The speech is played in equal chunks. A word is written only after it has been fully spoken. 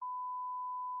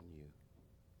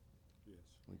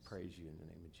We praise you in the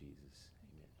name of Jesus.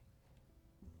 Amen.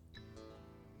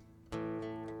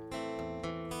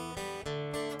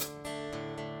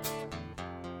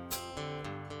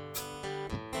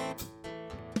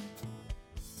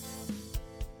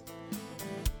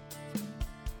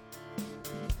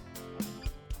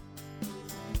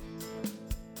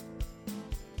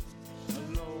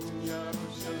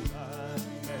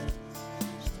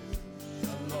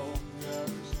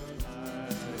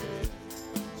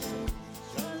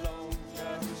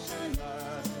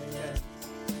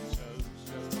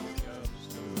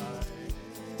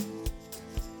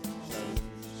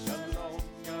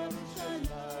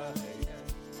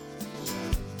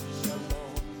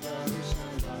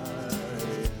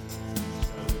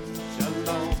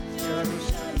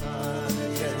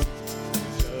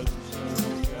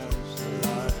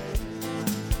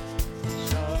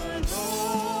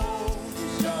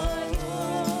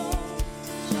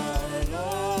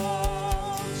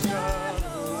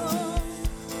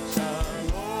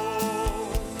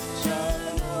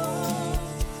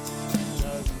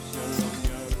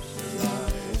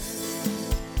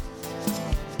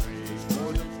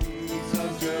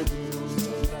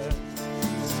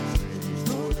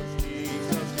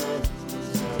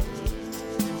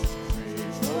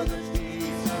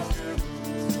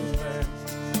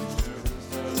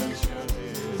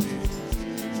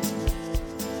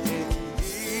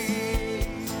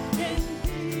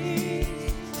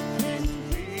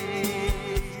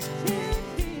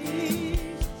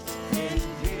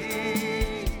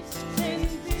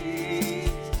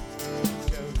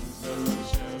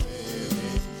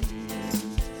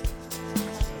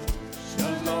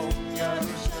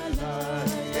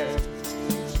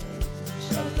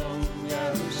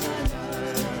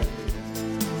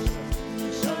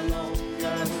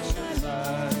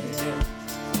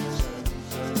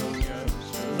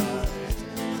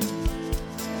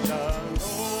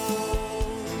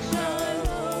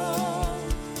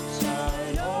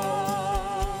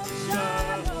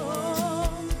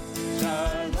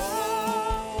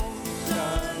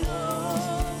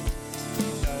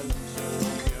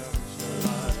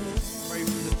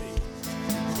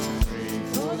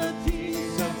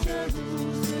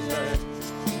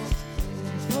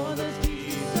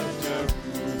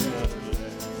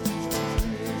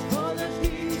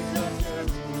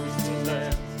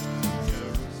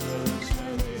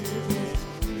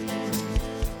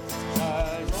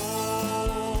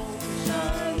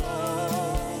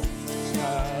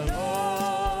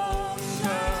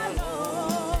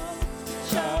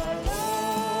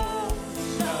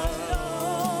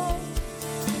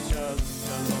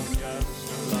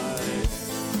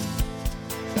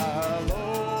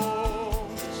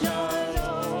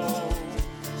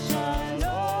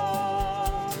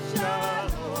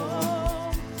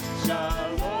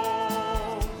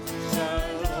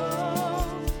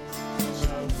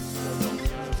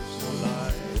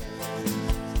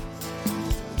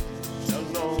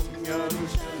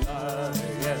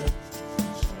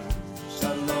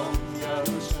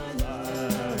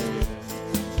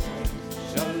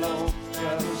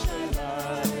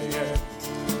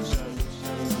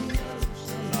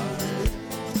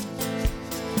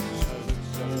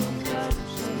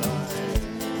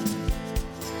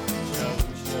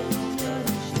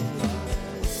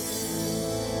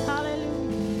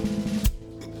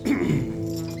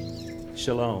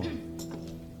 Shalom.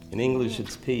 In English,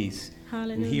 it's peace.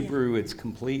 Hallelujah. In Hebrew, it's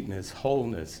completeness,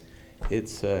 wholeness.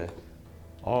 It's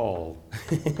all.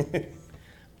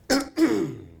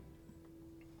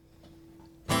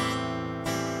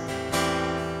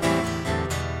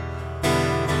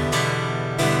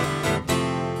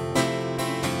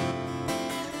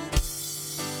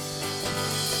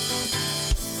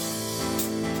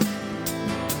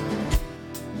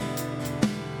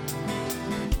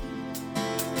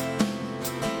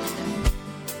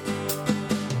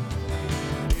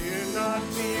 Fear not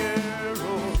the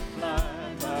arrow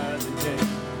fly by the day,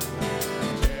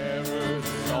 terror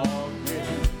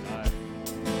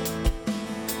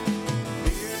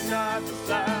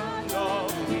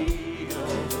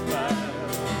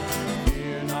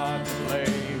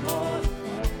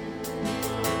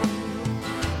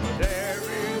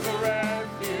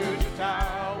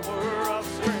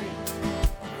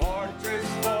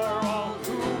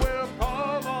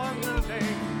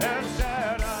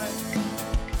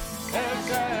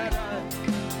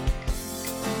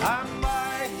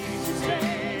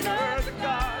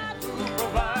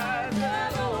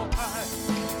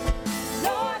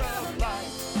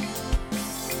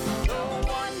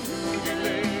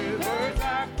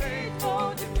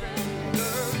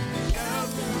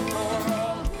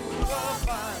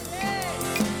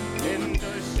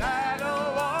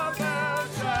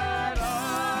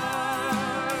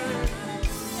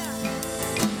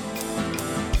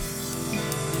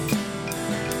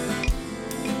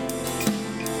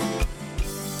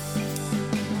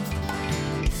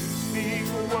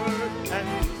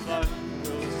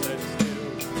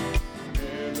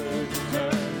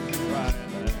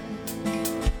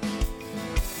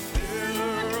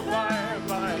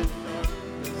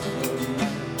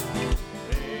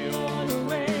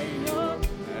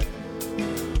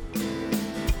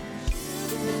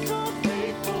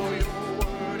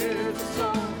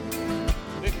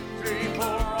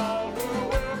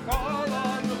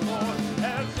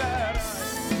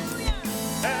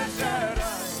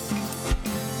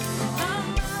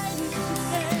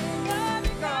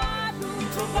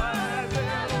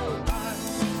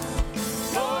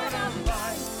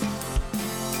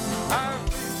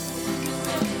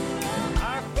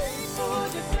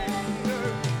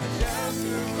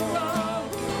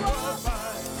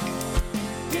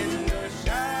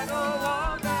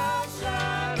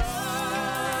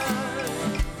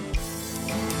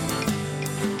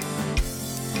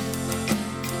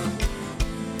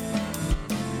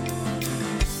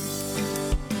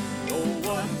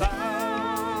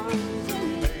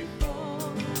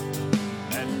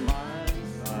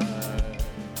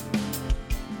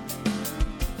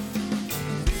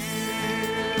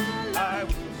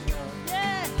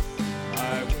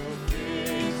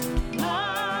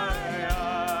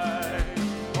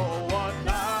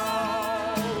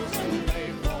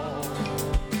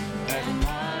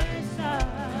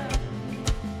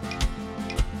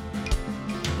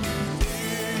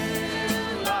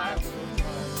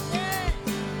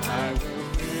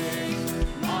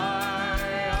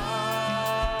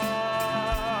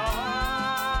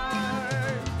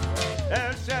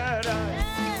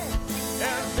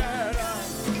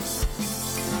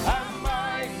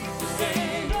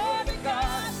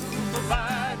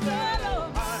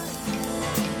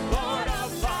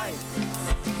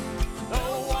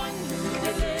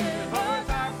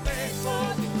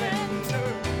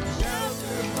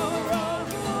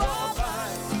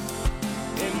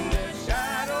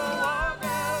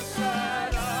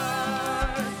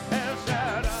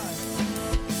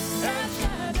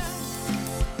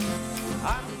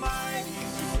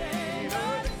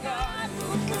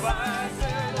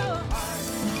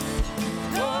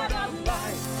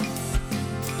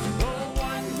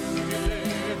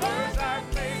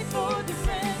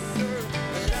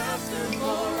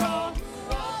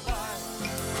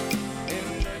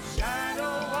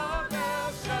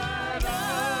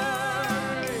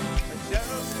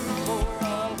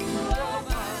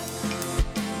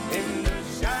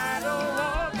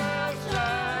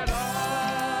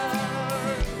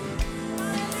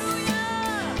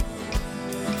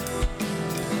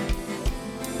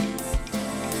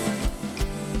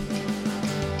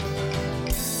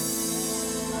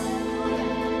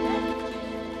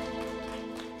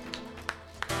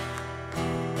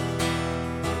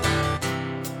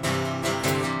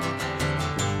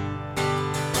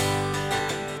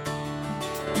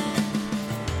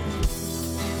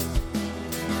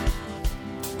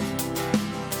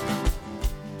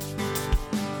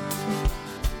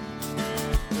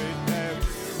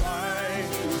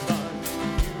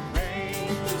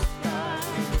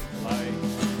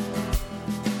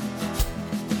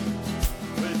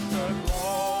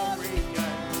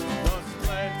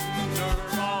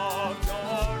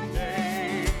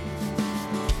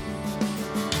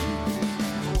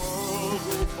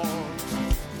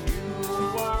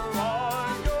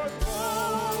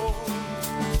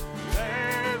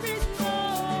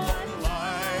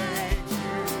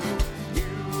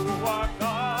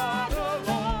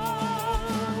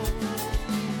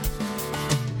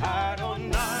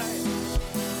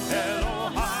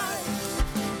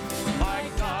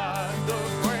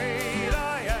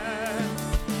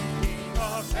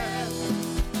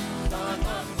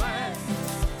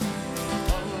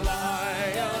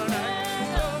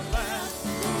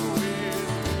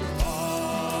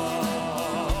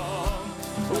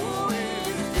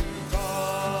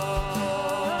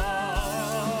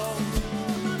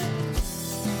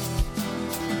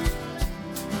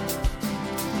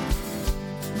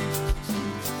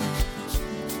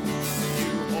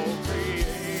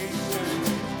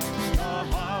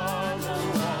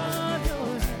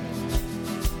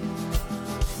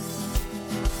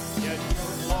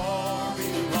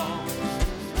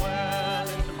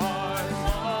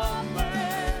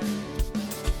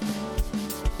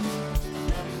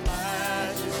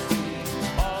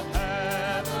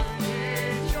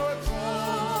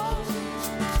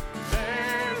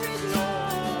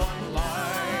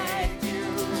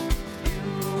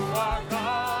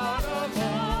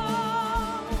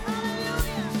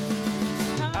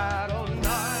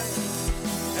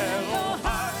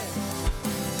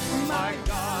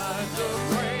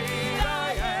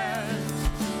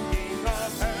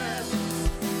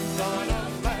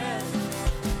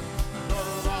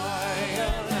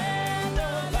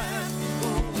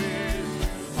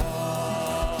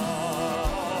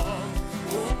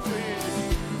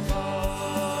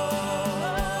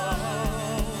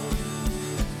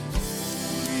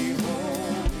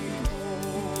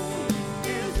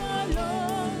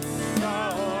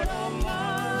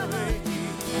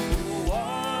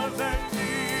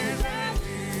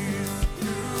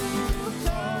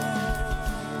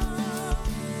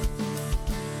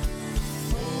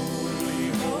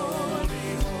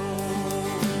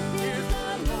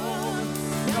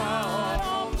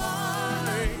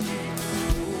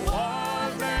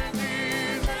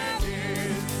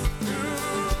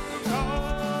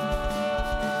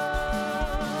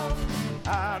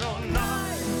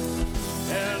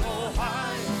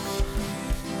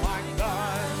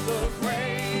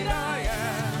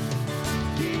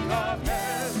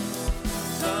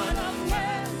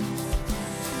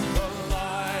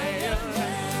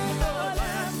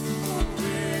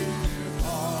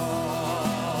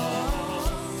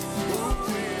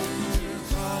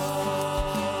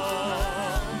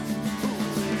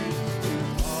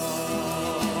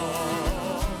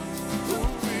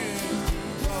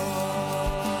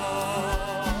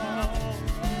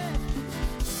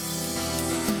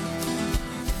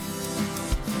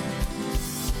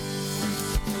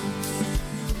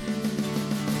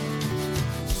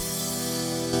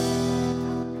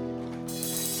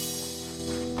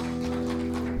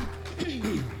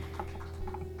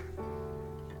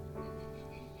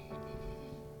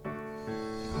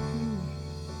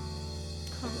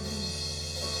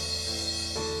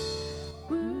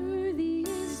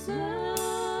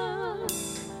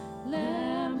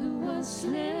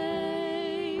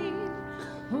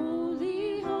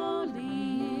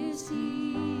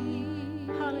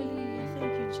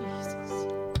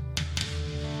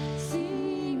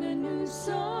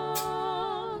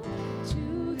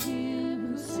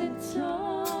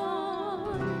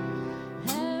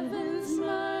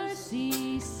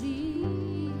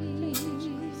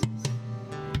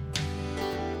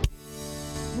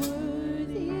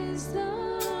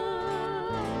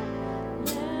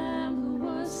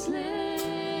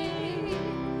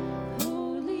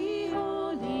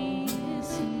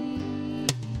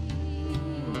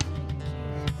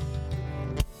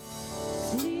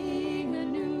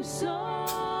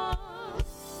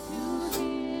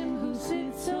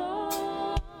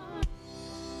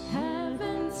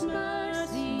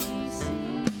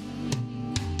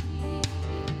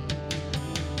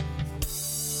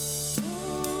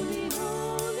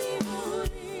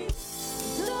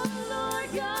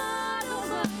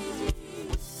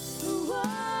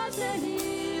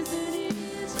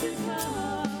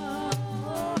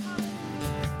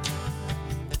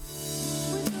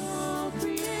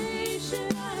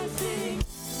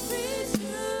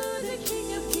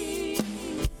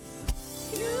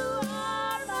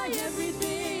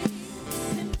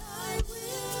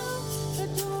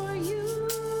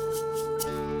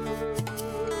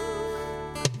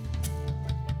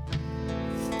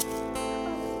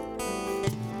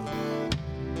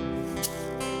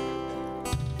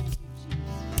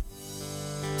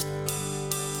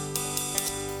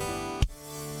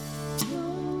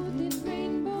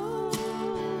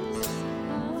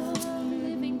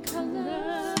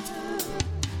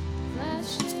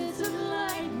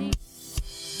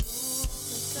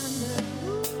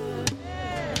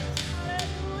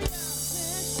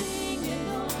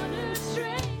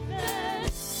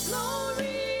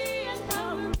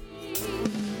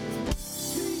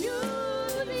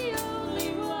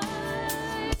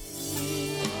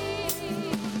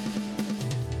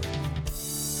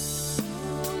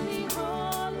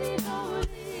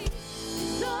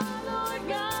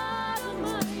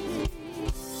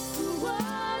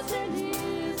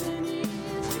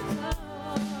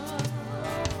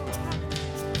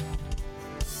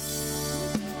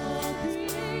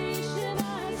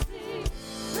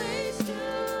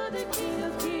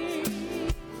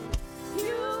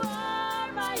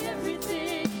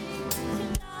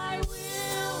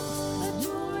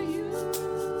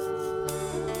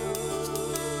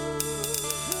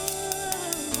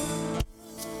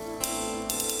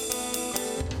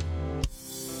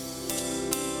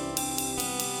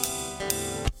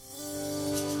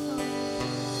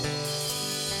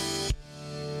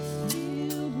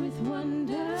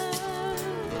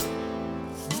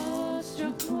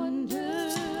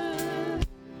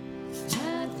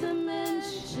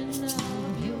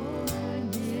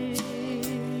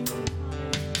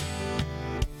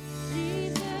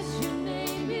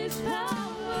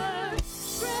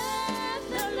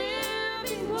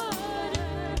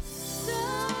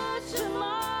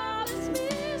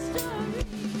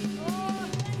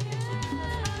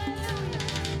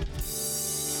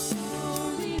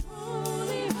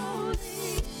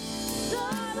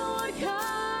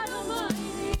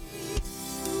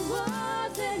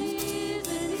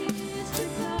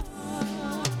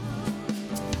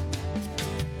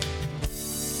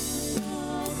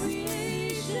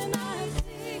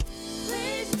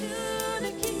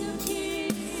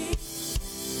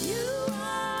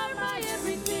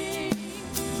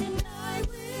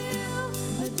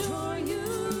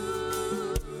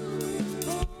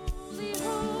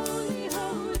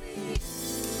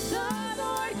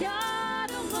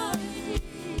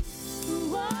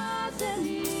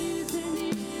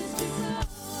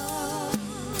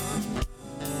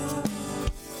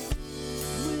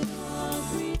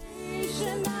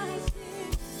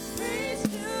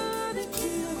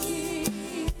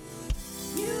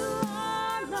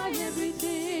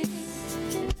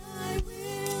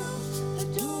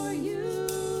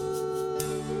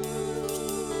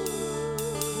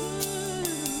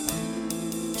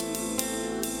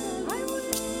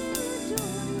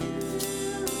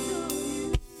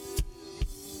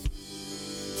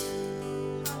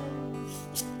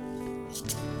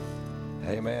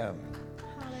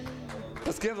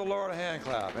give the Lord a hand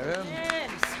clap. Amen?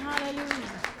 Yes,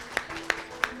 hallelujah.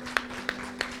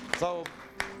 So,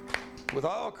 with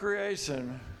all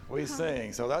creation, we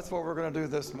sing. So that's what we're going to do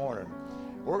this morning.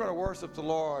 We're going to worship the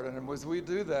Lord. And as we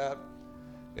do that,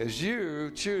 as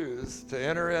you choose to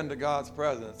enter into God's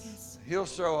presence, He'll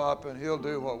show up and He'll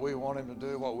do what we want Him to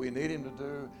do, what we need Him to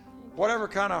do. Whatever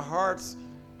kind of hearts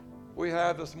we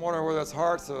have this morning, whether it's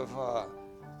hearts of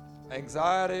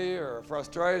anxiety or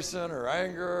frustration or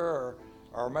anger,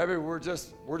 or maybe we're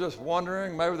just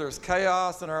wondering, maybe there's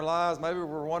chaos in our lives, maybe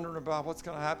we're wondering about what's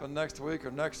going to happen next week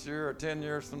or next year or 10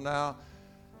 years from now.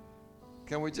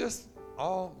 Can we just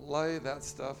all lay that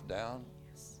stuff down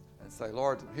and say,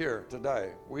 Lord, here,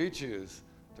 today, we choose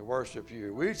to worship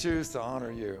you. We choose to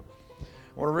honor you.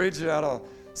 I want to read you out of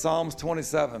Psalms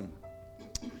 27.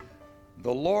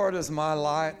 The Lord is my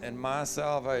light and my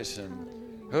salvation.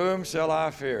 Whom shall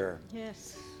I fear?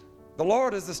 Yes. The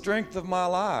Lord is the strength of my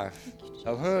life.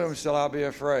 Of whom shall I be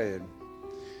afraid?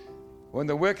 When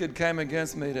the wicked came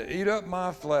against me to eat up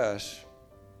my flesh,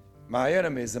 my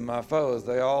enemies and my foes,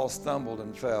 they all stumbled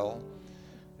and fell.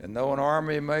 And though an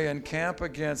army may encamp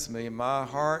against me, my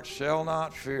heart shall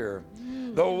not fear.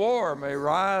 Though war may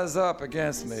rise up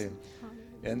against me,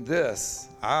 in this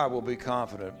I will be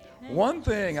confident. One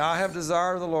thing I have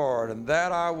desired of the Lord, and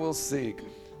that I will seek,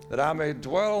 that I may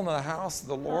dwell in the house of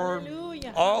the Lord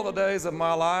all the days of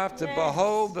my life, to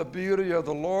behold the beauty of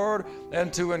the Lord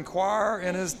and to inquire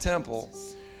in His temple.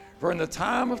 For in the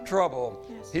time of trouble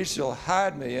He shall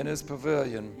hide me in His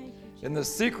pavilion. In the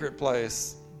secret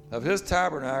place of His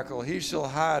tabernacle He shall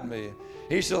hide me.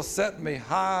 He shall set me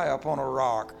high upon a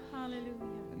rock. Hallelujah.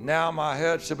 Now my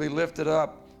head shall be lifted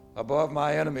up above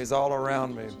my enemies all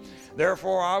around me.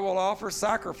 Therefore I will offer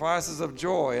sacrifices of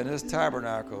joy in His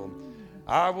tabernacle.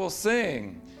 I will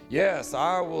sing, yes,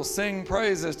 I will sing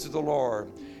praises to the Lord.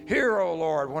 Hear, O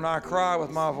Lord, when I cry with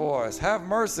my voice. Have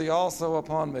mercy also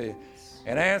upon me,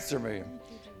 and answer me.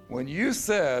 When you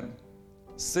said,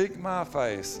 seek my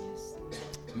face,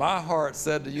 my heart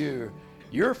said to you,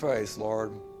 your face,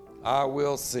 Lord, I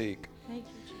will seek. Thank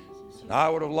you, Jesus. I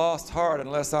would have lost heart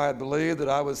unless I had believed that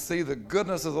I would see the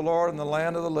goodness of the Lord in the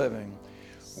land of the living.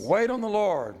 Wait on the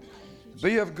Lord.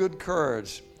 Be of good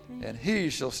courage, and He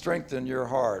shall strengthen your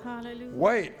heart. Hallelujah.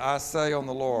 Wait, I say, on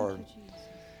the Lord. Thank you, Jesus.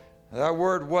 That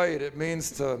word wait, it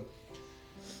means to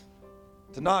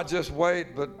not just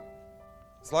wait, but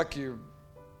it's like you're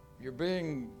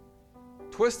being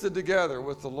twisted together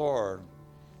with the Lord.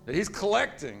 That He's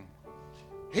collecting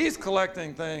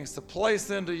things to place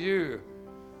into you.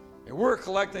 And we're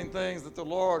collecting things that the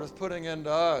Lord is putting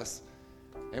into us.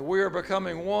 And we are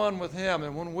becoming one with Him.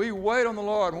 And when we wait on the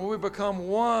Lord, when we become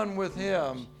one with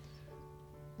Him,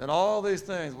 then all these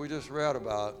things we just read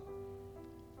about,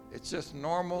 it's just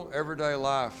normal, everyday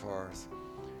life for us.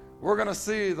 We're going to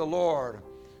see the Lord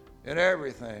in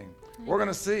everything. We're going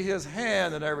to see His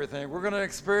hand in everything. We're going to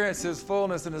experience His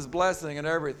fullness and His blessing in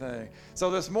everything.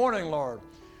 So this morning, Lord,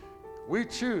 we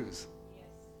choose.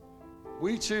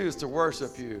 We choose to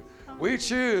worship you. We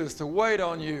choose to wait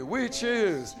on you. We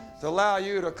choose to allow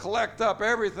you to collect up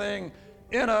everything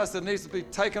in us that needs to be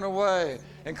taken away,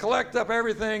 and collect up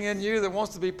everything in you that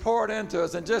wants to be poured into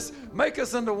us, and just make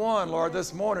us into one, Lord,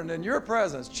 this morning in your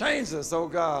presence. Change us, oh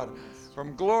God,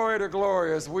 from glory to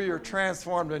glory as we are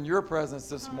transformed in your presence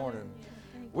this morning.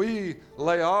 We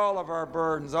lay all of our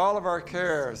burdens, all of our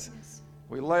cares,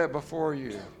 we lay it before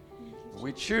you.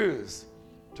 We choose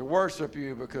to worship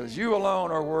you because you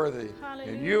alone are worthy,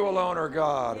 and you alone are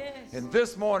God. And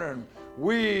this morning,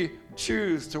 we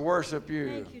choose to worship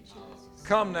you.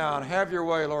 Come now and have your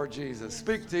way, Lord Jesus.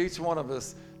 Speak to each one of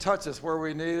us. Touch us where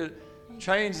we need it.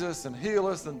 Change us and heal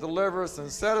us and deliver us and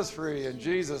set us free in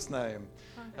Jesus' name.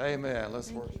 Amen.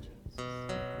 Let's worship.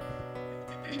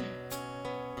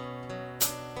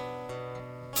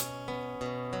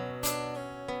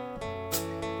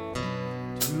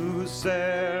 Two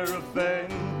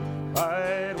seraphim,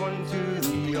 right one to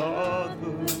the other.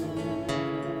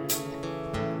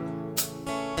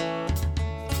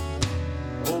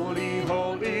 Holy,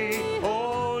 holy,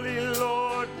 holy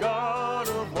Lord God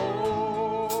of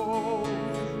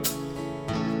hosts.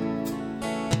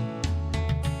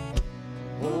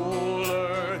 Whole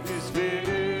earth is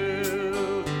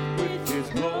filled with His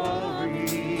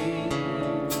glory.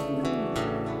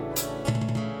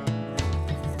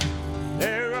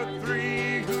 There are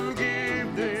three who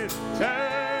give this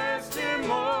testimony.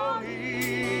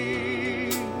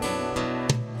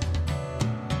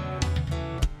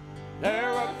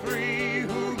 There are three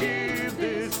who give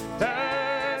this testimony.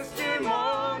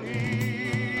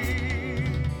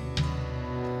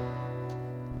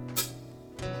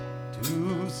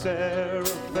 Two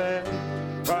seraphim,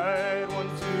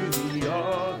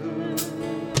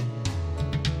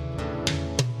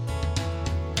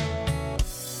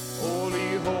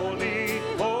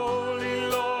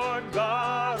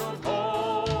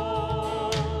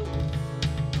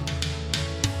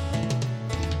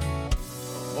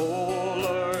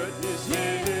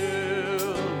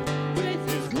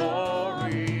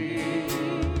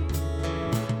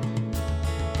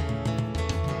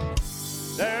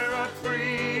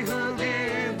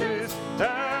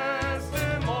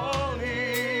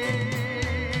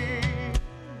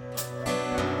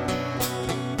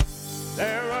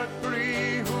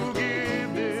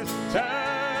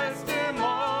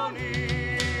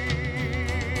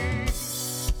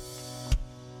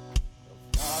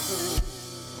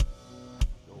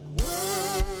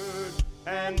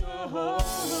 and the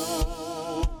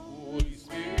Holy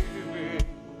Spirit.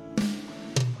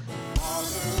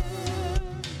 Father,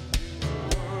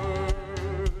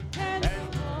 Word, and the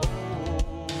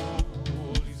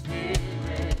Holy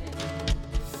Spirit.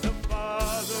 The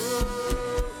Father,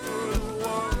 the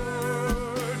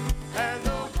Word, and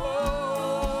the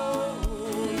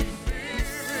Holy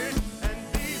Spirit, and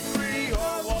these three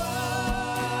are one.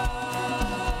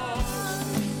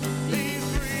 These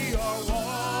three are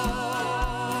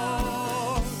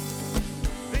one.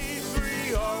 These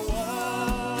three are one.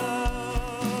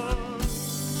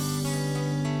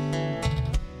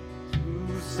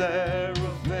 Two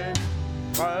seraphim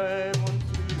cried one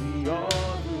to the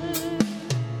other.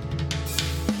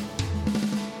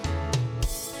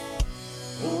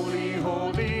 Holy,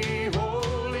 holy,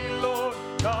 holy Lord,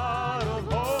 God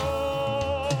of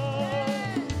hosts.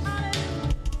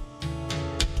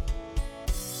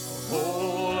 The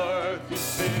whole earth is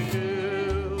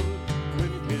filled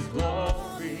with His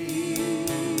glory.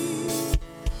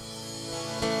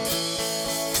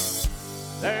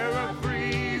 There are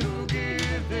three who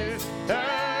give this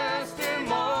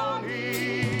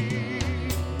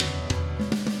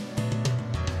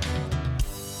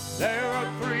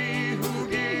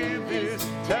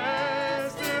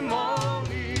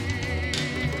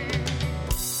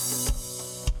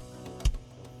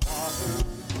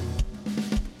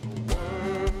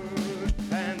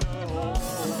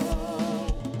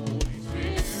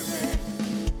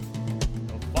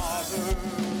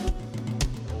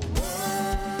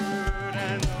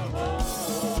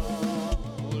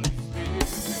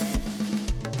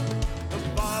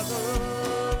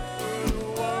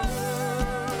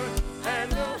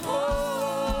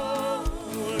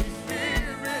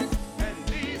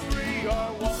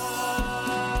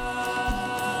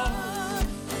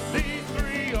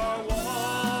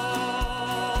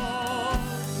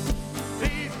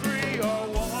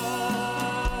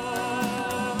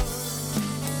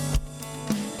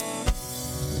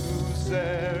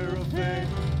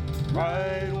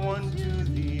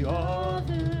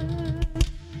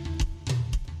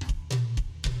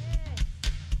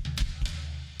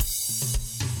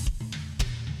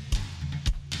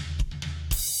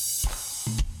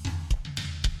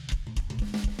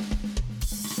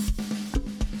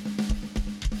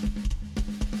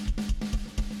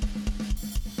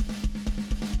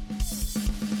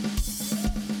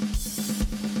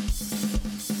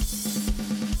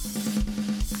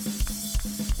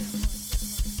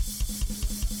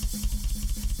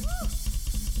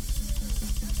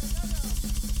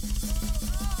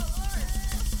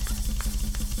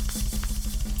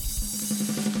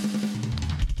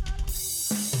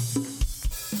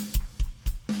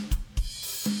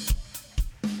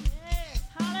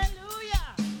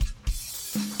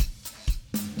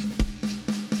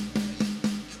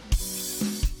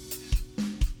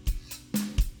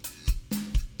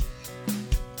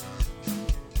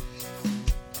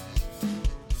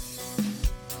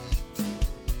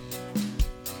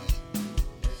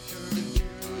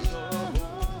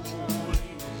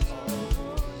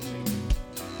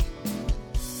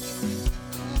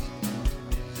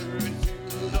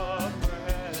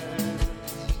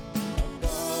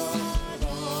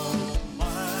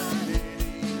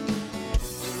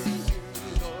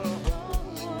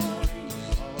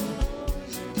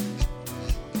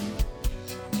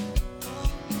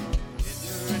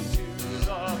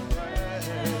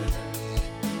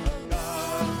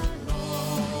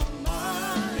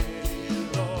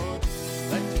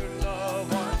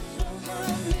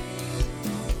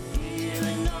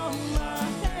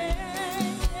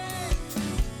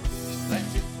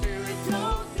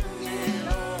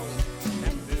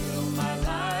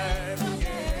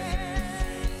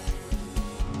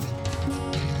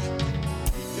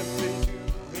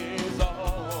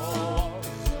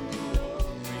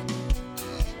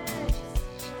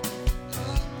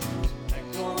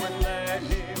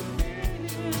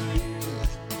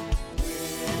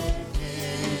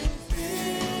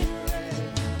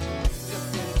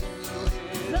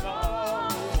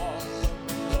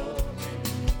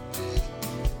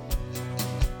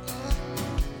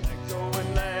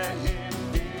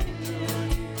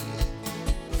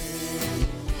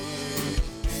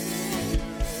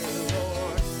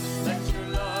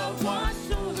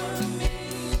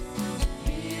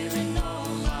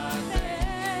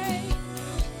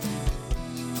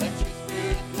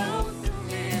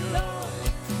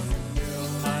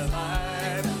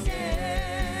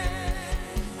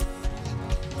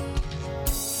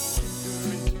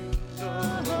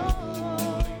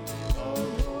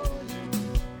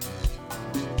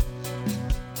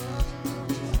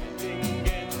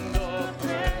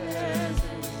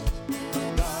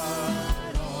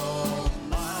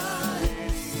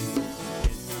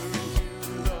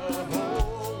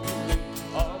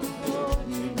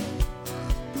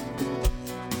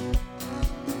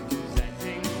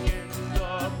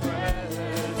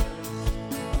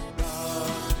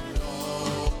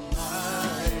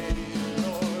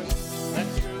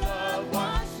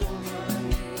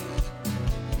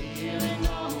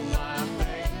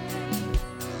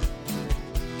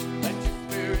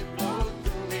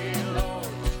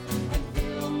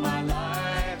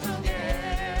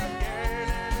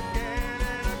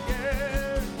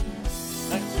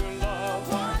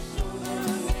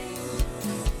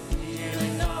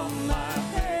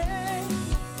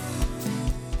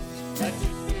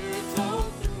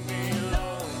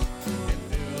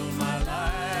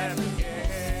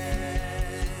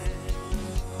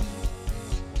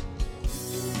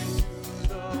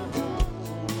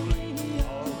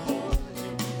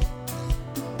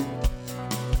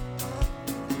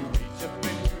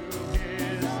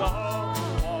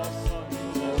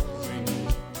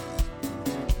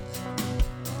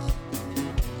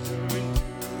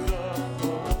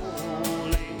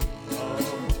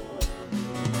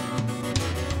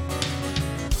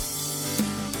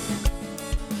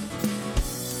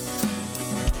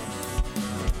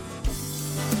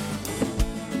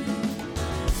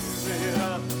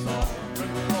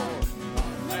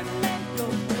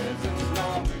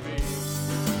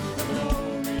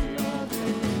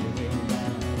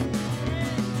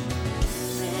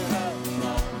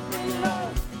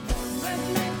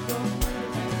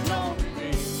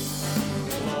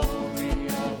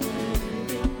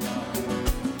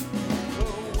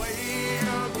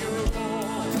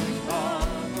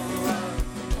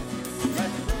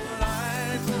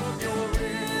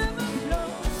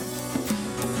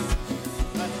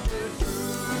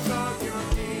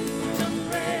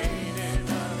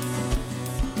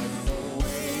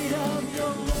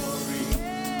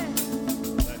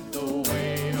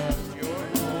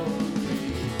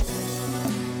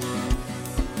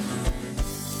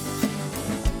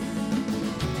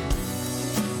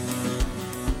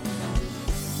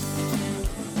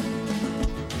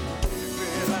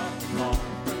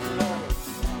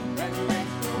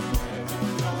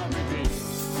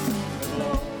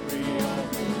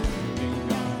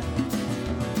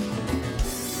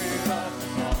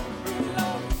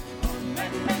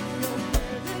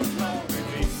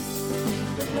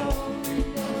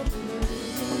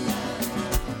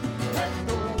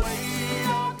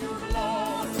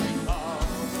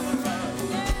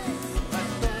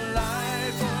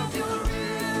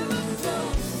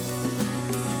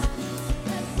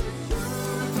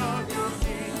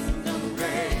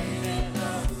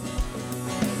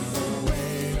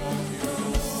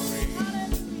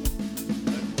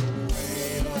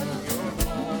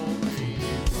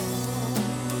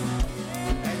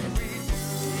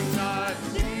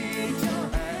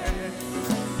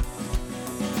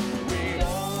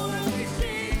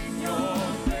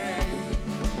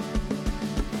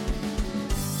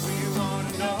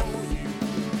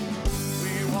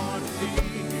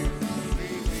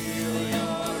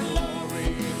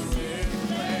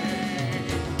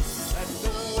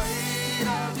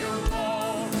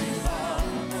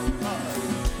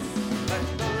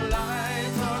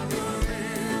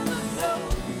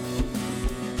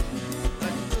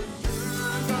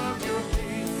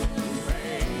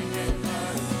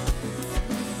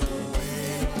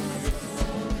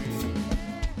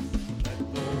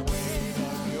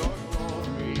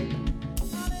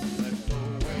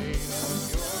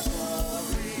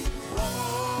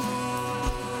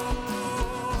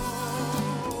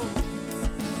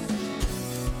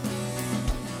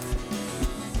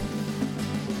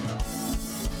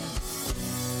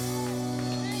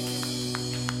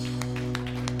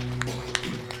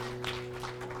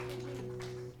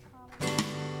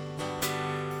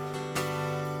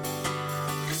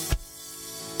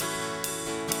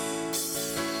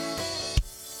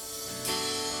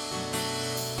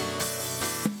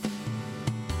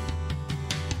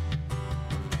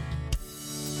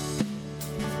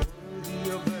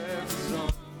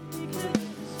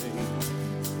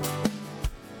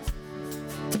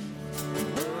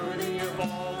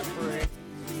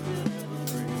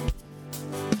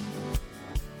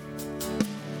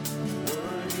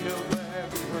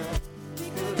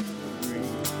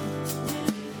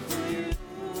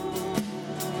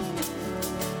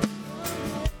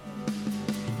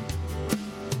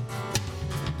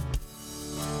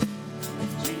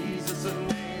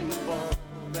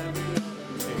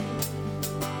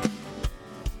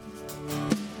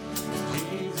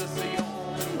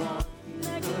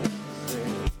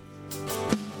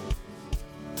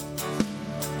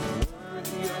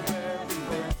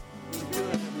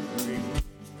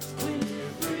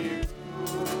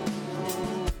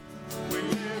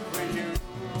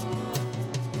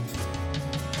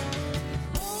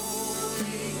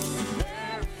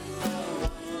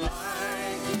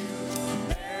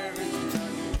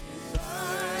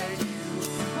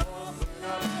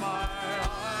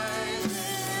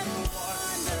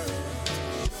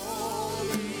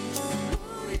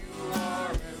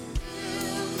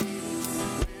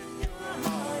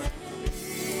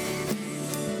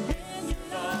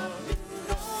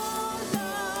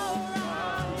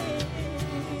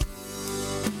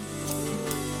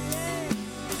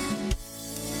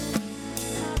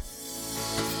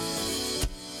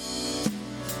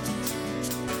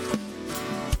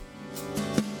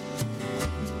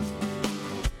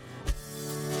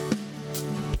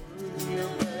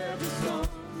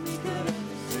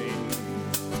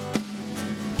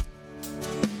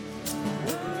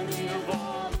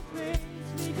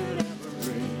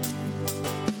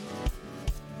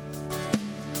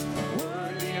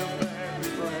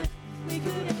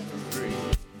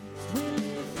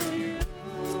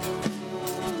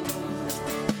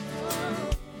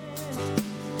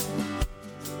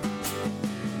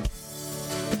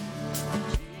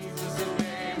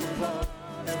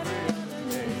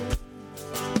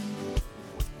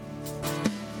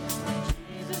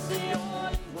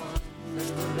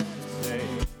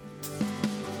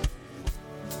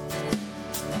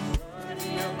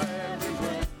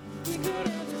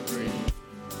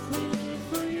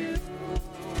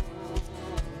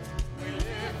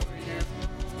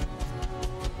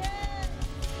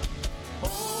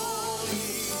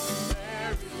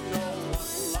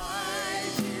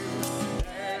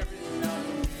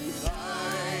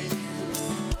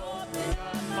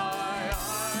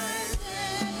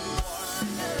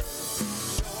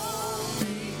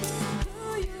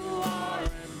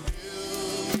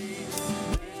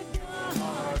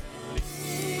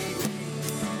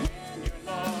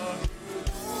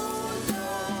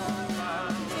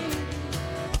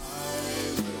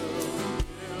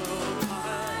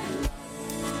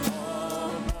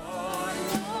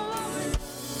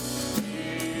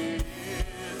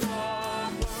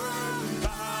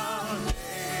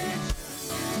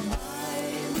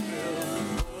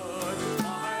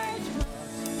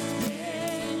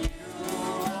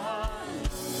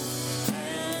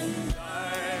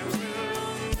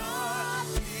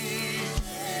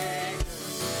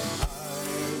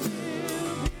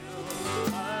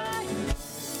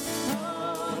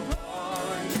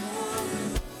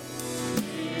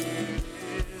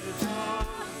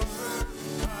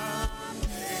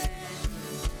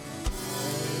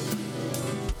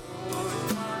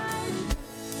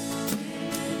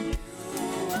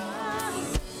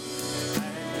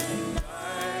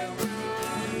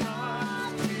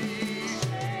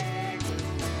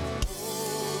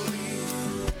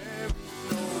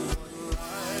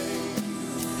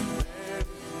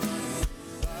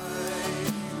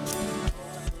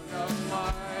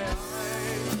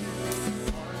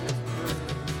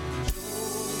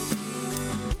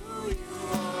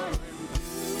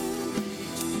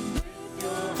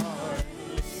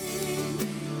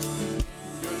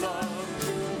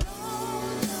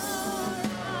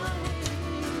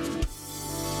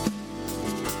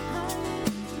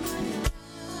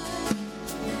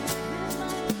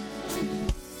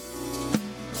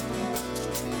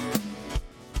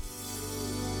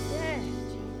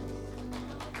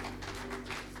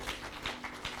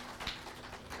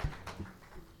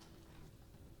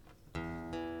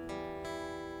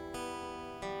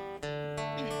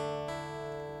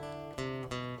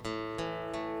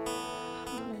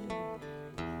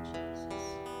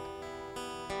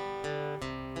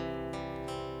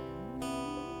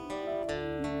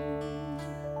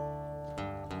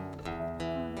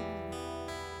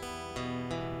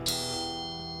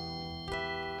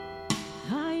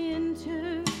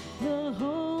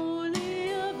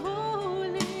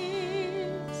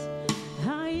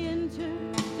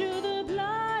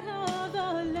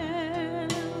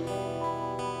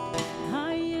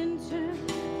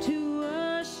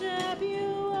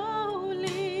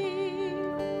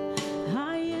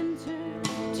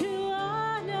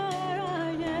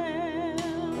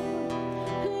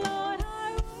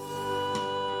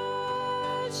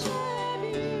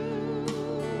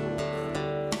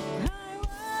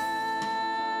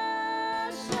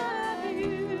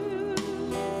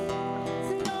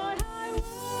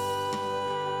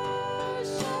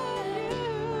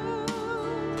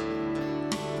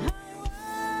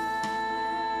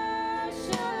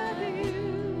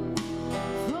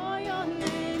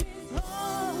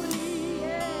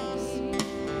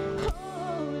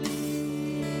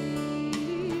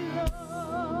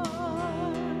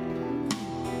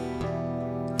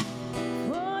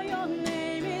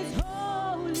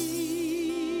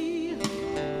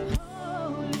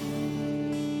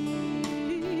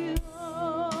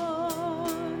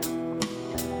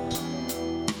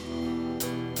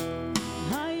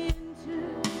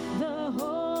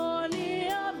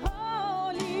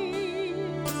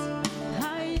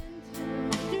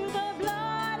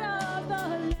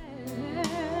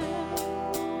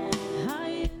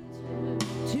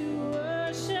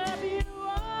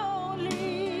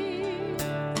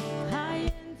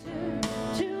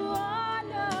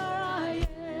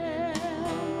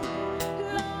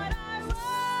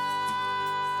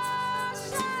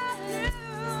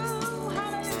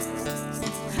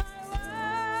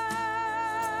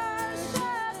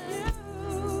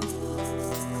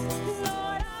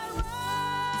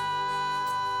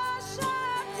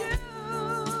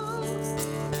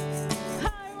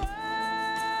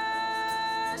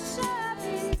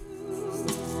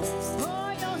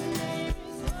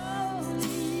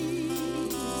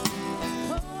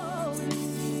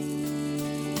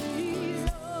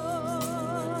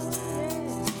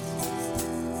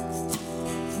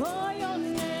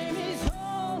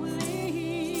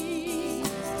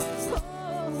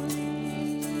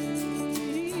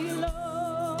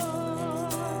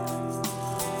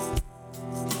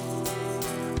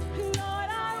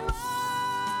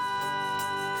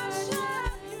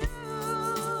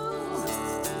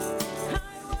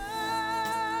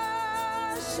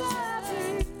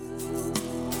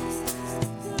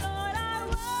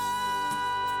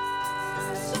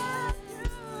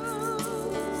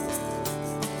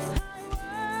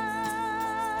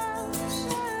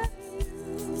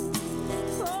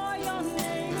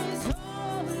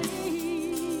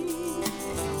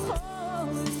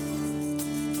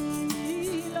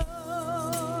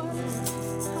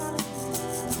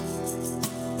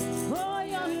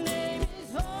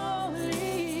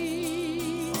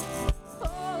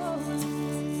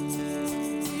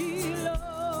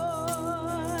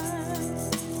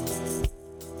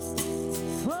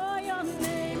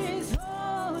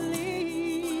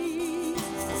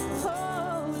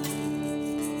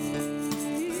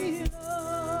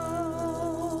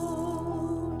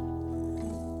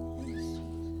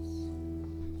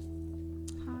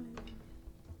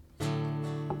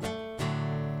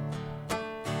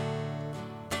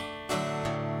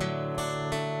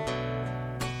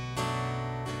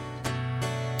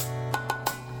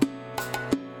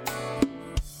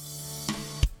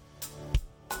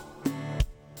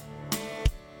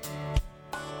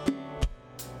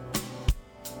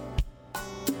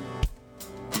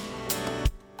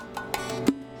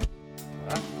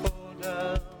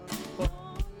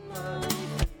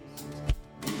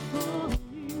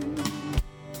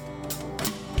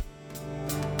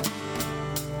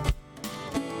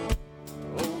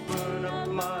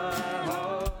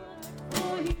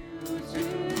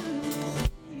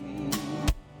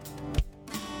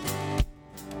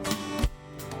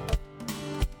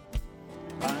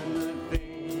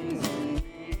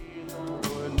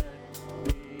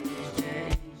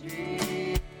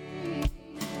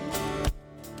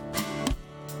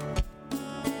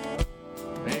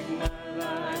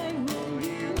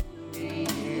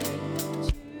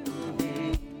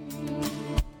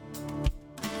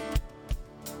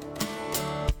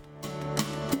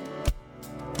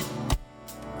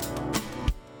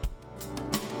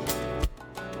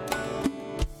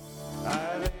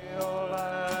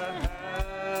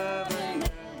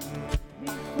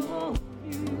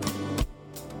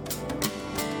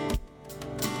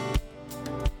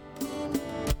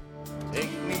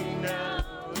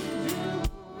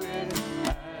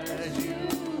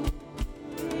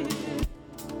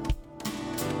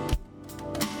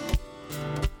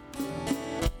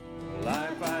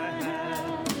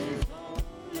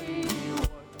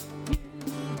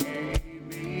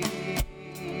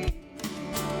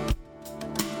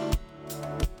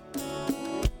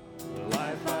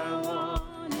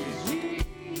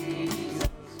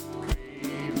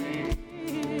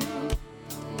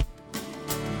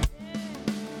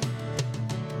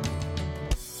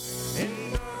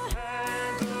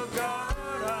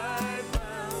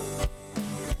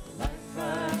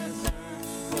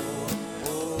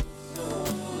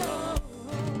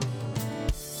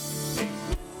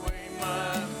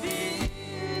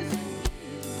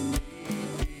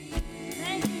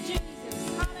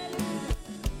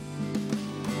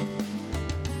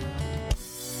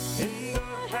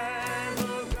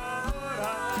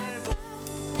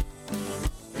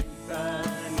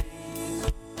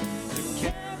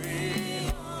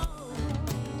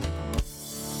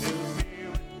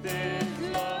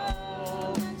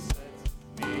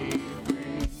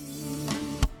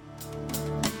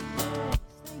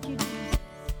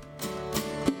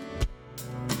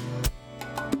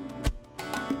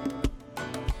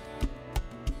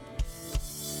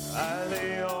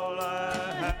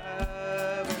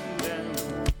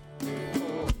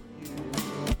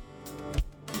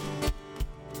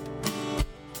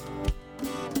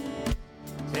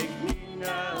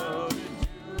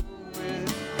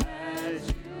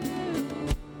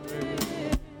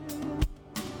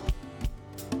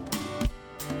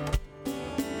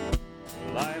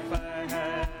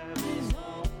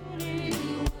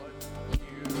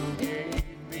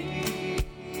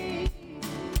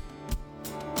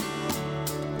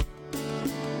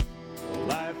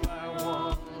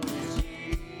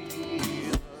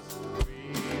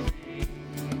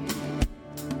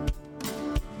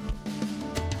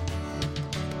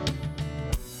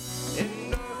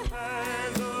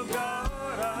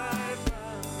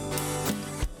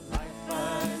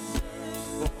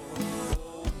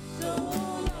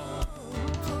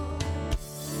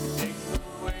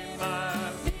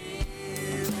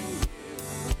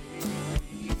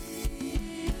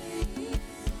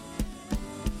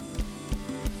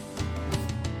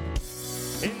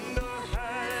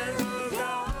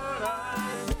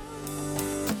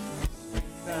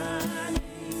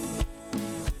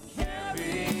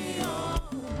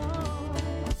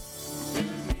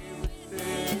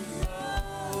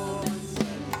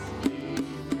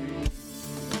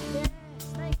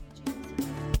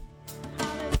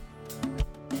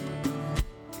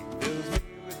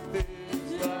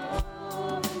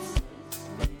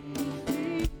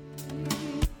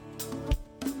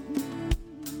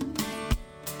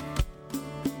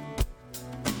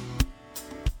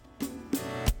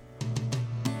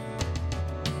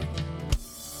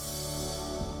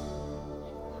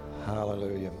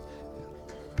Hallelujah.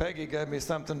 Peggy gave me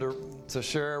something to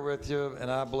share with you,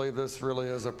 and I believe this really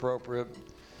is appropriate.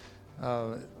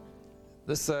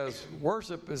 This says,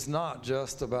 worship is not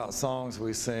just about songs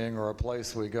we sing or a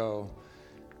place we go.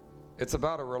 It's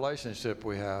about a relationship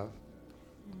we have.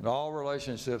 And all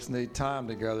relationships need time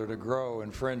together to grow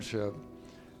in friendship.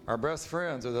 Our best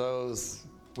friends are those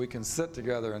we can sit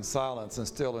together in silence and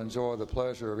still enjoy the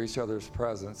pleasure of each other's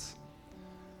presence.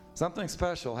 Something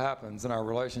special happens in our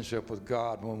relationship with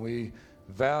God when we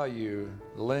value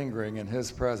lingering in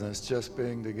His presence, just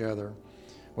being together.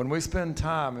 When we spend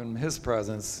time in His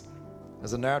presence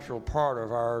as a natural part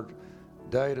of our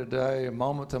day-to-day,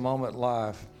 moment-to-moment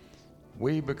life,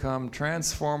 we become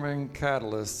transforming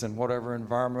catalysts in whatever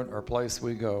environment or place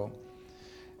we go.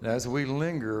 And as we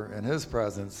linger in His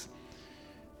presence,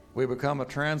 we become a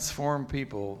transformed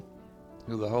people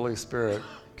who the Holy Spirit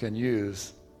can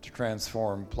use to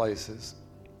transform places.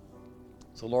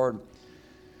 So Lord,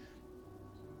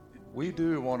 we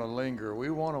do want to linger.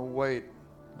 We want to wait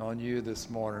on You this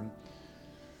morning.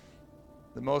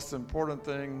 The most important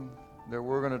thing that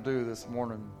we're going to do this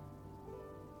morning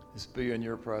is be in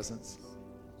Your presence.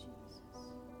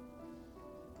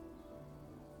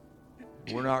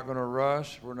 We're not going to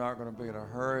rush. We're not going to be in a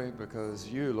hurry, because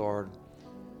You, Lord,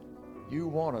 You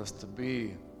want us to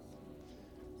be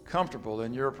comfortable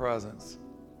in Your presence.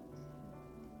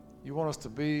 You want us to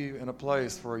be in a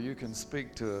place where You can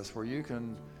speak to us, where You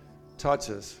can touch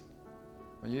us,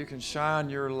 where You can shine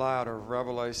Your light of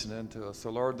revelation into us. So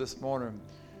Lord, this morning,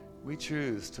 we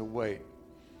choose to wait.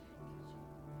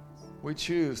 We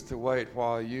choose to wait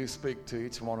while You speak to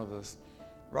each one of us.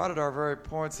 Right at our very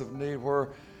points of need, where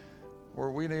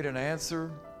we need an answer,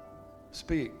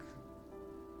 speak.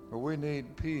 Where we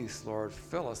need peace, Lord,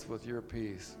 fill us with Your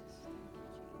peace.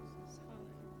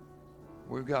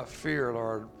 We've got fear,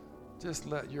 Lord. Just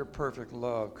let Your perfect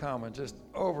love come and just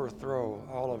overthrow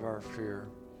all of our fear.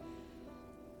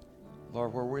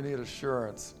 Lord, where we need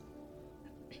assurance,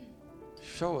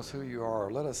 show us who You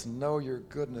are. Let us know Your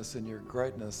goodness and Your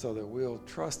greatness so that we'll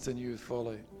trust in You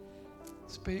fully.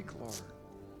 Speak, Lord.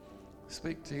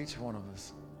 Speak to each one of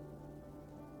us.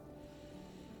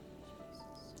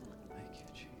 Thank You,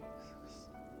 Jesus.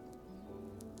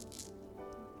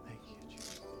 Thank You,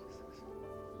 Jesus.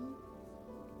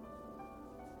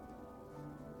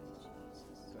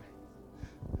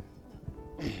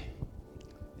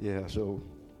 Yeah, so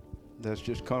that's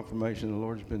just confirmation. The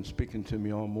Lord's been speaking to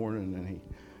me all morning, and He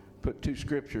put 2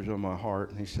 scriptures on my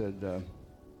heart, and He said,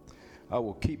 I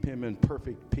will keep him in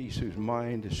perfect peace whose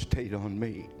mind is stayed on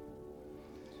Me.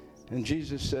 And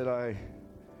Jesus said, I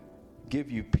give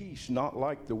you peace not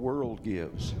like the world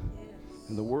gives.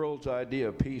 And the world's idea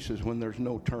of peace is when there's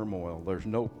no turmoil, there's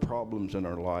no problems in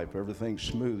our life, everything's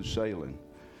smooth sailing.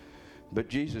 But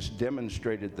Jesus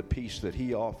demonstrated the peace that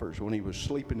He offers when He was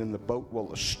sleeping in the boat while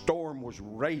the storm was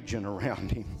raging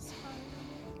around Him.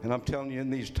 And I'm telling you, in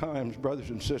these times, brothers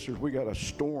and sisters, we got a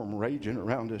storm raging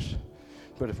around us.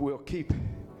 But if we'll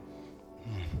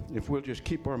just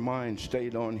keep our mind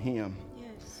stayed on Him,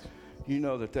 you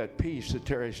know that peace that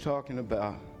Terry's talking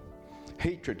about,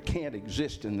 hatred can't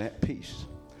exist in that peace.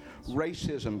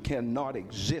 Racism cannot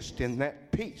exist in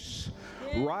that peace.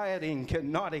 Rioting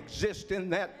cannot exist in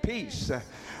that peace.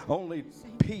 Only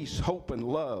peace, hope, and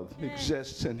love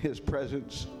exists in His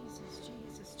presence.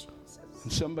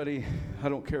 And somebody, I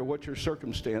don't care what your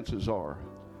circumstances are,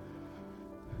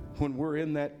 when we're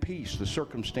in that peace, the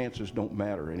circumstances don't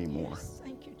matter anymore.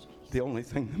 Thank You, Jesus. The only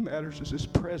thing that matters is His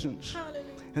presence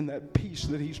and that peace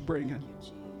that He's bringing.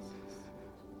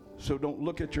 So don't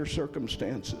look at your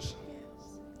circumstances.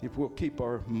 If we'll keep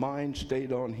our mind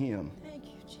stayed on Him, Thank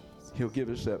You, Jesus. He'll give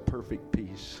us that perfect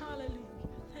peace. Hallelujah.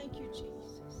 Thank You,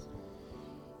 Jesus.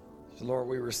 So Lord,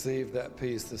 we receive that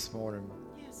peace this morning.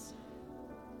 Yes.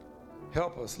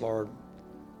 Help us, Lord.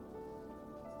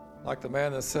 Like the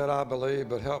man that said, I believe,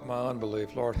 but help my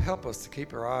unbelief. Lord, help us to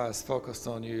keep our eyes focused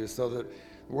on You so that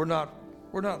we're not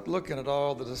looking at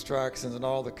all the distractions and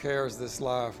all the cares of this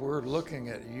life. We're looking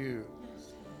at You.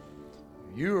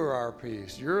 You are our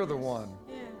peace. You're the one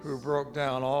who broke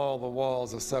down all the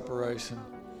walls of separation.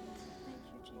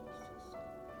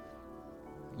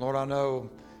 Lord, I know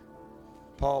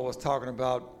Paul was talking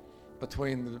about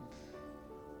between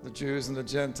the Jews and the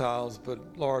Gentiles, but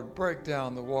Lord, break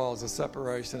down the walls of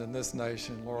separation in this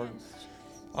nation, Lord.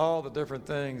 All the different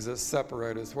things that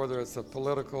separate us, whether it's a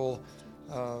political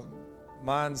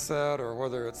mindset or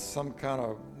whether it's some kind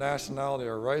of nationality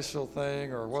or racial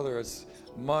thing or whether it's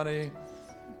money,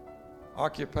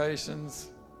 occupations,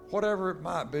 whatever it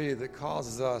might be that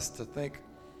causes us to think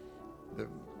that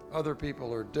other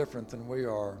people are different than we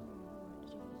are.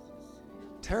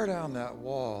 Tear down that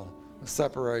wall of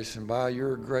separation by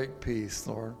your great peace,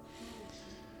 Lord.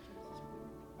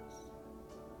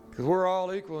 Because we're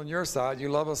all equal in your sight. You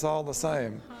love us all the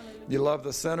same. You love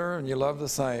the sinner and you love the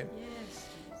saint.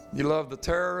 You love the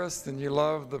terrorist and you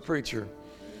love the preacher.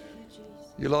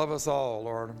 You love us all,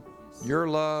 Lord. Your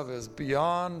love is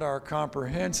beyond our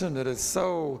comprehension. It is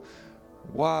so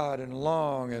wide and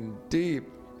long and deep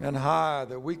and high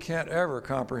that we can't ever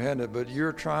comprehend it, but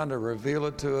you're trying to reveal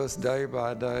it to us day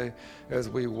by day as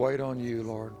we wait on you,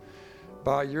 Lord.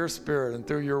 By your Spirit and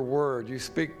through your word, you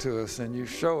speak to us and you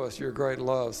show us your great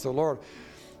love. So, Lord,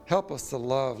 help us to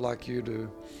love like you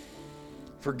do.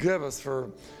 Forgive us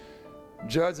for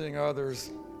judging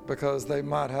others because they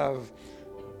might have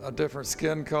a different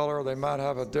skin color, they might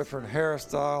have a different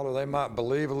hairstyle, or they might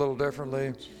believe a little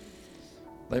differently.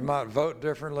 They might vote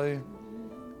differently.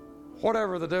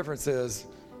 Whatever the difference is,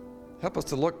 help us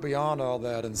to look beyond all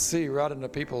that and see right into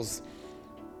people's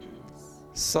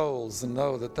souls and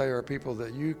know that they are people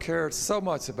that you cared so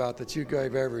much about that you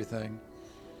gave everything.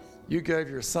 You gave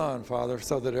your Son, Father,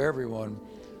 so that everyone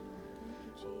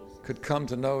could come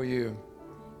to know you.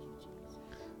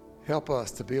 Help us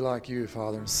to be like you,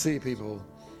 Father, and see people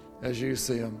as you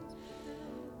see them.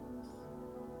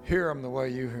 Hear them the way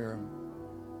you hear them.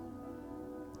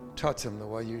 Touch them the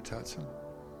way you touch them.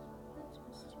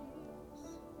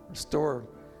 Restore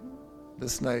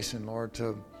this nation, Lord,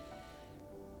 to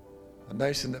a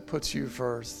nation that puts you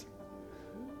first,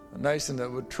 a nation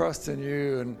that would trust in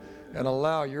you and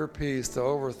allow your peace to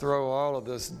overthrow all of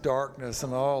this darkness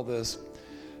and all this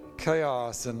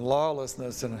chaos and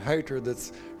lawlessness and hatred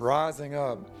that's rising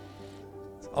up.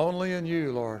 It's only in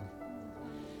you, Lord.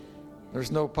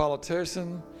 There's no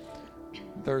politician,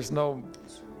 there's no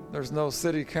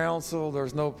city council,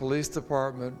 there's no police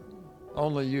department.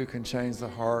 Only you can change the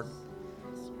heart.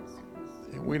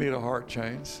 And we need a heart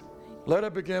change. Let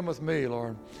it begin with me,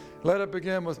 Lord. Let it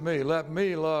begin with me. Let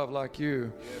me love like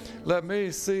you. Let me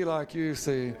see like you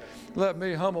see. Let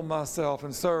me humble myself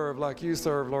and serve like you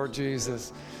serve, Lord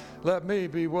Jesus. Let me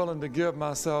be willing to give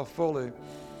myself fully.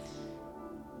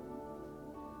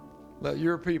 Let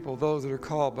your people, those that are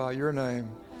called by your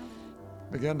name,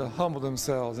 begin to humble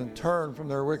themselves and turn from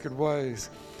their wicked ways.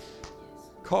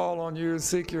 Call on you and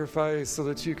seek your face so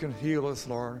that you can heal us,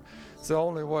 Lord. It's the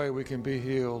only way we can be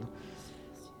healed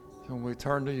when we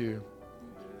turn to you.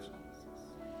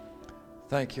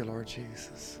 Thank you, Lord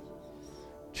Jesus.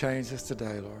 Change us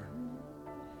today, Lord.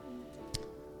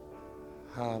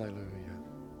 Hallelujah.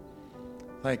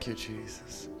 Thank you,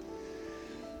 Jesus.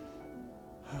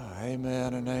 Oh,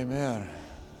 amen and amen.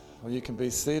 Well, you can be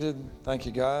seated. Thank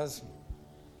you, guys.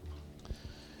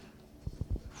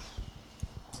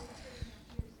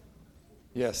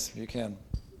 Yes, you can.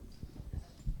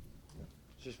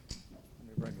 Just let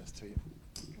me bring this to you.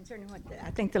 Concerning what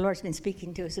I think the Lord's been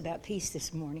speaking to us about peace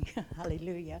this morning.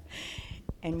 Hallelujah.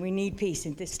 And we need peace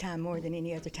at this time more than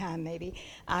any other time, maybe.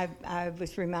 I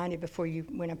was reminded before you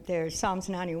went up there, Psalms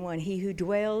 91, he who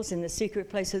dwells in the secret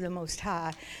place of the Most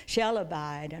High shall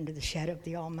abide under the shadow of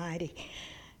the Almighty.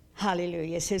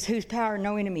 Hallelujah. It says, whose power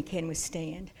no enemy can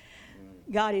withstand.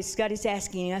 God is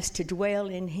asking us to dwell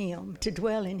in Him, to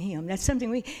dwell in Him. That's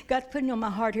something God's putting on my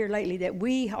heart here lately, that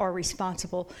we are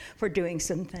responsible for doing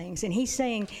some things. And He's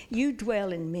saying, you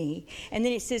dwell in me. And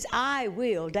then it says, I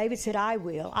will. David said, I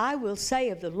will say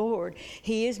of the Lord,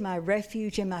 He is my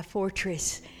refuge and my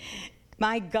fortress,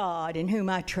 my God in whom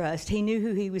I trust. He knew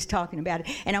who He was talking about.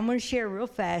 And I'm going to share real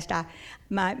fast.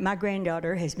 My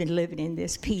granddaughter has been living in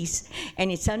this peace,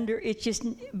 and it's just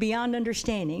beyond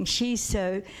understanding. She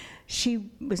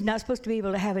was not supposed to be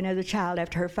able to have another child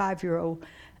after her 5-year-old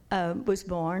was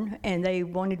born, and they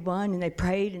wanted one, and they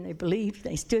prayed, and they believed.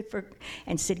 They stood for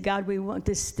and said, God, we want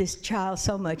this child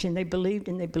so much, and they believed,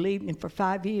 and for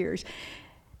 5 years.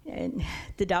 And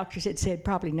the doctors had said,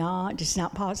 probably not, just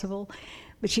not possible.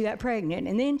 But she got pregnant,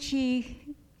 and then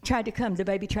the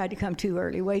baby tried to come too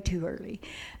early, way too early.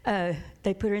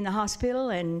 They put her in the hospital,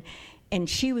 and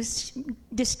she was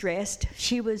distressed.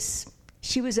 She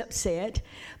was upset,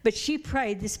 but she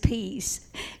prayed this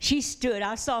peace. She stood.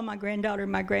 I saw my granddaughter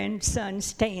and my grandson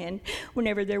stand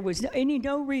whenever there was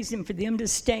no reason for them to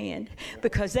stand,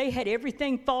 because they had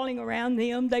everything falling around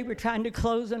them. They were trying to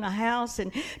close on a house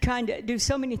and trying to do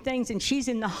so many things, and she's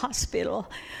in the hospital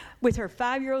with her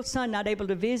 5-year-old son not able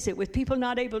to visit, with people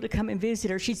not able to come and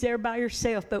visit her. She's there by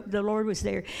herself, but the Lord was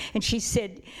there. And she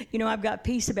said, I've got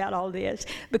peace about all this,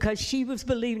 because she was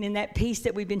believing in that peace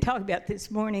that we've been talking about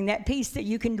this morning, that peace that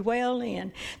you can dwell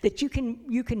in, that you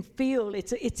can feel.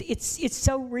 It's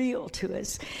so real to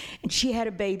us. And she had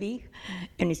a baby,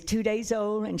 and it's 2 days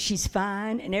old, and she's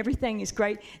fine, and everything is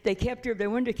great. They kept her. They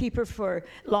wanted to keep her for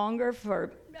longer,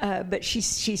 but she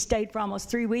stayed for almost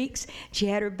 3 weeks. She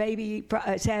had her baby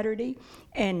Saturday,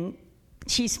 and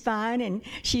she's fine, and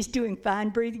she's doing fine,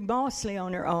 breathing mostly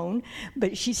on her own,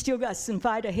 but she's still got some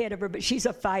fight ahead of her, but she's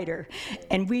a fighter,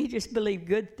 and we just believe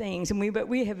good things, but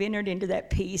we have entered into that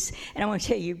peace, and I want to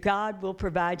tell you, God will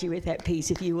provide you with that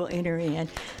peace if you will enter in.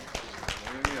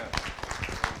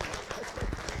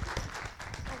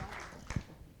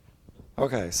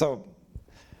 Okay, so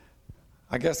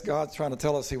I guess God's trying to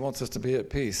tell us he wants us to be at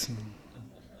peace.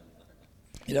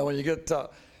 When you get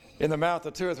in the mouth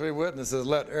of 2 or 3 witnesses,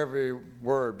 let every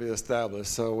word be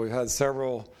established. So we've had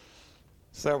several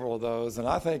of those, and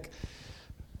I think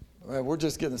we're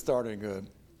just getting started good.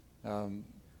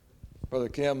 Brother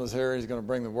Kim is here. He's going to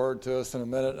bring the word to us in a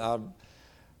minute.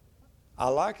 I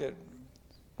like it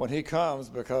when he comes,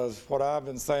 because what I've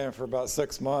been saying for about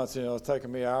 6 months, it's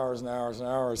taken me hours and hours and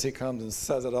hours. He comes and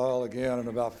says it all again in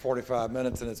about 45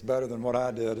 minutes, and it's better than what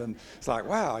I did. And it's like,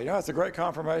 wow, it's a great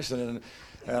confirmation.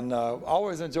 And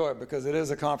always enjoy it, because it is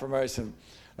a confirmation.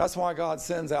 That's why God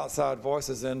sends outside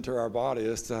voices into our body,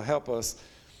 is to help us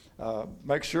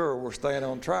make sure we're staying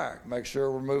on track, make sure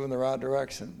we're moving the right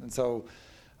direction. And so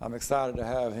I'm excited to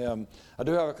have him. I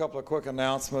do have a couple of quick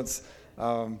announcements.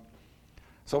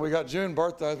 So we got June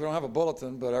birthdays. We don't have a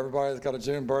bulletin, but everybody's got a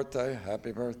June birthday.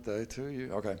 Happy birthday to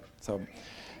you. Okay, so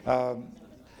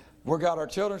we got our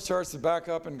children's church back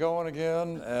up and going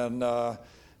again, and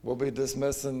we'll be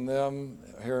dismissing them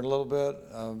here in a little bit.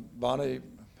 Bonnie,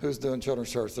 who's doing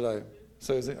children's church today?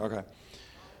 Susie?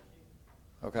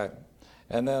 Okay.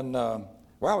 And then,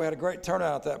 wow, we had a great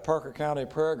turnout at that Parker County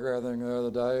prayer gathering the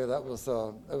other day.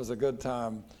 It was a good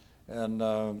time. And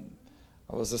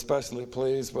I was especially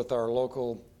pleased with our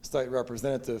local state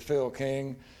representative, Phil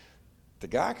King. The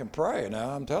guy can pray now,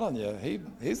 I'm telling you.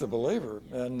 He's a believer,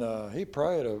 and he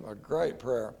prayed a great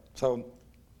prayer. So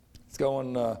it's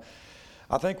going,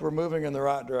 I think we're moving in the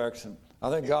right direction. I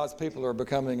think God's people are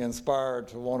becoming inspired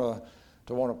to want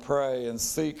to pray and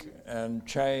seek and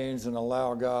change and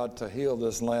allow God to heal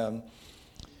this land.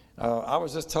 I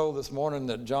was just told this morning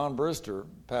that John Brewster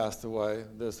passed away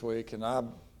this week, and I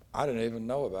didn't even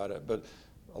know about it, but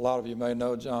a lot of you may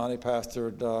know John. He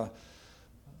pastored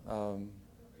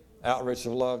Outreach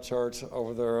of Love Church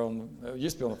over there it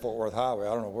used to be on the Fort Worth Highway.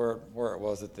 I don't know where it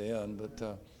was at the end,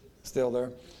 but still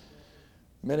there.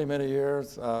 Many, many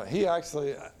years. He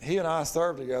and I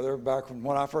served together back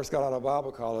when I first got out of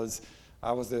Bible college.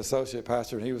 I was the associate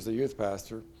pastor and he was the youth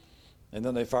pastor. And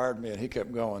then they fired me and he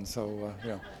kept going. So,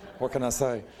 what can I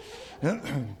say?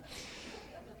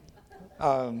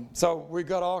 So we've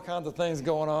got all kinds of things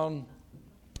going on.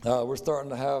 We're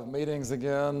starting to have meetings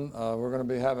again. We're going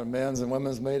to be having men's and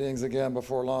women's meetings again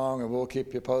before long, and we'll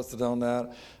keep you posted on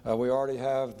that. We already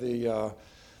have the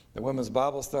women's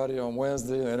Bible study on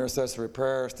Wednesday, the intercessory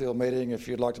prayer still meeting. If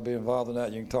you'd like to be involved in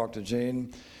that, you can talk to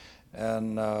Gene.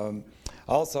 And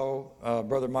also,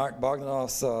 Brother Mike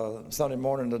Bogdanoff's Sunday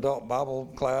morning adult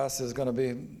Bible class is going to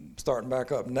be starting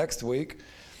back up next week.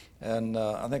 And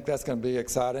I think that's going to be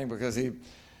exciting because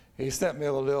he sent me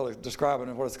a little deal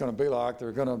describing what it's going to be like.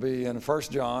 They're going to be in 1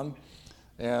 John,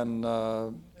 and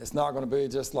it's not going to be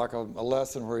just like a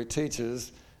lesson where he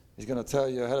teaches. He's going to tell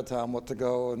you ahead of time what to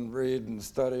go and read and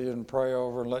study and pray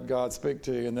over and let God speak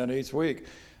to you. And then each week,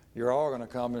 you're all going to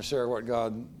come and share what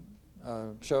God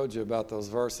showed you about those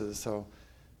verses. So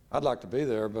I'd like to be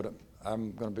there, but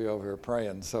I'm going to be over here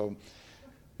praying. So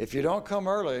if you don't come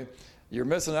early, you're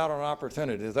missing out on an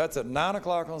opportunity. That's at 9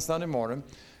 o'clock on Sunday morning,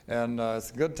 and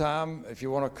it's a good time. If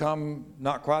you want to come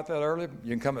not quite that early, you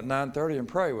can come at 9:30 and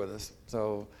pray with us.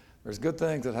 So there's good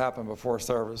things that happen before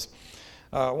service.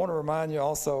 I want to remind you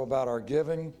also about our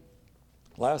giving.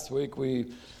 Last week we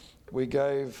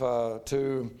gave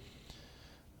to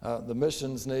the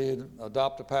missions need,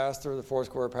 adopt a pastor, the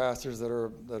Foursquare pastors that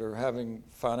are having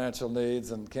financial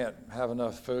needs and can't have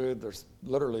enough food. They're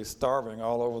literally starving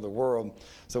all over the world.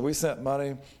 So we sent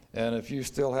money, and if you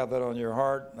still have that on your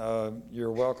heart,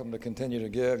 you're welcome to continue to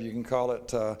give. You can call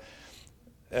it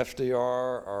FDR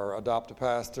or adopt a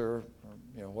pastor,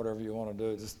 or, whatever you want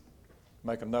to do. Just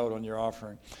make a note on your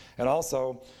offering. And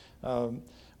also,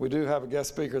 we do have a guest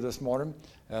speaker this morning,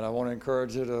 and I want to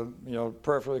encourage you to,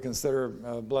 prayerfully consider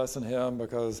blessing him,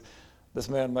 because this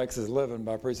man makes his living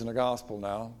by preaching the gospel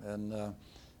now, and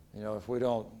if we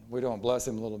don't bless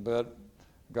him a little bit,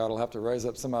 God will have to raise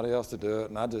up somebody else to do it,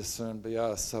 and I'd just soon be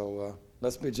us. So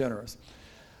let's be generous.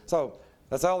 So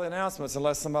that's all the announcements,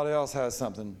 unless somebody else has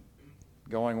something.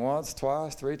 Going once,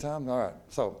 twice, 3 times? All right.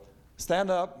 So stand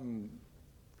up. I'm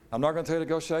not going to tell you to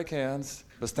go shake hands,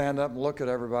 but stand up and look at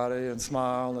everybody and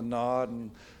smile and nod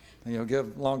and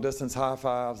give long-distance high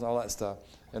fives and all that stuff.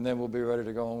 And then we'll be ready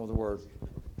to go on with the word.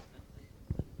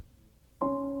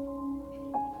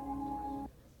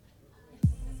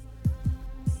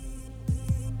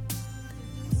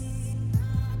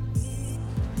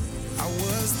 I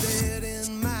was dead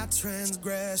in my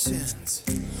transgressions,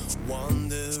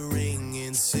 wandering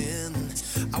in sin.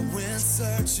 I went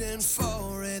searching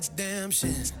for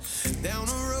redemption down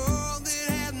a road that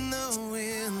had no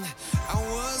end. I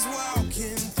was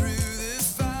walking through the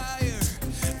fire.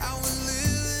 I was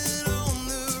living on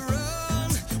the run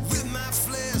with my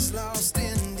flesh lost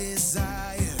in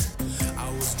desire. I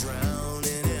was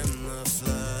drowning in the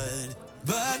flood,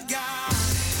 but God,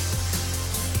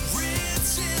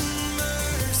 rich in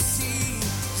mercy,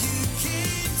 you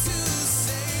came to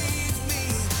save me.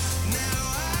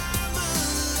 Now I'm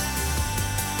alive.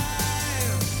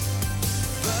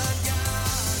 But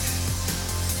God,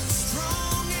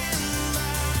 strong and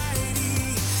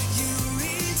mighty, you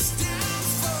reached down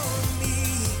for me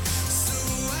so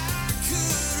I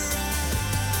could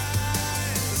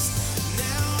rise.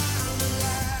 Now I'm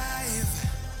alive.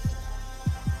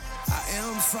 I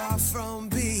am far from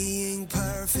being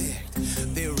perfect.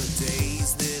 There are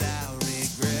days that I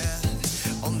regret.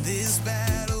 On this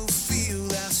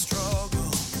battlefield I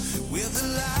struggle with the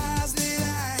lies that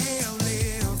I have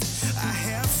lived. I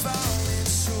have fallen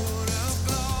short of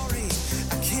glory.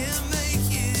 I can't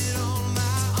make it on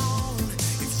my own.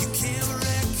 If you can't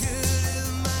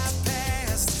record my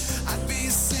past, I'd be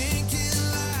sinking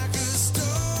like a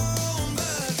stone.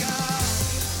 But God,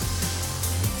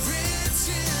 rich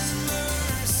in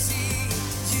mercy,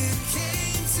 you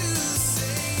came to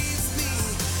save me.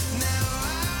 Now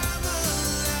I'm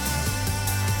alive.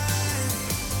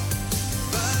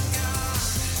 But God,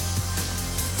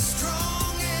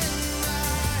 strong and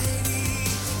mighty,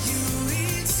 you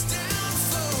reached down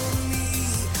for me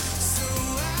so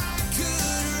I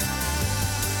could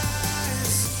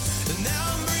rise. And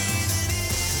now I'm breathing in,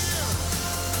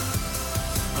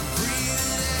 I'm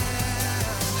breathing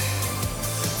out.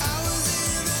 I was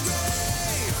in the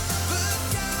grave, but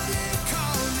God had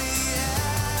called me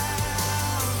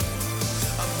out.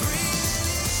 I'm breathing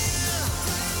in,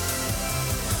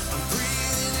 I'm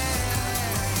breathing out.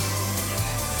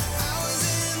 I was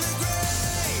in the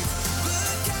grave,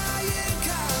 but God had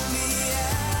called me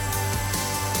out.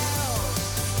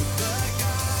 But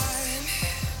God,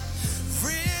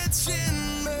 rich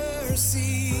in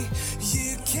mercy,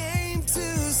 you came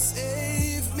to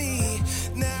save me.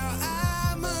 Now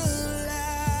I'm alive.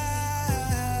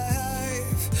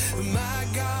 My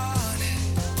God,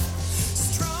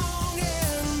 strong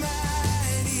and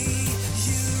mighty,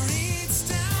 you reached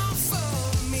down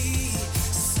for me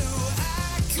so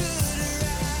I could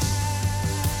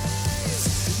rise.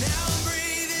 Now I'm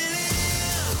breathing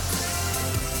in,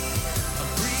 I'm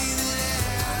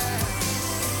breathing out.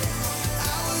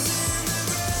 I was in the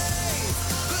grave,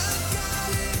 but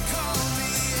God had called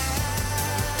me out.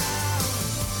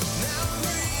 Now I'm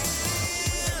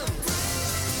breathing in.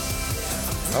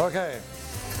 Okay.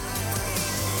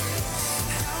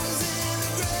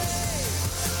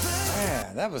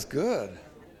 Man, that was good.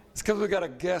 It's because we got a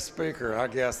guest speaker. I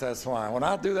guess that's why. When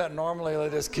I do that normally, they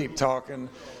just keep talking.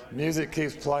 Music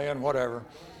keeps playing, whatever.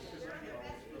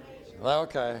 Well,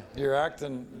 okay, you're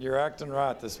acting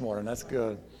right this morning. That's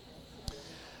good.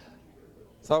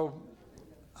 So,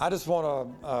 I just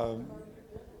want to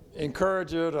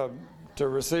encourage you to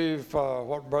receive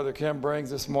what Brother Kim brings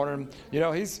this morning.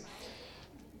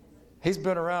 He's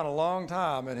been around a long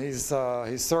time, and he's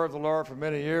served the Lord for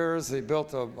many years. He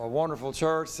built a wonderful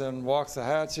church in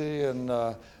Waxahachie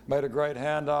and made a great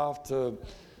handoff to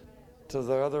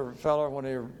the other fellow when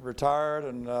he retired,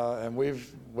 and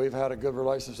we've had a good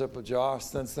relationship with Josh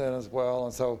since then as well.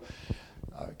 And so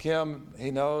Kim,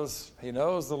 he knows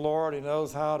the Lord. He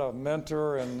knows how to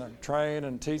mentor and train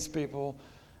and teach people,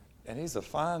 and he's a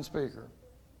fine speaker.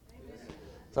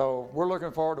 So we're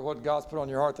looking forward to what God's put on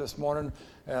your heart this morning.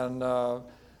 And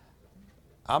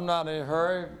I'm not in a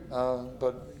hurry,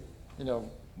 but,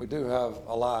 we do have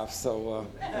a life. So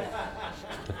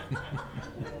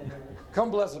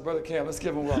come bless us, Brother Kim. Let's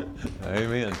give him a welcome.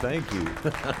 Amen. Thank you.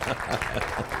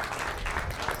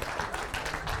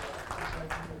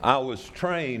 I was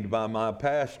trained by my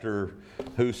pastor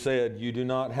who said you do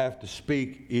not have to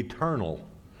speak eternal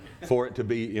for it to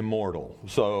be immortal.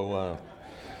 So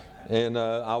And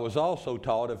I was also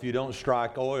taught if you don't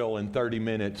strike oil in 30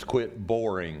 minutes, quit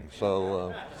boring.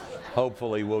 So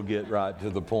hopefully we'll get right to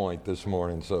the point this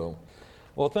morning. So,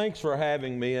 well, thanks for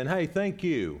having me. And hey, thank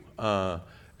you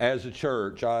as a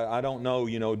church. I don't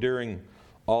know, during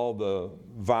all the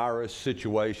virus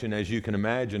situation, as you can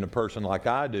imagine, a person like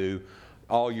I do,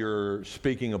 all your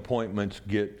speaking appointments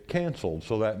get canceled.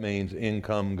 So that means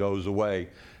income goes away.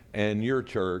 And your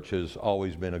church has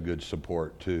always been a good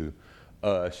support to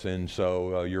us. And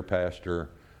so your pastor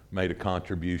made a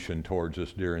contribution towards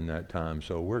us during that time.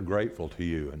 So we're grateful to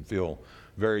you and feel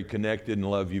very connected and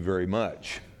love you very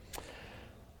much.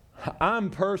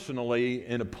 I'm personally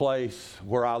in a place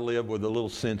where I live with a little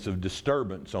sense of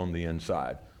disturbance on the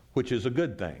inside, which is a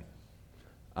good thing.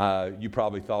 You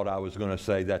probably thought I was going to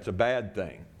say that's a bad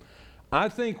thing. I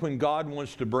think when God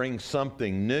wants to bring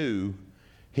something new,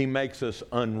 He makes us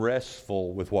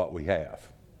unrestful with what we have.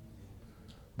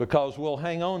 Because we'll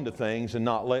hang on to things and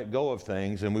not let go of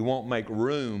things, and we won't make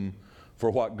room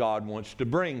for what God wants to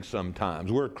bring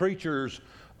sometimes. We're creatures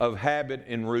of habit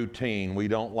and routine. We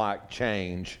don't like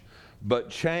change. But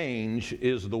change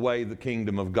is the way the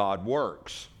kingdom of God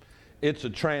works. It's a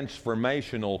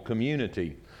transformational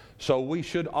community. So we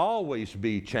should always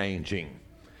be changing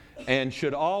and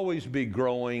should always be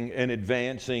growing and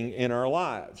advancing in our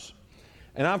lives.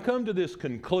 And I've come to this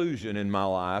conclusion in my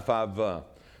life.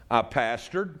 I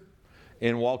pastored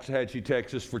in Waxahachie,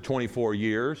 Texas for 24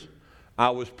 years.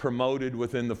 I was promoted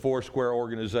within the Foursquare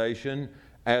organization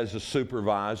as a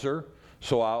supervisor.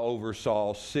 So I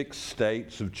oversaw 6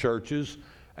 states of churches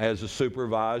as a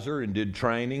supervisor and did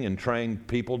training and trained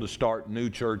people to start new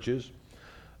churches.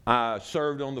 I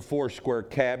served on the Foursquare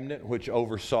cabinet, which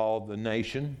oversaw the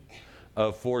nation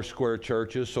of Foursquare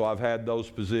churches. So I've had those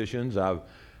positions. I've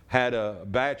had a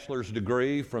bachelor's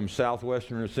degree from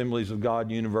Southwestern Assemblies of God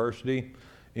University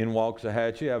in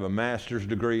Waxahachie. I have a master's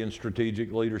degree in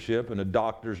strategic leadership and a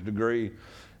doctor's degree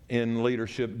in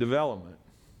leadership development.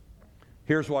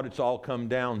 Here's what it's all come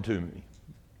down to me.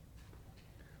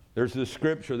 There's this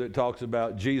scripture that talks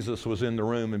about Jesus was in the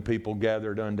room and people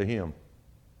gathered unto Him.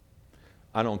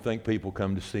 I don't think people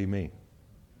come to see me.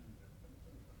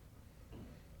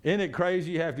 Isn't it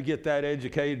crazy you have to get that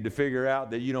educated to figure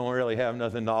out that you don't really have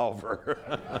nothing to offer?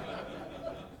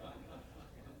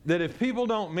 That if people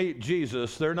don't meet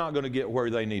Jesus, they're not going to get where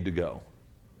they need to go.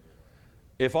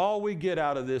 If all we get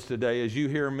out of this today is you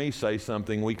hear me say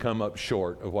something, we come up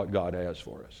short of what God has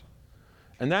for us.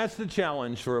 And that's the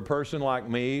challenge for a person like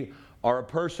me or a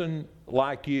person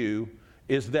like you,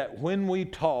 is that when we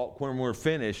talk, when we're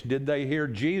finished, did they hear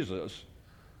Jesus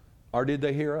or did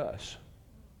they hear us?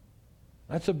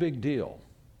 That's a big deal.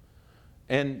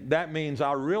 And that means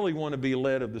I really want to be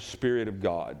led of the Spirit of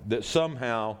God, that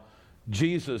somehow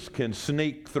Jesus can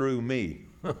sneak through me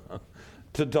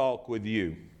to talk with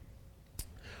you.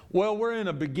 Well, we're in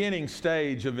a beginning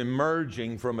stage of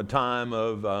emerging from a time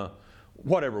of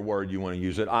whatever word you want to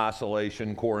use it,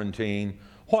 isolation, quarantine,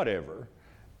 whatever.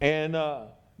 And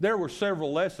there were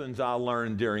several lessons I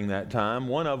learned during that time.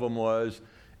 One of them was,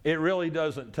 it really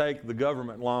doesn't take the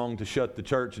government long to shut the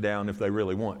church down if they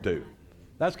really want to.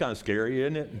 That's kind of scary,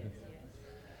 isn't it?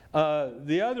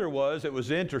 The other was, it was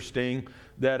interesting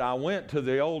that I went to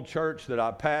the old church that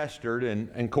I pastored, and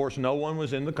of course no one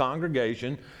was in the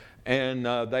congregation, and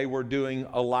they were doing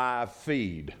a live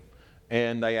feed.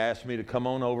 And they asked me to come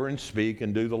on over and speak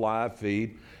and do the live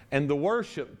feed. And the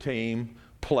worship team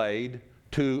played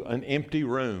to an empty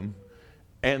room,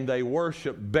 and they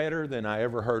worshiped better than I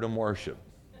ever heard them worship.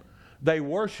 They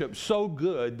worshiped so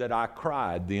good that I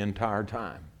cried the entire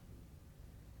time.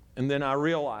 And then I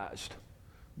realized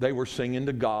they were singing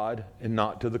to God and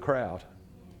not to the crowd.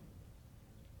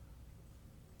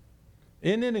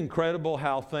 Isn't it incredible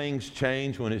how things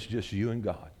change when it's just you and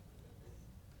God?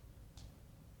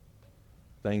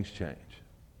 Things change.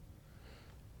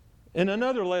 And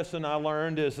another lesson I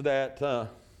learned is that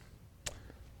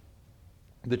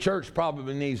the church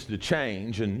probably needs to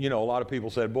change. And, a lot of people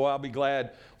said, boy, I'll be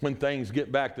glad when things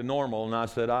get back to normal. And I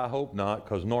said, I hope not,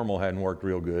 because normal hadn't worked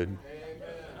real good. Amen.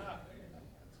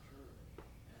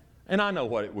 And I know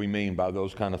what we mean by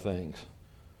those kind of things.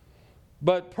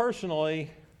 But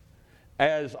personally,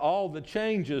 as all the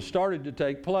changes started to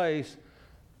take place,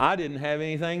 I didn't have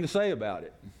anything to say about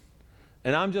it.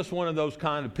 And I'm just one of those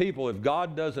kind of people. If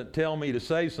God doesn't tell me to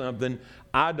say something,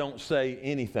 I don't say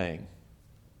anything.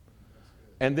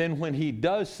 And then when He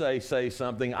does say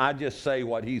something, I just say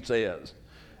what He says.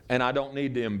 And I don't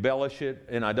need to embellish it,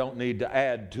 and I don't need to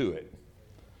add to it.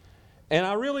 And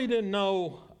I really didn't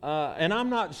know, and I'm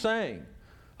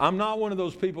not one of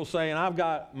those people saying I've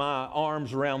got my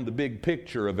arms around the big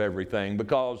picture of everything,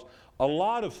 because a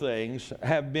lot of things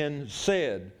have been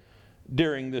said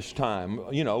during this time.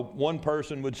 You know, one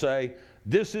person would say,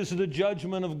 this is the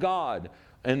judgment of God.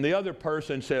 And the other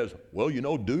person says, well, you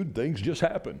know, dude, things just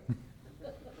happen.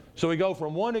 So we go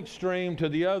from one extreme to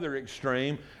the other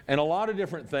extreme, and a lot of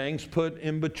different things put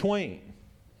in between.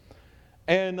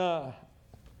 And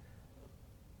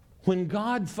when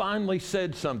God finally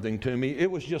said something to me,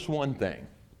 it was just one thing.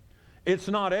 It's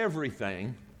not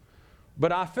everything,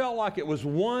 but I felt like it was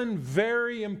one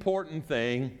very important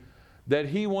thing that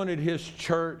He wanted His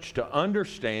church to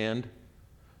understand,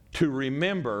 to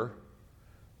remember,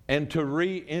 and to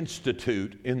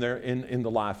reinstitute in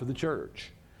the life of the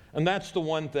church. And that's the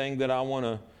one thing that I want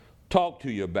to talk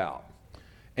to you about.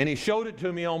 And He showed it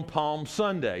to me on Palm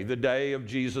Sunday, the day of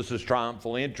Jesus'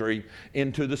 triumphal entry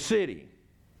into the city.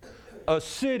 A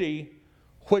city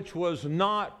which was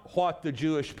not what the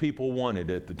Jewish people wanted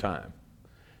at the time.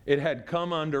 It had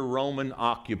come under Roman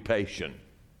occupation.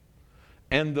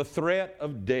 And the threat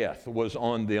of death was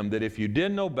on them, that if you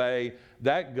didn't obey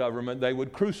that government, they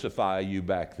would crucify you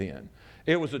back then.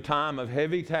 It was a time of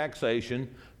heavy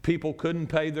taxation. People couldn't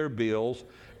pay their bills.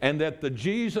 And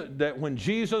that when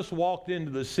Jesus walked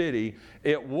into the city,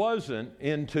 it wasn't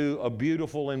into a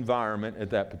beautiful environment at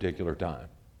that particular time.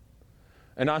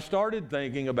 And I started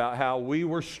thinking about how we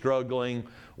were struggling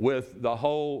with the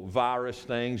whole virus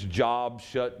things, jobs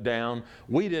shut down.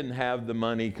 We didn't have the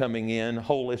money coming in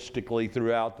holistically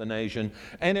throughout the nation.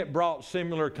 And it brought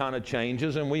similar kind of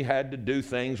changes, and we had to do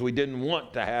things we didn't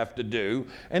want to have to do.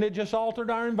 And it just altered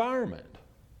our environment.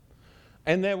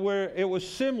 And then it was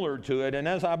similar to it. And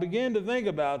as I began to think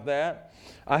about that,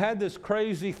 I had this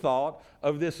crazy thought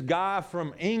of this guy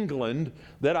from England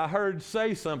that I heard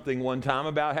say something one time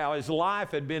about how his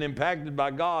life had been impacted by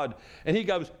God. And he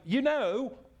goes, you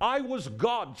know, I was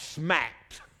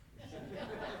God-smacked.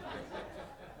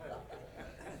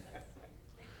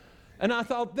 And I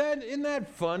thought, isn't that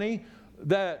funny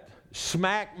that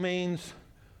smack means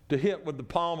to hit with the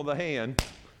palm of the hand,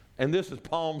 and this is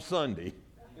Palm Sunday.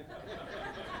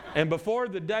 And before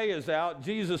the day is out,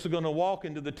 Jesus is going to walk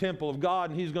into the temple of God,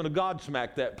 and He's going to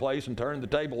God-smack that place and turn the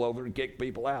table over and kick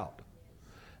people out.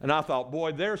 And I thought,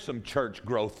 boy, there's some church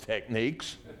growth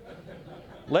techniques.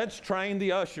 Let's train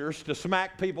the ushers to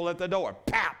smack people at the door.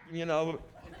 Pap! You know,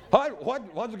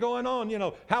 what's going on? You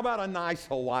know, how about a nice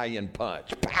Hawaiian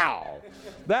punch? Pow!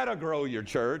 That'll grow your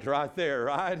church right there,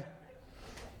 right?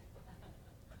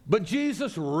 But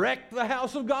Jesus wrecked the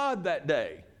house of God that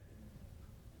day.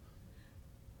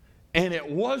 And it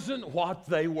wasn't what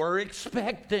they were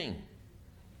expecting.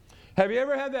 Have you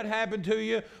ever had that happen to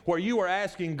you where you were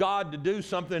asking God to do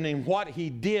something and what He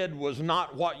did was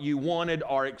not what you wanted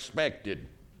or expected?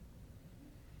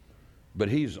 But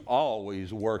He's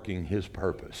always working His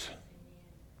purpose.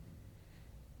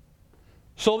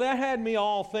 So that had me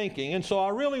all thinking, and so I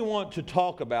really want to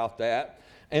talk about that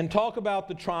and talk about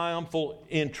the triumphal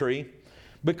entry,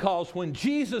 because when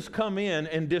Jesus come in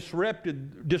and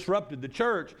disrupted the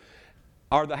church,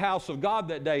 or the house of God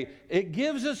that day, it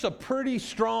gives us a pretty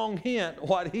strong hint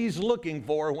what He's looking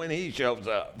for when He shows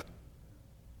up.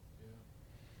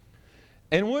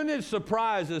 And wouldn't it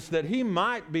surprise us that He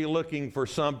might be looking for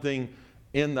something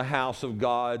in the house of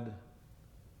God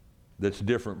that's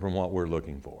different from what we're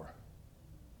looking for?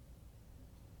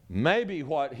 Maybe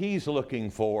what He's looking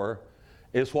for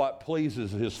is what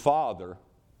pleases His Father,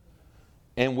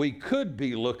 and we could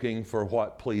be looking for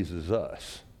what pleases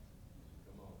us.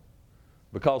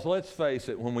 Because let's face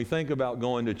it, when we think about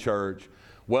going to church,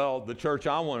 well, the church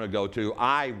I want to go to,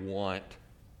 I want.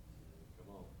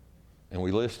 And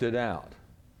we list it out.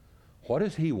 What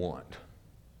does He want?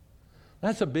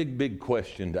 That's a big, big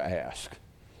question to ask.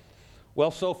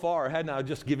 Well, so far, hadn't I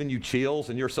just given you chills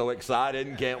and you're so excited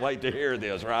and can't wait to hear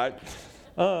this, right?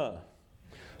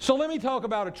 So let me talk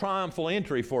about a triumphal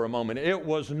entry for a moment. It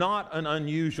was not an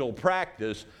unusual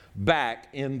practice back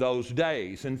in those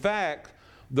days. In fact,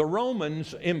 the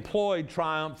Romans employed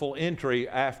triumphal entry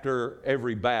after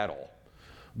every battle.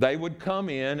 They would come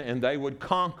in and they would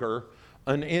conquer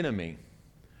an enemy.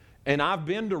 And I've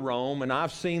been to Rome and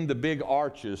I've seen the big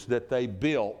arches that they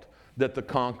built, that the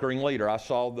conquering leader. I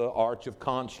saw the Arch of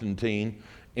Constantine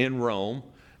in Rome.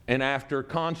 And after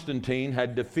Constantine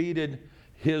had defeated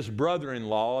his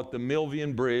brother-in-law at the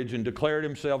Milvian Bridge and declared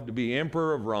himself to be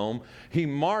emperor of Rome, he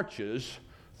marches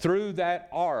through that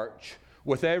arch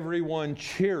with everyone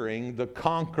cheering the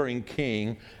conquering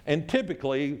king. And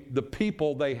typically, the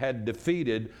people they had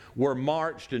defeated were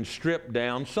marched and stripped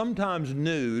down, sometimes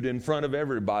nude in front of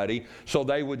everybody, so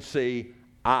they would see,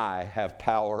 I have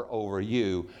power over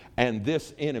you, and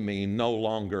this enemy no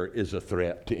longer is a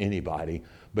threat to anybody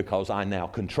because I now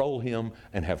control him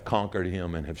and have conquered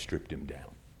him and have stripped him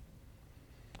down.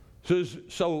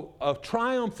 So a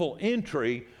triumphal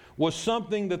entry was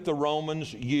something that the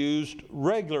Romans used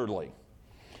regularly.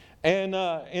 And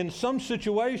in some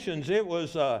situations, it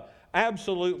was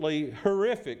absolutely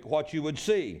horrific what you would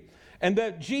see. And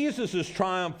that Jesus'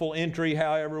 triumphal entry,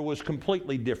 however, was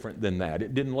completely different than that.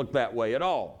 It didn't look that way at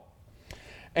all.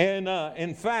 And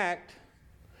in fact,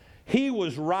 he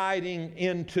was riding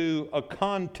into a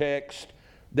context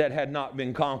that had not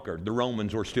been conquered. The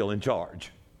Romans were still in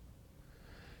charge.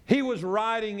 He was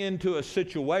riding into a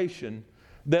situation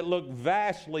that looked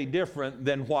vastly different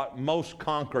than what most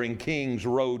conquering kings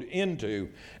rode into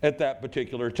at that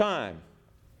particular time.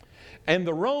 And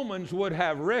the Romans would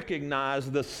have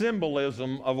recognized the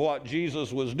symbolism of what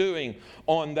Jesus was doing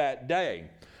on that day.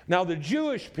 Now, the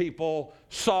Jewish people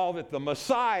saw that the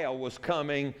Messiah was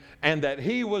coming and that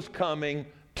he was coming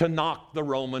to knock the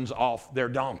Romans off their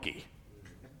donkey.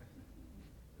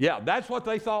 Yeah, that's what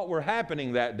they thought were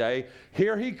happening that day.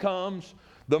 Here he comes.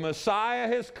 The Messiah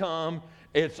has come.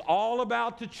 It's all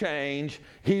about to change.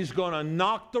 He's going to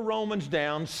knock the Romans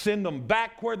down, send them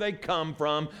back where they come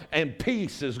from, and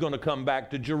peace is going to come back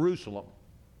to Jerusalem.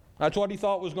 That's what he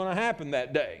thought was going to happen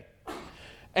that day.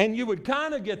 And you would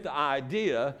kind of get the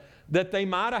idea that they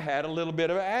might have had a little bit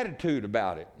of attitude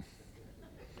about it.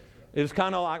 It was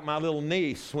kind of like my little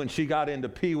niece when she got into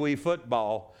pee-wee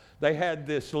football. They had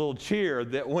this little cheer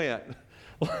that went.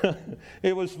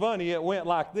 It was funny. It went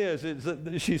like this.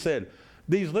 She said,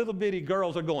 these little bitty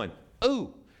girls are going,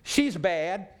 ooh, she's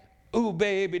bad. Ooh,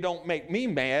 baby, don't make me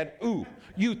mad. Ooh,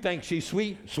 you think she's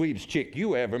sweet? Sweetest chick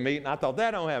you ever meet. And I thought,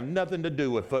 that don't have nothing to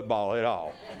do with football at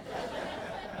all.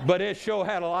 But it sure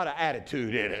had a lot of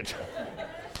attitude in it.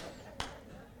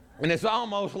 And it's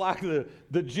almost like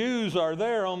the Jews are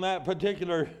there on that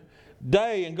particular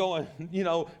day and going, you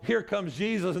know, here comes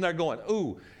Jesus, and they're going,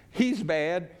 ooh, he's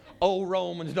bad. Oh,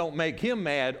 Romans, don't make him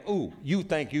mad. Ooh, you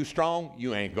think you strong?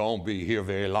 You ain't going to be here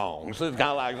very long. So it's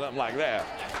kind of like something like that.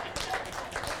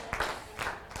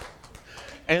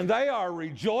 And they are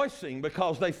rejoicing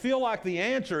because they feel like the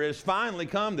answer has finally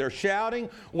come. They're shouting,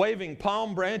 waving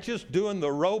palm branches, doing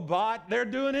the robot. They're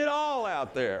doing it all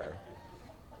out there.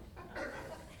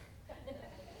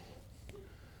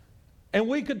 And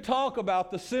we could talk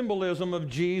about the symbolism of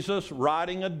Jesus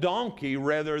riding a donkey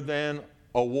rather than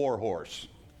a war horse.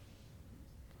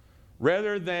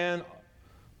 Rather than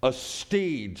a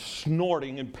steed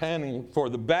snorting and panting for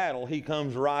the battle, he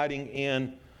comes riding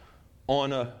in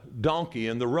on a donkey,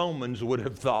 and the Romans would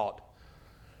have thought,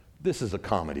 this is a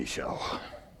comedy show.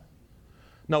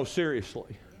 No,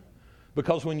 seriously.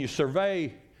 Because when you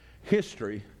survey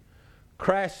history,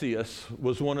 Crassus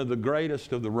was one of the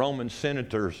greatest of the Roman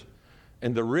senators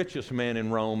and the richest man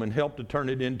in Rome, and helped to turn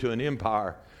it into an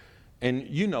empire. And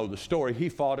you know the story. He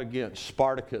fought against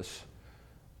Spartacus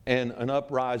and an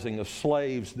uprising of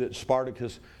slaves that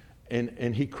Spartacus,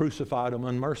 and he crucified them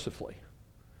unmercifully.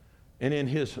 And in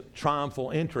his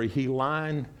triumphal entry, he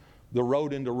lined the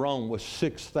road into Rome with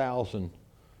 6,000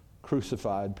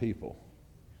 crucified people.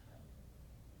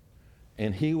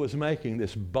 And he was making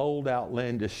this bold,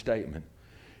 outlandish statement.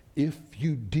 If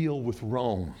you deal with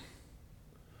Rome,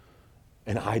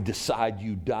 and I decide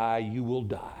you die, you will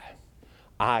die.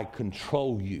 I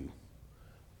control you.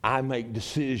 I make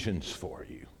decisions for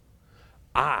you.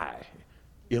 I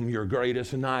am your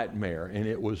greatest nightmare. And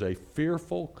it was a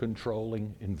fearful,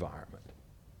 controlling environment.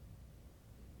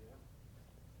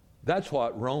 That's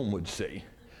what Rome would see.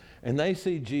 And they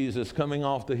see Jesus coming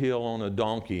off the hill on a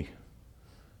donkey,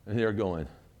 and they're going,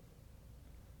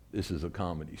 this is a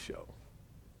comedy show.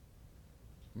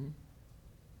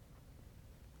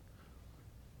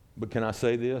 But can I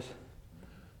say this?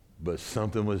 But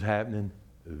something was happening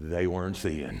they weren't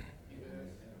seeing.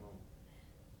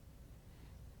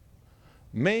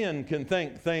 Man can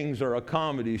think things are a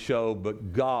comedy show,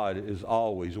 but God is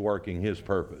always working his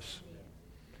purpose.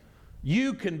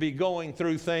 You can be going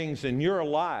through things in your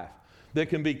life that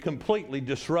can be completely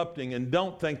disrupting and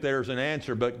don't think there's an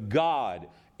answer, but God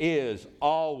is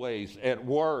always at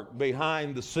work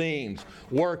behind the scenes,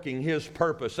 working his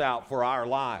purpose out for our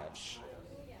lives.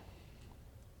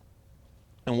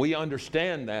 And we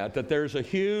understand that there's a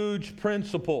huge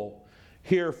principle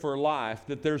here for life,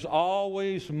 that there's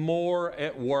always more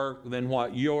at work than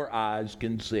what your eyes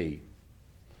can see.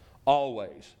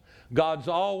 Always. God's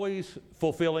always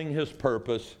fulfilling his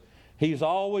purpose. He's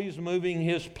always moving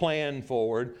his plan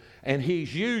forward, and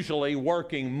he's usually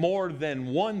working more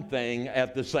than one thing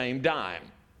at the same time.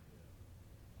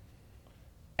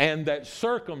 And that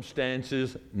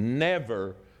circumstances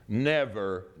never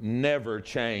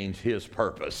change his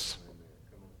purpose.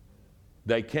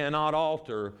 They cannot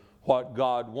alter what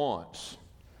God wants.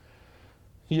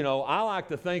 You know, I like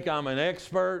to think I'm an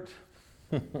expert,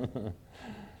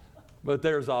 but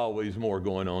there's always more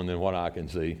going on than what I can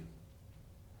see.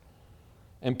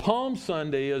 And Palm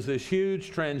Sunday is this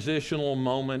huge transitional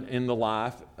moment in the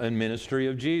life and ministry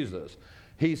of Jesus.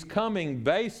 He's coming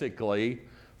basically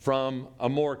from a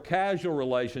more casual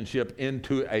relationship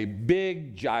into a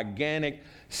big, gigantic,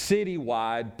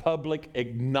 citywide public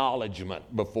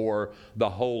acknowledgement before the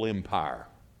whole empire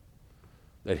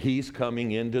that he's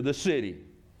coming into the city.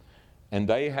 And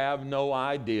they have no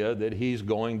idea that he's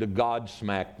going to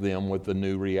Godsmack them with the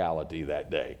new reality that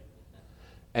day.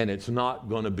 And it's not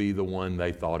going to be the one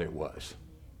they thought it was.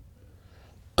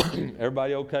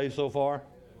 Everybody okay so far?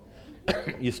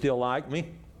 You still like me?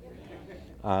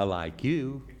 I like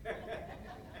you.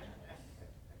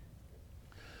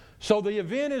 So the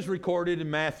event is recorded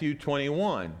in Matthew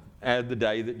 21 as the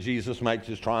day that Jesus makes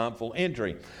his triumphal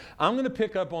entry. I'm going to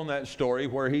pick up on that story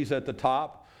where he's at the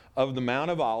top of the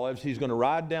Mount of Olives. He's going to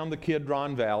ride down the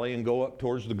Kidron Valley and go up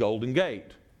towards the Golden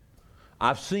Gate.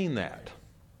 I've seen that.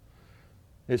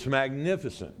 It's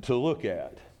magnificent to look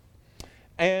at.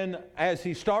 And as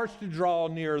he starts to draw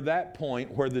near that point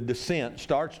where the descent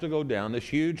starts to go down, this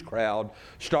huge crowd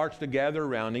starts to gather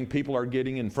around him. People are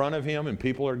getting in front of him and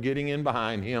people are getting in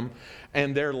behind him.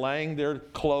 And they're laying their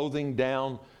clothing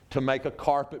down to make a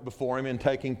carpet before him and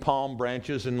taking palm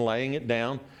branches and laying it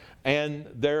down. And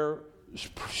they're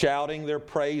shouting their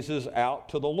praises out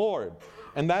to the Lord.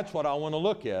 And that's what I want to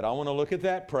look at. I want to look at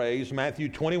that praise. Matthew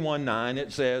 21:9,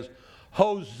 it says,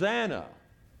 Hosanna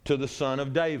to the Son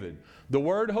of David. The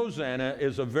word Hosanna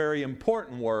is a very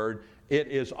important word. It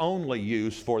is only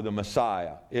used for the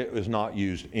Messiah. It is not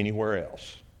used anywhere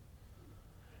else.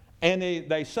 And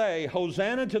they say,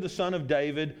 Hosanna to the Son of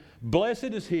David. Blessed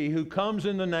is he who comes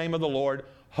in the name of the Lord.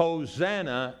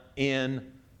 Hosanna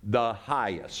in the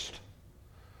highest.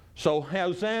 So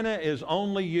Hosanna is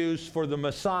only used for the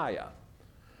Messiah,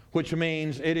 which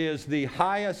means it is the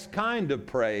highest kind of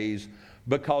praise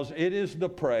because it is the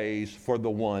praise for the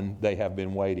one they have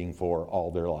been waiting for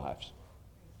all their lives.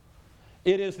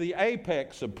 It is the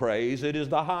apex of praise. It is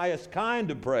the highest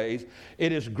kind of praise.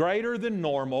 It is greater than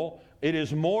normal. It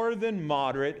is more than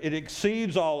moderate. It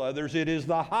exceeds all others. It is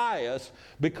the highest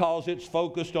because it's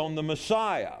focused on the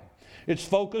Messiah. It's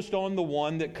focused on the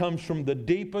one that comes from the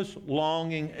deepest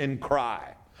longing and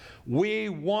cry. We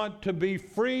want to be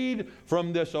freed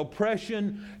from this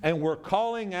oppression, and we're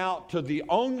calling out to the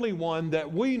only one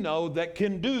that we know that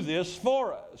can do this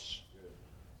for us.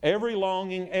 Every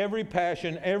longing, every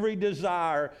passion, every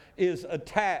desire is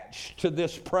attached to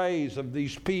this praise of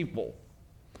these people.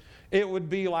 It would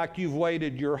be like you've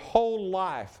waited your whole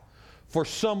life for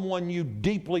someone you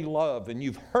deeply love, and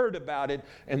you've heard about it,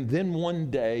 and then one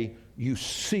day you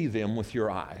see them with your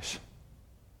eyes.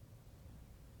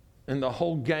 And the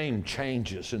whole game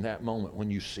changes in that moment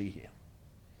when you see him.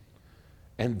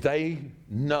 And they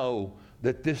know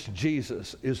that this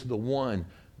Jesus is the one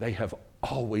they have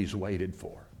always waited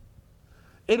for.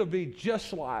 It'll be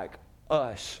just like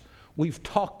us. We've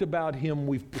talked about him,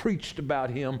 we've preached about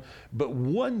him, but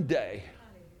one day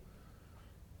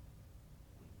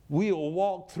we'll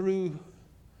walk through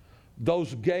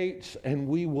those gates and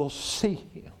we will see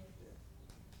him.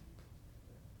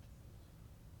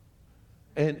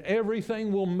 And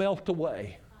everything will melt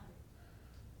away.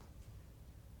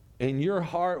 And your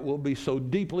heart will be so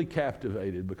deeply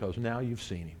captivated because now you've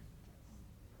seen him.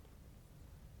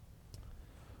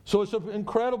 So it's an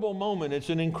incredible moment. It's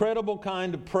an incredible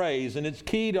kind of praise, and it's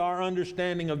key to our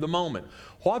understanding of the moment.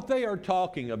 What they are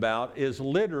talking about is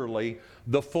literally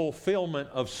the fulfillment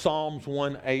of Psalms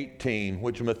 118,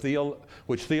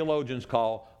 which theologians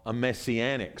call a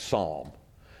messianic psalm.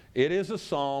 It is a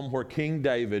psalm where King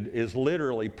David is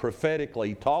literally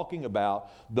prophetically talking about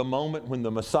the moment when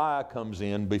the Messiah comes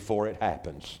in before it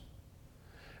happens.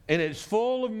 And it's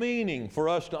full of meaning for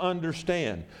us to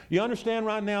understand. You understand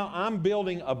right now, I'm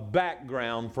building a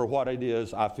background for what it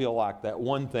is I feel like that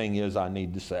one thing is I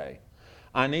need to say.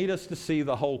 I need us to see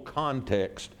the whole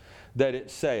context that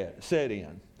it said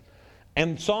in.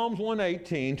 And Psalms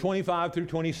 118, 25 through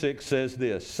 26 says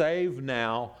this, Save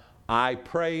now, I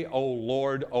pray, O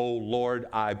Lord,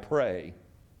 I pray.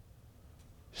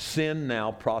 Send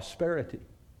now prosperity.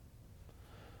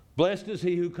 Blessed is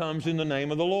he who comes in the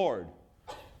name of the Lord.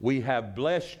 We have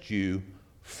blessed you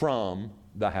from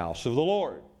the house of the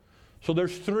Lord. So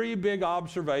there's three big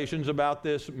observations about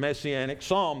this messianic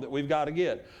psalm that we've got to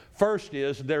get. First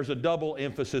is there's a double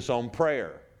emphasis on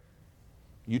prayer.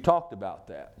 You talked about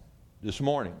that this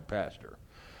morning, Pastor.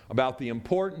 about the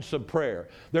importance of prayer.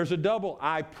 There's a double,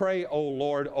 I pray, O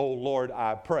Lord,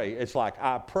 I pray. It's like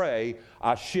I pray,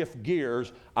 I shift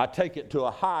gears, I take it to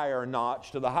a higher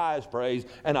notch, to the highest praise,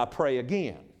 and I pray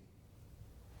again.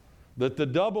 That the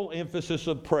double emphasis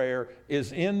of prayer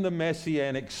is in the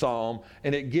Messianic Psalm,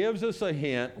 and it gives us a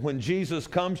hint when Jesus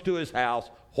comes to his house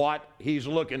what he's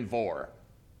looking for.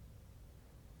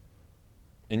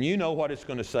 And you know what it's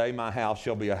going to say, my house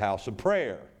shall be a house of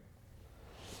prayer.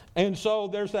 And so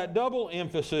there's that double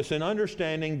emphasis in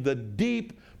understanding the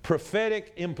deep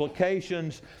prophetic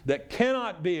implications that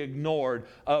cannot be ignored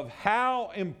of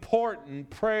how important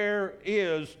prayer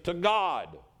is to God.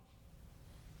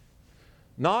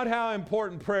 Not how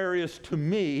important prayer is to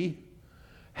me,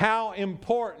 how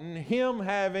important him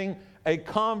having a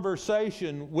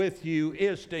conversation with you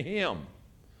is to him.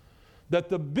 That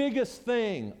the biggest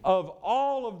thing of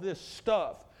all of this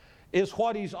stuff is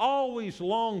what he's always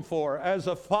longed for as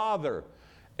a father,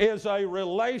 is a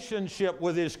relationship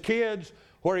with his kids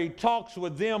where he talks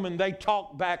with them and they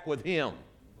talk back with him.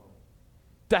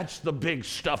 That's the big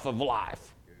stuff of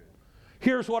life.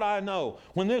 Here's what I know.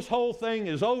 When this whole thing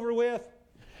is over with,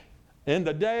 and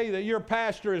the day that your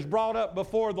pastor is brought up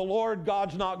before the Lord,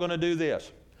 God's not going to do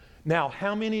this. Now,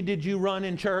 how many did you run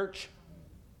in church?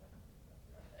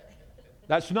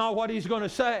 That's not what he's going to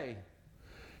say.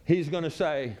 He's going to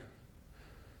say,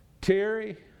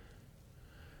 Terry,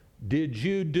 did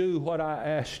you do what I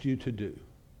asked you to do?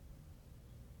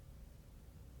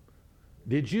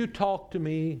 Did you talk to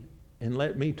me and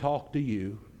let me talk to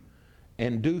you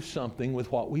and do something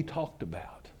with what we talked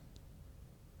about?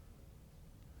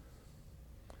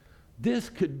 This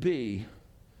could be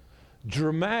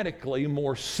dramatically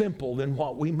more simple than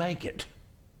what we make it.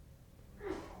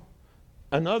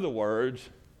 In other words,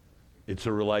 it's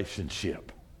a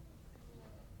relationship.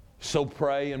 So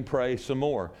pray and pray some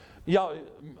more. Y'all,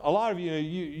 a lot of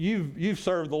you've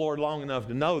served the Lord long enough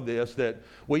to know this, that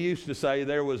we used to say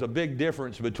there was a big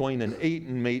difference between an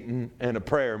eating meeting and a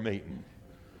prayer meeting.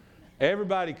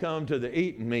 Everybody come to the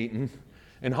eating meeting,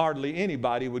 and hardly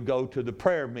anybody would go to the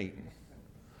prayer meeting.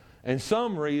 And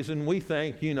some reason we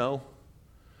think,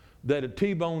 that a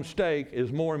T-bone steak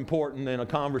is more important than a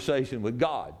conversation with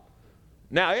God.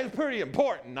 Now, it's pretty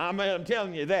important. I'm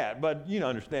telling you that, but you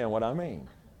understand what I mean.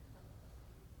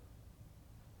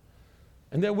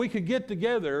 And that we could get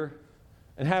together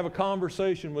and have a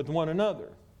conversation with one another.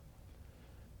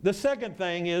 The second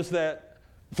thing is that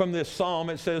from this psalm,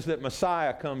 it says that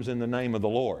Messiah comes in the name of the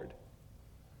Lord.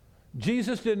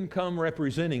 Jesus didn't come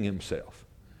representing himself.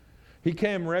 He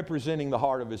came representing the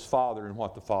heart of his Father and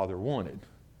what the Father wanted.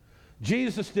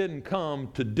 Jesus didn't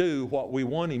come to do what we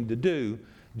want him to do.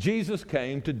 Jesus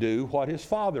came to do what his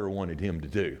Father wanted him to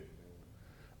do.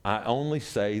 I only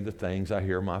say the things I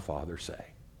hear my Father say.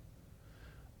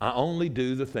 I only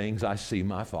do the things I see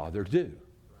my Father do.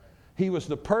 He was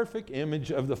the perfect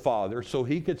image of the Father, so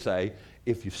he could say,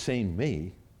 if you've seen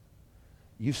me,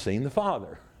 you've seen the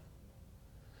Father.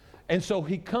 And so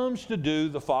he comes to do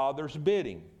the Father's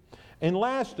bidding. And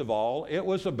last of all, it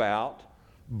was about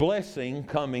blessing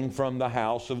coming from the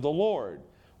house of the Lord.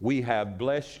 We have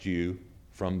blessed you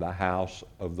from the house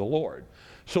of the Lord.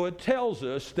 So it tells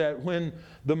us that when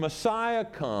the Messiah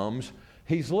comes,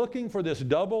 he's looking for this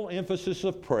double emphasis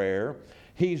of prayer.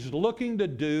 He's looking to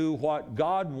do what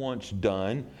God wants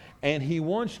done, and he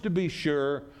wants to be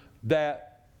sure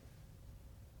that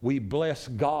we bless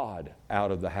God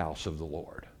out of the house of the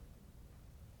Lord.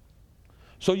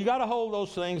 So you got to hold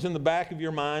those things in the back of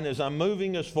your mind as I'm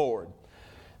moving us forward.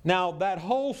 Now, that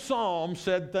whole psalm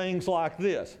said things like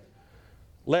this.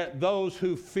 Let those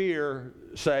who fear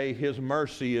say his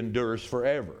mercy endures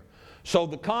forever. So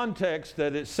the context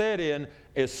that it's said in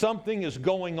is something is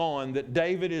going on that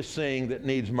David is seeing that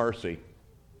needs mercy.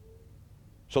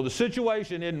 So the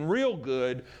situation isn't real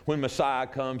good when Messiah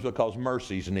comes because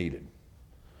mercy's needed.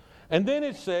 And then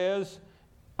it says,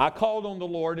 I called on the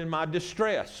Lord in my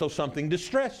distress. So something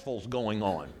distressful's going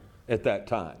on at that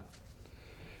time.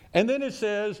 And then it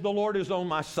says, the Lord is on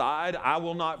my side, I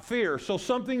will not fear. So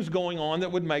something's going on that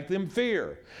would make them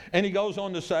fear. And he goes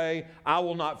on to say, I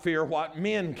will not fear what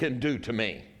men can do to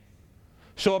me.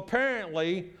 So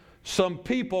apparently, some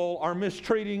people are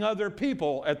mistreating other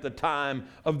people at the time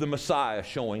of the Messiah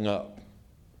showing up.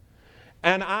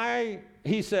 And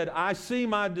he said, I see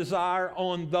my desire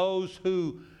on those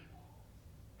who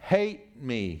hate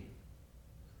me,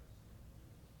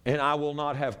 and I will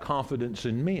not have confidence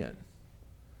in men.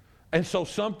 And so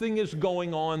something is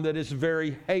going on that is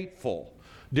very hateful.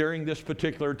 during this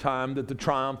particular time that the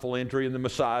triumphal entry and the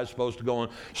Messiah is supposed to go on.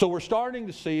 So we're starting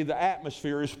to see the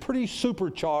atmosphere is pretty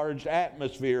supercharged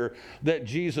atmosphere that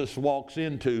Jesus walks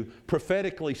into,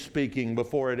 prophetically speaking,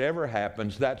 before it ever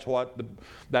happens. That's what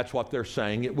they're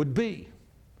saying it would be.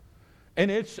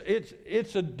 And it's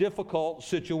a difficult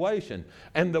situation.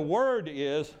 And the word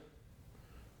is,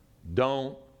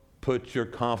 don't put your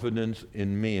confidence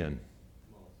in men.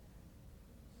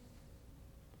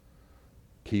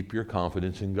 Keep your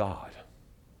confidence in God.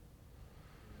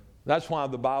 That's why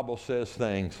the Bible says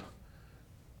things.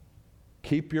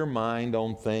 Keep your mind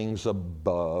on things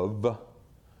above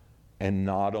and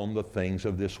not on the things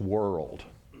of this world.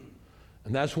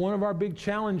 And that's one of our big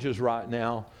challenges right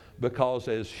now, because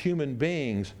as human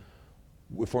beings,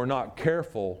 if we're not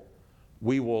careful,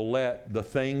 we will let the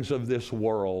things of this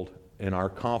world and our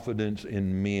confidence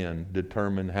in men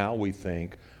determine how we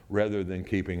think, rather than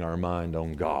keeping our mind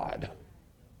on God.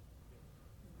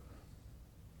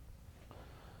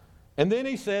 And then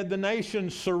he said, the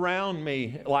nations surround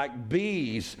me like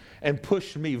bees and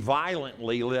push me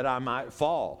violently that I might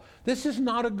fall. This is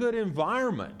not a good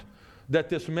environment that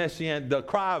this Messianic, the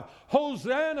cry of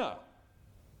Hosanna,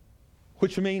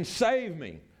 which means save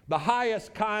me, the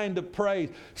highest kind of praise.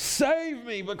 Save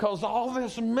me because all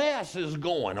this mess is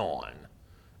going on,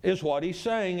 is what he's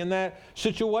saying in that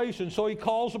situation. So he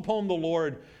calls upon the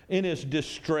Lord in his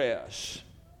distress.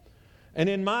 And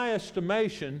in my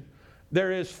estimation,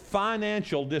 there is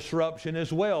financial disruption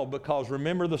as well, because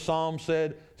remember the psalm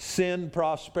said, send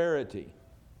prosperity.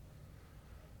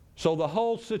 So the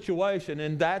whole situation,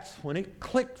 and that's when it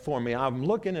clicked for me. I'm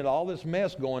looking at all this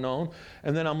mess going on,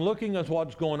 and then I'm looking at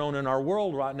what's going on in our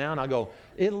world right now, and I go,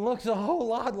 it looks a whole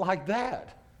lot like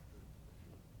that.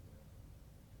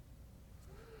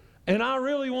 And I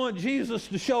really want Jesus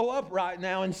to show up right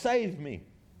now and save me,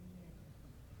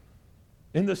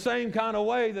 in the same kind of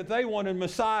way that they wanted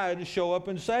Messiah to show up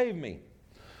and save me.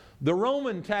 The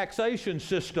Roman taxation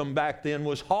system back then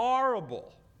was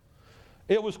horrible.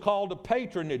 It was called a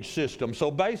patronage system.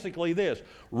 So basically this,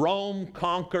 Rome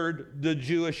conquered the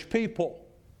Jewish people.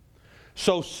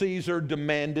 So Caesar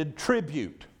demanded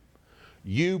tribute.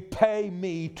 You pay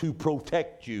me to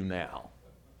protect you now.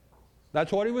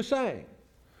 That's what he was saying.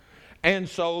 And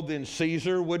so then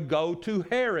Caesar would go to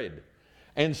Herod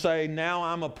and say, now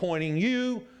I'm appointing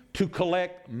you to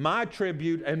collect my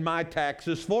tribute and my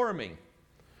taxes for me.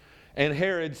 And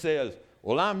Herod says,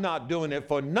 well, I'm not doing it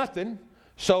for nothing.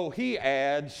 So he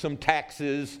adds some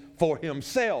taxes for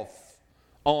himself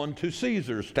onto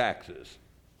Caesar's taxes.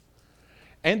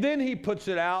 And then he puts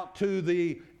it out to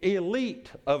the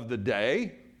elite of the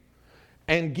day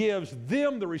and gives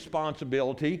them the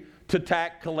responsibility to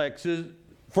tax collections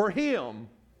for him.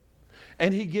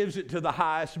 And he gives it to the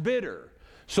highest bidder.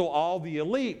 So all the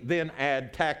elite then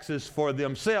add taxes for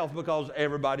themselves, because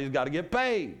everybody's got to get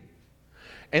paid.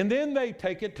 And then they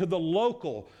take it to the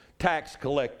local tax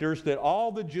collectors that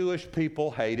all the Jewish people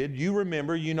hated. You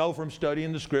remember, you know from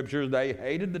studying the scriptures, they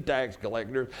hated the tax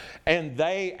collectors, and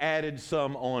they added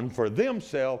some on for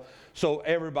themselves. So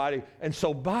everybody, and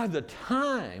so by the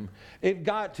time it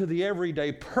got to the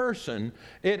everyday person,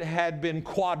 it had been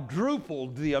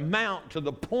quadrupled the amount, to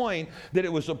the point that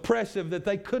it was oppressive, that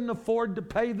they couldn't afford to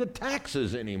pay the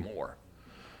taxes anymore.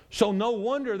 So no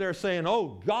wonder they're saying,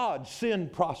 oh God,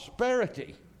 send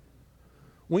prosperity.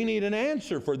 We need an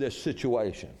answer for this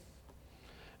situation.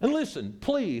 And listen,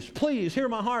 please, please hear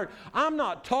my heart. I'm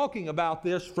not talking about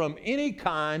this from any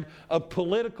kind of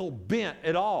political bent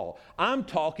at all. I'm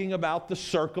talking about the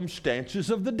circumstances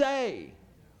of the day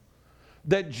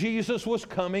that Jesus was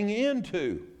coming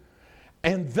into.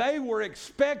 And they were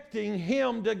expecting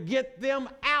him to get them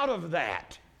out of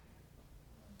that.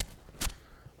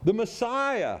 The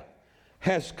Messiah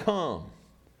has come.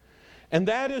 And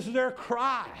that is their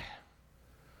cry.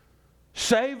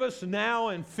 Save us now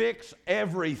and fix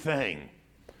everything.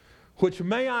 Which,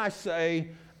 may I say,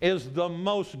 is the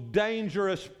most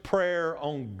dangerous prayer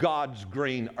on God's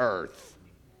green earth.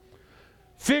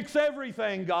 Fix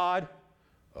everything, God.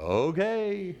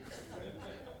 Okay.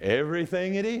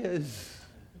 Everything it is.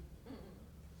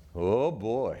 Oh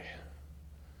boy.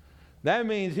 That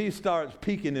means he starts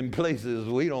peeking in places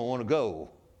we don't want to go.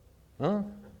 Huh?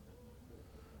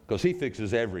 Because he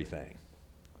fixes everything.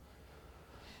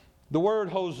 The word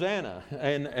Hosanna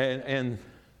and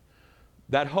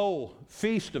that whole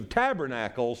Feast of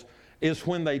Tabernacles is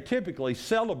when they typically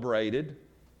celebrated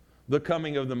the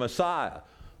coming of the Messiah.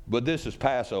 But this is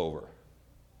Passover.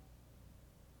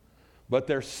 But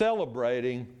they're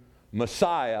celebrating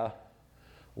Messiah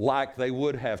like they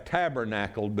would have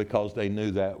tabernacled, because they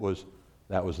knew that was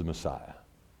the Messiah.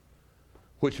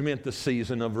 which meant the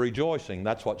season of rejoicing.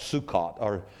 That's what Sukkot,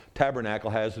 or tabernacle,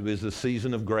 has, is the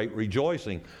season of great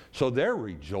rejoicing. So they're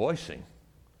rejoicing.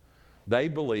 They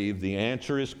believe the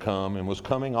answer is come and was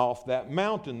coming off that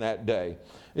mountain that day.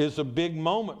 It's a big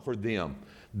moment for them.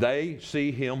 They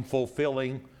see him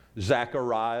fulfilling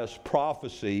Zechariah's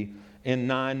prophecy in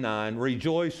 9:9.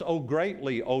 Rejoice, O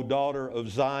greatly, O daughter of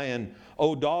Zion,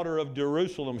 O daughter of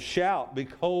Jerusalem. Shout,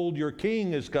 behold, your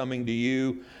king is coming to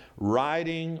you,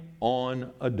 riding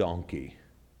on a donkey.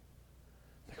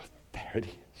 They go, there it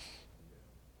is.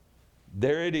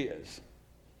 There it is.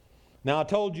 Now, I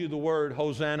told you the word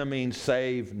Hosanna means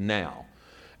save now.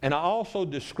 And I also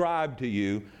described to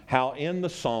you how in the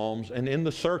Psalms and in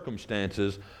the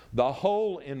circumstances, the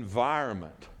whole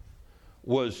environment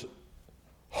was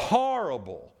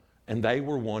horrible, and they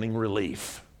were wanting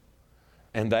relief.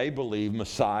 And they believed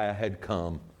Messiah had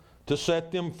come to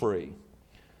set them free.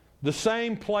 The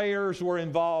same players were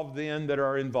involved then that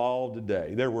are involved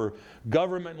today. There were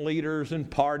government leaders and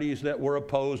parties that were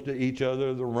opposed to each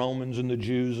other, the Romans and the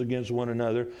Jews against one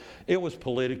another. It was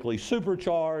politically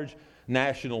supercharged.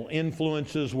 National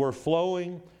influences were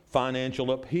flowing.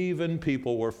 Financial upheaval.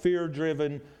 People were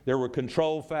fear-driven. There were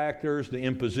control factors, the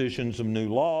impositions of new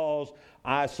laws,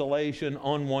 isolation,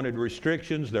 unwanted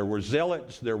restrictions. There were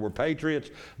zealots. There were patriots.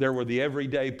 There were the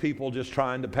everyday people just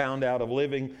trying to pound out a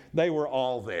living. They were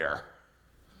all there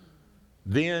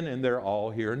then, and they're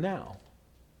all here now.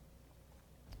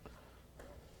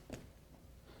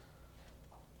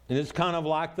 And it's kind of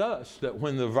like us, that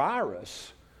when the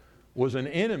virus was an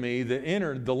enemy that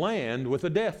entered the land with a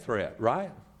death threat,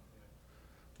 right?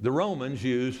 The Romans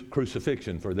used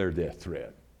crucifixion for their death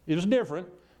threat. It was different,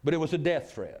 but it was a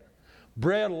death threat.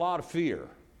 Bred a lot of fear.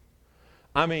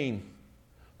 I mean,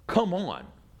 come on.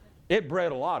 It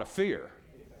bred a lot of fear.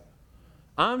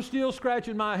 I'm still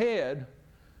scratching my head.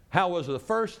 How was the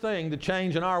first thing to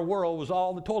change in our world was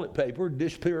all the toilet paper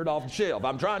disappeared off the shelf.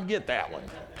 I'm trying to get that one.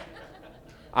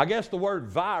 I guess the word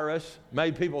virus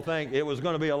made people think it was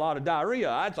going to be a lot of diarrhea.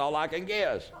 That's all I can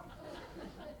guess.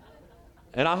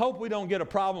 And I hope we don't get a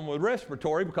problem with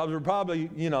respiratory, because we're probably,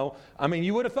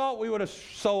 you would have thought we would have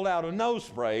sold out a nose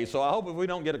spray. So I hope if we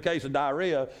don't get a case of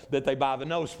diarrhea that they buy the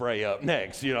nose spray up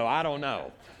next. I don't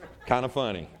know. Kind of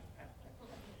funny.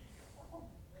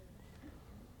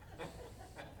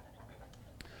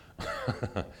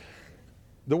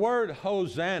 The word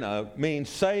Hosanna means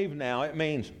save now. It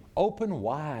means open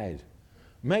wide,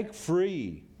 make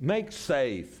free, make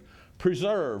safe,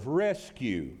 preserve,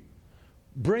 rescue.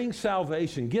 Bring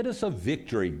salvation. Get us a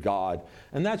victory, God.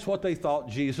 And that's what they thought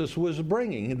Jesus was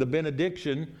bringing. The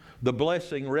benediction, the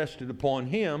blessing rested upon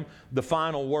him. The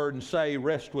final word and say,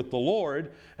 rest with the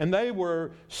Lord. And they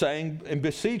were saying and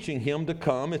beseeching him to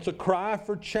come. It's a cry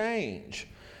for change.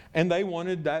 And they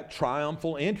wanted that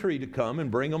triumphal entry to come and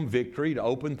bring them victory, to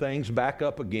open things back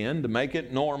up again, to make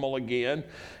it normal again,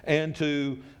 and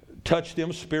to touch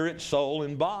them spirit, soul,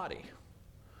 and body.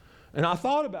 And I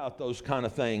thought about those kind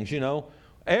of things,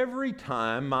 Every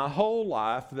time my whole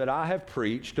life that I have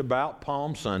preached about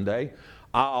Palm Sunday,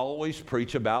 I always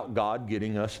preach about God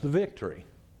getting us the victory.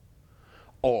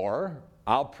 Or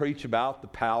I'll preach about the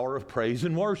power of praise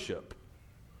and worship.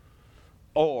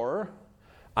 Or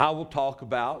I will talk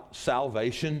about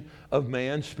salvation of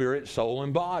man, spirit, soul,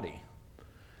 and body.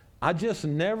 I just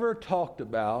never talked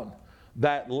about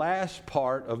that last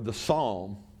part of the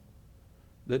psalm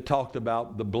that talked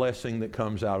about the blessing that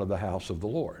comes out of the house of the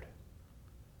Lord.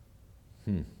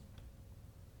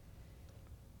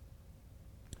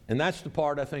 And that's the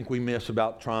part I think we miss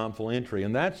about triumphal entry.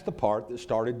 And that's the part that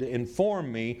started to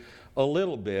inform me a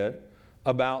little bit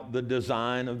about the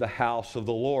design of the house of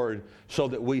the Lord, so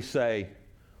that we say,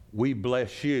 we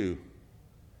bless you,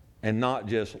 and not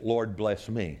just, Lord bless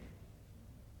me.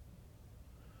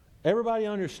 Everybody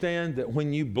understand that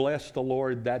when you bless the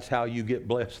Lord, that's how you get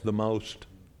blessed the most?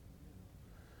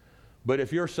 But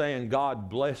if you're saying, God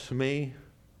bless me,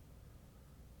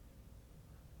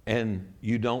 and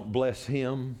you don't bless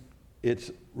him,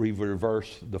 it's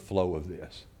reverse the flow of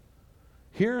this.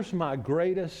 Here's my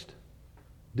greatest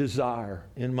desire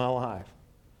in my life.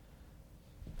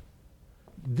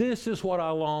 This is what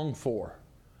I long for.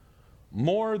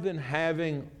 More than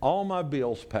having all my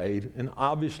bills paid, and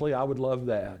obviously I would love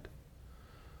that.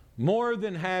 More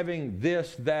than having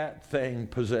this, that thing,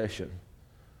 possession.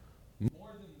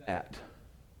 More than that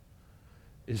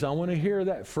is I want to hear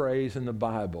that phrase in the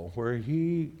Bible where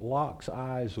he locks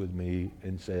eyes with me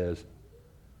and says,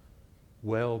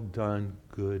 well done,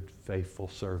 good, faithful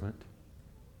servant.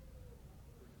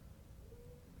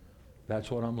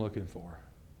 That's what I'm looking for.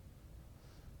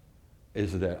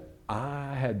 Is that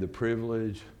I had the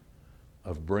privilege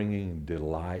of bringing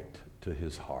delight to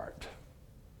his heart.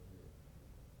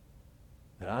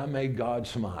 That I made God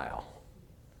smile.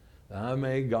 That I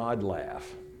made God laugh.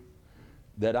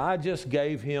 That I just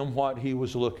gave him what he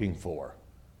was looking for.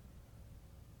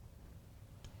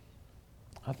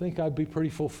 I think I'd be pretty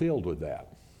fulfilled with that.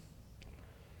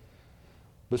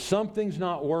 But something's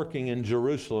not working in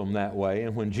Jerusalem that way,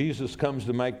 and when Jesus comes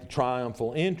to make the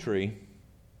triumphal entry,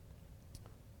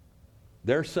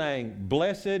 they're saying,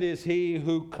 "Blessed is he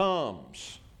who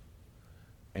comes."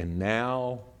 And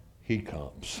now he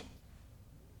comes.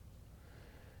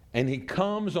 And he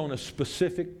comes on a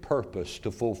specific purpose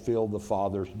to fulfill the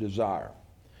Father's desire.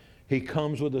 He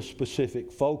comes with a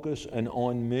specific focus and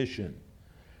on mission.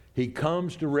 He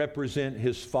comes to represent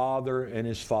his Father and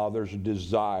his Father's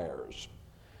desires.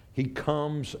 He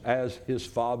comes as his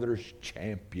Father's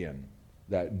champion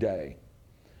that day.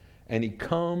 And he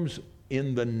comes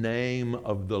in the name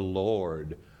of the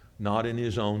Lord, not in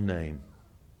his own name.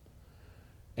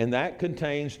 And that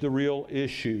contains the real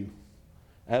issue.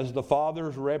 As the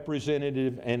Father's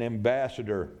representative and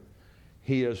ambassador,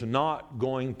 he is not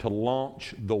going to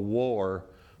launch the war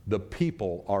the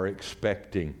people are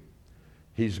expecting.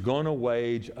 He's going to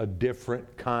wage a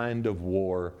different kind of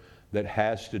war that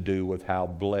has to do with how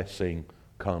blessing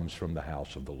comes from the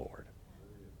house of the Lord.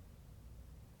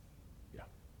 Yeah.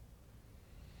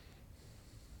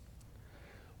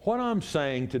 What I'm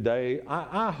saying today,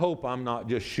 I hope I'm not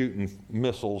just shooting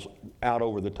missiles out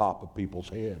over the top of people's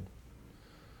head.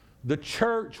 The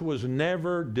church was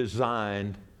never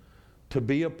designed to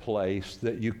be a place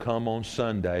that you come on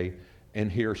Sunday and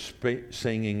hear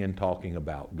singing and talking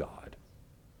about God.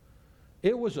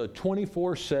 It was a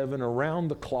 24/7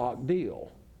 around-the-clock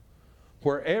deal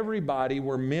where everybody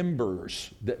were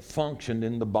members that functioned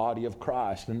in the body of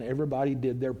Christ and everybody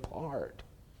did their part.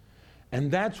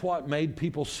 And that's what made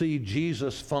people see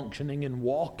Jesus functioning and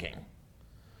walking.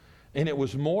 And it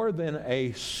was more than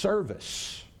a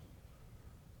service.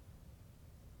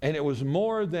 And it was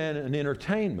more than an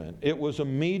entertainment. It was a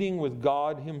meeting with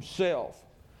God himself.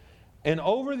 And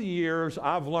over the years,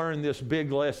 I've learned this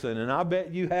big lesson, and I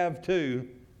bet you have too,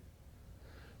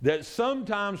 that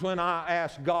sometimes when I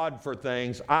ask God for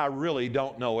things, I really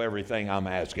don't know everything I'm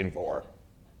asking for.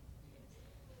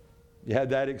 You had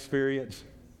that experience?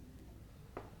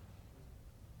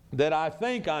 That I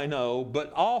think I know,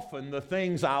 but often the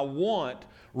things I want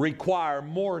require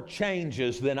more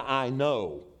changes than I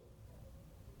know.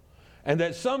 And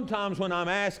that sometimes when I'm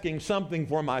asking something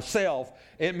for myself,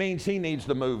 it means he needs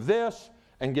to move this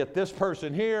and get this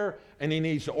person here, and he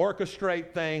needs to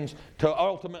orchestrate things to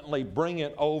ultimately bring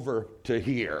it over to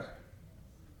here.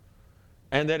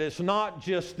 And that it's not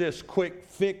just this quick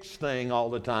fix thing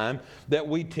all the time that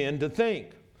we tend to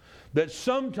think. That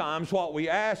sometimes what we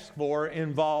ask for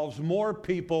involves more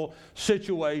people,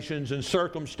 situations, and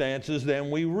circumstances than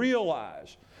we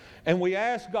realize. And we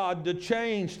ask God to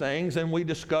change things, and we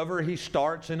discover he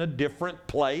starts in a different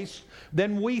place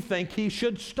than we think he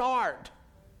should start.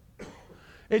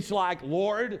 It's like,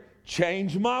 Lord,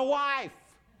 change my wife.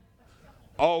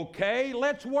 Okay,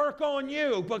 let's work on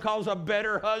you because a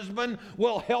better husband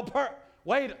will help her.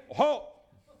 Wait, hold.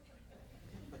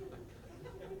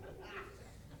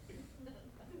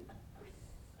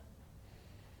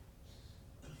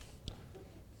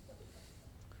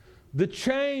 The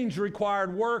change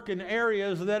required work in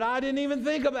areas that I didn't even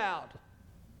think about.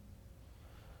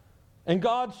 And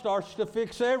God starts to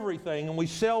fix everything, and we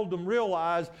seldom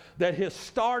realize that his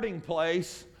starting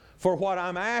place for what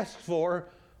I'm asked for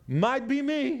might be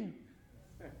me.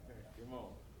 Come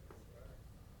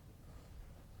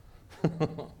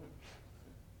on.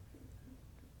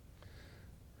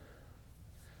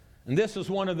 And this is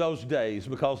one of those days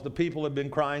because the people have been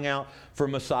crying out for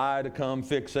Messiah to come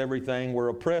fix everything. We're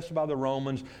oppressed by the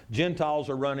Romans. Gentiles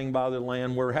are running by the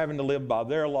land. We're having to live by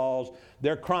their laws.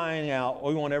 They're crying out,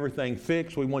 we want everything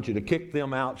fixed. We want you to kick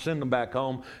them out, send them back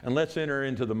home, and let's enter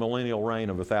into the millennial reign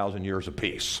of 1,000 years of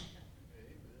peace.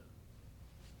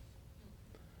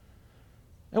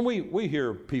 And we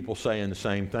hear people saying the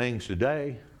same things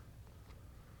today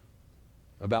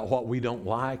about what we don't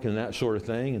like and that sort of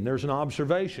thing. And there's an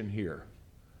observation here.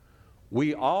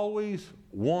 We always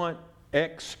want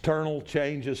external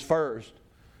changes first,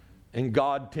 and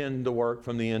God tends to work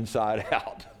from the inside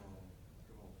out.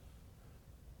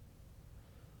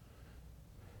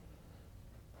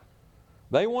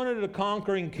 They wanted a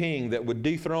conquering king that would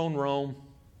dethrone Rome,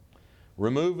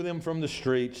 remove them from the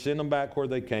streets, send them back where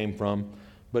they came from.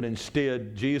 But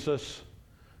instead, Jesus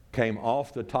came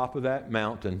off the top of that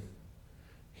mountain.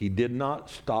 He did not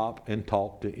stop and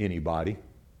talk to anybody.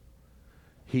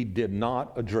 He did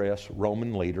not address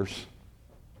Roman leaders.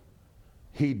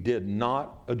 He did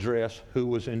not address who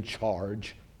was in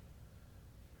charge.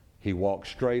 He walked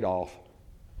straight off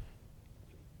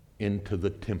into the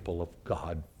temple of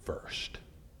God first.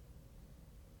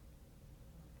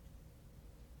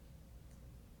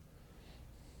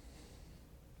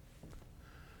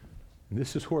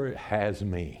 This is where it has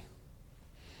me.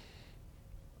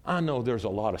 I know there's a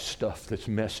lot of stuff that's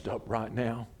messed up right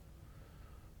now,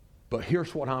 but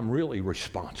here's what I'm really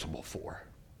responsible for.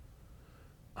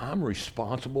 I'm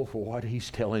responsible for what He's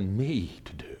telling me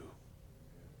to do.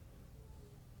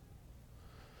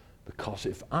 Because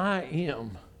if I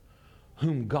am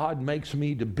whom God makes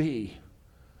me to be,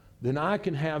 then I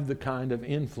can have the kind of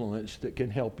influence that can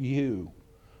help you,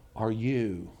 or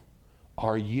you,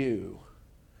 or you.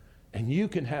 And you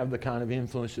can have the kind of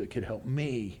influence that can help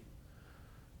me.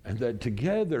 And that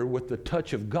together with the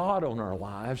touch of God on our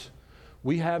lives,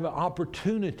 we have an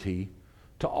opportunity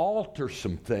to alter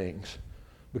some things,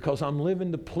 because I'm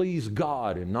living to please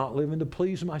God and not living to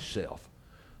please myself.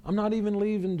 I'm not even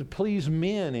living to please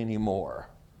men anymore.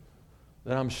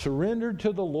 That I'm surrendered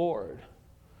to the Lord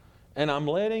and I'm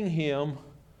letting Him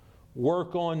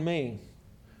work on me.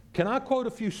 Can I quote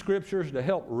a few scriptures to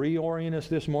help reorient us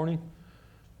this morning?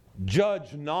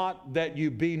 Judge not that you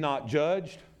be not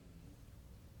judged.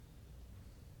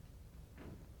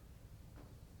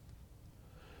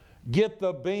 Get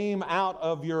the beam out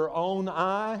of your own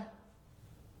eye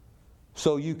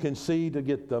so you can see to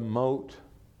get the mote.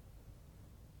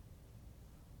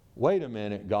 Wait a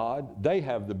minute, God. They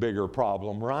have the bigger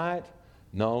problem, right?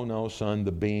 No, son,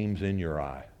 the beam's in your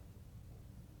eye.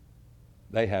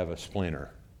 They have a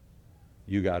splinter.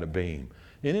 You got a beam.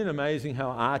 Isn't it amazing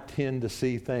how I tend to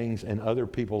see things in other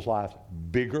people's lives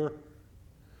bigger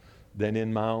than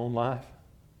in my own life?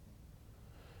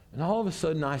 And all of a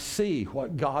sudden I see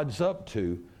what God's up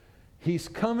to. He's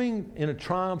coming in a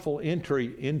triumphal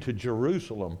entry into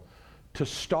Jerusalem to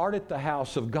start at the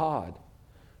house of God.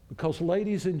 Because,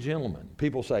 ladies and gentlemen,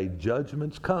 people say,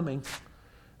 judgment's coming.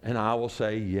 And I will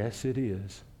say, yes, it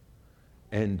is.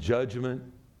 And judgment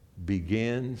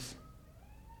begins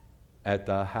at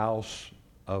the house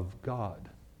of God.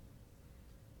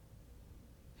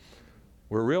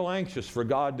 We're real anxious for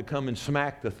God to come and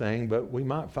smack the thing, but we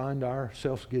might find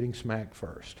ourselves getting smacked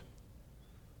first.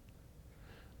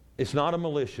 It's not a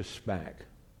malicious smack.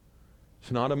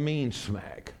 It's not a mean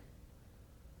smack.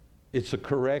 It's a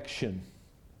correction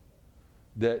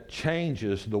that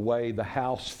changes the way the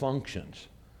house functions.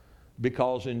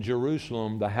 Because in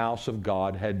Jerusalem, the house of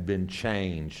God had been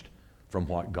changed from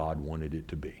what God wanted it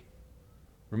to be.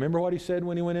 Remember what He said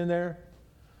when He went in there?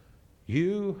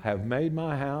 You have made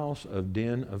my house a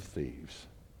den of thieves.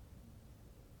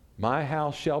 My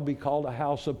house shall be called a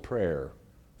house of prayer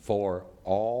for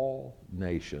all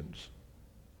nations.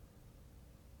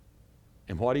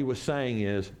 And what He was saying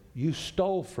is, you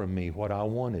stole from me what I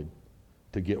wanted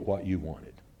to get what you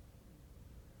wanted.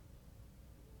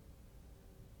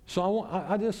 So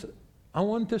I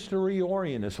want this to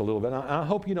reorient us a little bit. I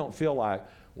hope you don't feel like,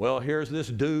 well, here's this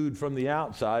dude from the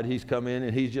outside. He's come in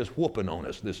and he's just whooping on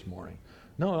us this morning.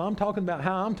 No, I'm talking about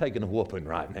how I'm taking a whooping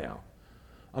right now.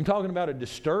 I'm talking about a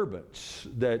disturbance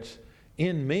that's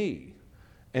in me.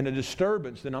 And a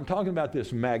disturbance, then I'm talking about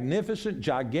this magnificent,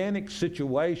 gigantic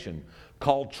situation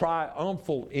called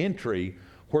triumphal entry,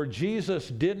 where Jesus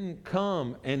didn't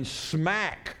come and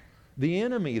smack the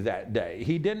enemy that day.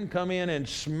 He didn't come in and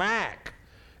smack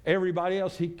everybody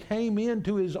else. He came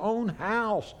into His own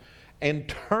house and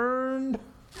turned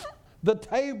the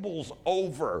tables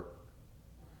over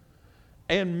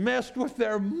and messed with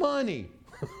their money.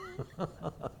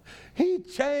 He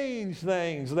changed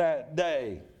things that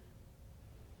day.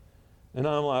 And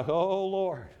I'm like, oh,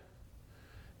 Lord.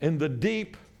 In the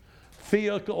deep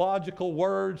theological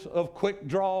words of Quick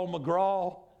Draw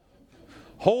McGraw,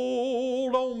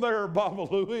 hold on there, Baba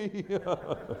Louie.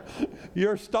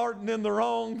 You're starting in the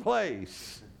wrong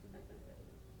place.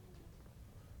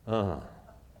 1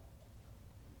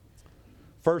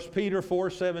 Peter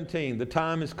 4:17, the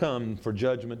time has come for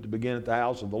judgment to begin at the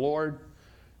house of the Lord,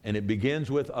 and it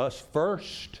begins with us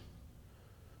first.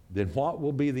 Then what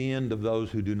will be the end of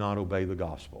those who do not obey the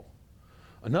gospel?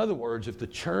 In other words, if the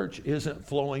church isn't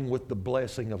flowing with the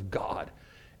blessing of God,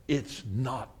 it's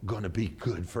not going to be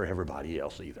good for everybody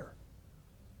else either.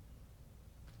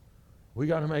 We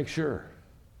got to make sure.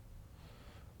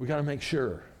 We got to make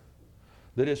sure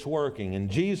that it's working. And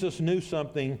Jesus knew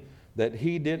something that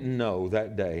He didn't know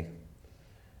that day.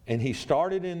 And He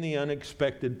started in the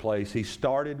unexpected place. He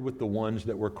started with the ones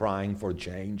that were crying for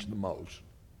change the most.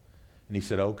 And He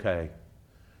said, okay,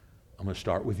 I'm going to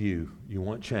start with you. You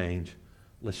want change?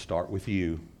 Let's start with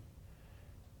you.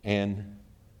 And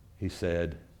he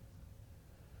said,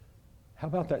 how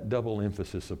about that double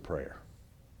emphasis of prayer?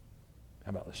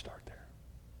 How about let's start there?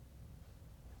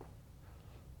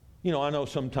 You know, I know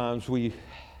sometimes what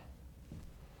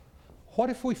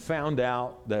if we found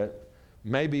out that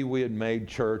maybe we had made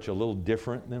church a little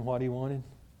different than what he wanted?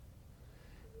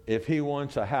 If he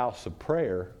wants a house of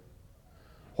prayer,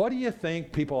 what do you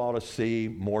think people ought to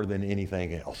see more than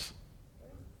anything else?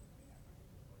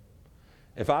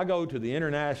 If I go to the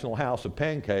International House of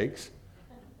Pancakes,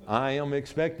 I am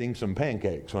expecting some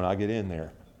pancakes when I get in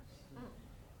there.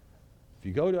 If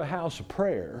you go to a house of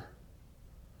prayer,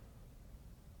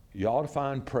 you ought to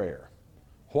find prayer.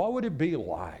 What would it be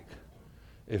like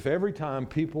if every time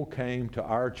people came to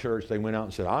our church, they went out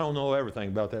and said, I don't know everything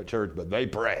about that church, but they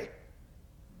pray?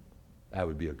 That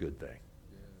would be a good thing.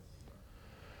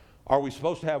 Are we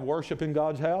supposed to have worship in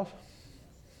God's house?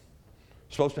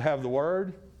 Supposed to have the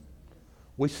Word?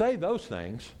 We say those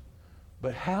things,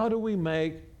 but how do we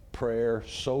make prayer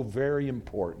so very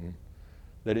important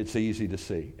that it's easy to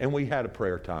see? And we had a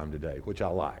prayer time today, which I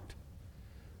liked.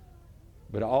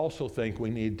 But I also think we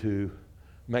need to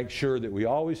make sure that we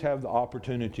always have the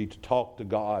opportunity to talk to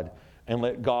God and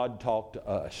let God talk to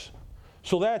us.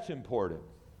 So that's important.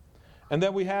 And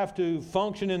that we have to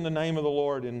function in the name of the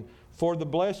Lord and for the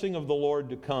blessing of the Lord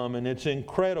to come. And it's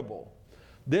incredible.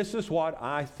 This is what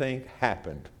I think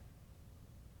happened.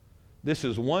 This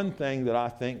is one thing that I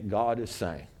think God is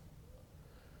saying.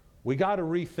 We got to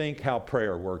rethink how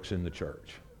prayer works in the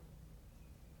church.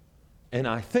 And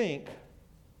I think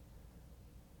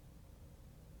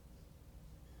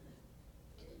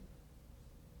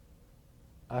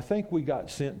we got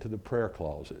sent to the prayer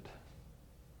closet.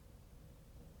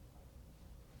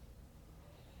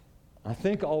 I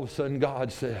think all of a sudden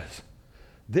God says,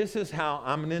 this is how,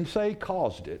 I'm going to say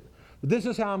caused it, but this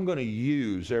is how I'm going to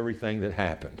use everything that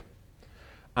happened.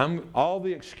 All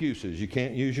the excuses, you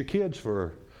can't use your kids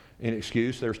for an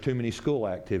excuse, there's too many school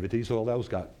activities, well, those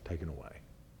got taken away.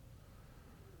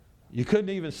 You couldn't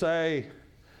even say,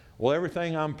 well,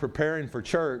 everything I'm preparing for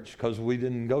church because we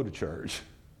didn't go to church.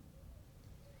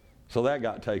 So that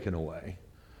got taken away.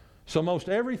 So most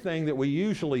everything that we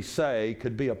usually say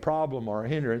could be a problem or a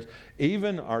hindrance.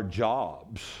 Even our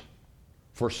jobs,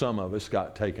 for some of us,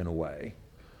 got taken away,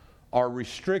 are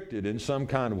restricted in some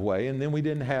kind of way, and then we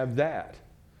didn't have that.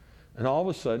 And all of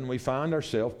a sudden we find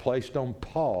ourselves placed on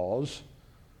pause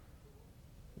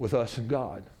with us and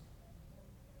God.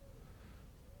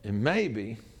 And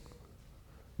maybe,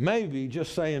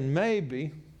 just saying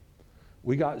maybe,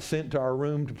 we got sent to our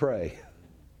room to pray.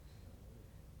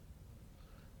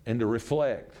 And to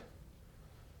reflect,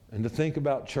 and to think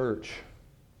about church,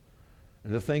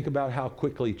 and to think about how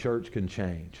quickly church can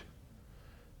change.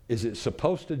 Is it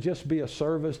supposed to just be a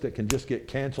service that can just get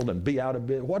canceled and be out of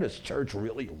bed? What does church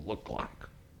really look like?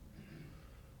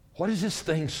 What is this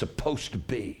thing supposed to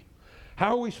be?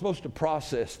 How are we supposed to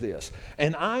process this?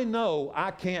 And I know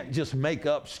I can't just make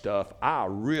up stuff. I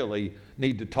really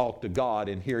need to talk to God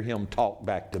and hear Him talk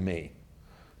back to me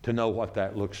to know what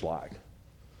that looks like.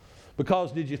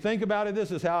 Because did you think about it?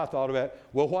 This is how I thought about it.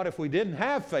 Well, what if we didn't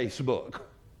have Facebook?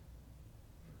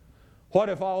 What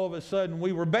if all of a sudden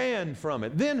we were banned from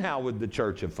it? Then how would the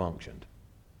church have functioned?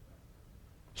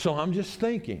 So I'm just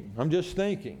thinking.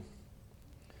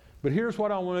 But here's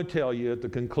what I want to tell you at the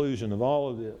conclusion of all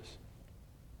of this.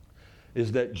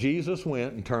 Is that Jesus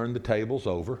went and turned the tables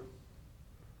over.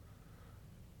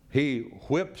 He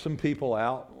whipped some people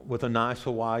out with a nice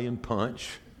Hawaiian punch.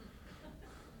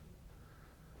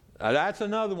 That's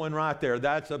another one right there.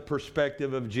 That's a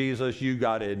perspective of Jesus you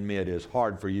got to admit is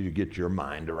hard for you to get your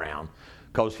mind around,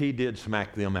 because He did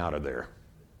smack them out of there.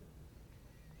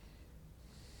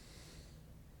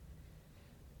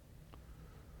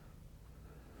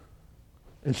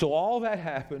 And so all that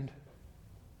happened,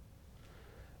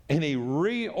 and He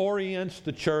reorients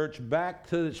the church back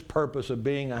to its purpose of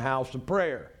being a house of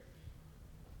prayer.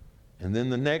 And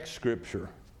then the next scripture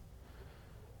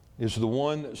is the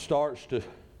one that starts to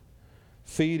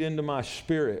feed into my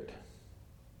spirit.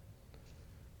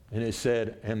 And it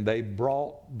said, and they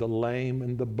brought the lame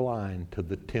and the blind to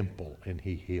the temple, and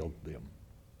He healed them.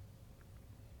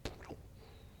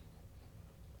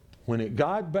 When it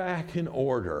got back in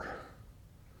order,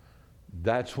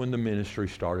 that's when the ministry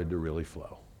started to really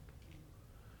flow.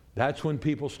 That's when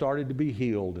people started to be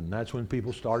healed, and that's when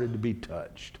people started to be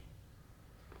touched.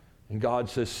 And God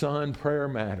says, son, prayer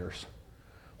matters.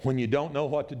 When you don't know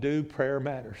what to do, prayer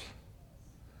matters.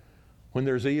 When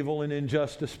there's evil and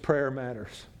injustice, prayer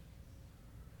matters.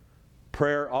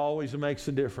 Prayer always makes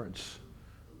a difference.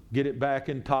 Get it back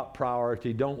in top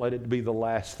priority. Don't let it be the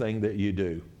last thing that you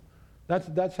do.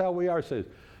 That's how we are. Says,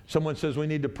 Someone says we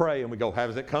need to pray, and we go,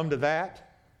 has it come to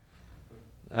that?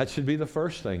 That should be the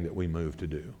first thing that we move to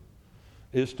do,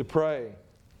 is to pray.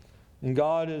 And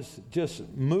God is just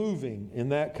moving in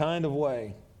that kind of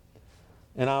way.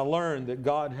 And I learned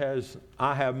that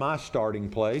I have my starting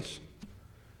place,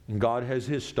 and God has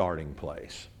His starting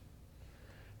place.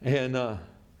 And the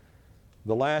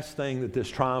last thing that this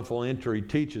triumphal entry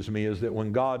teaches me is that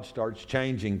when God starts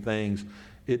changing things,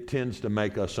 it tends to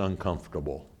make us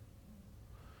uncomfortable,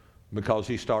 because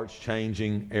He starts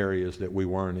changing areas that we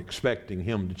weren't expecting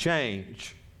Him to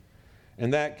change.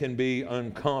 And that can be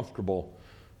uncomfortable.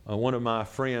 One of my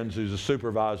friends who's a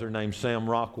supervisor named Sam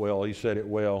Rockwell, he said it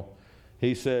well.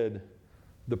 He said,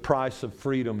 the price of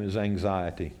freedom is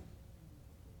anxiety.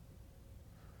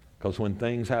 Because when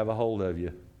things have a hold of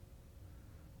you,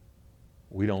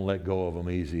 we don't let go of them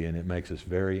easy, and it makes us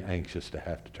very anxious to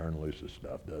have to turn loose of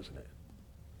stuff, doesn't it?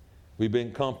 We've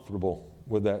been comfortable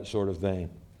with that sort of thing.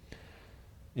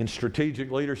 In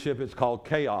strategic leadership, it's called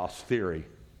chaos theory.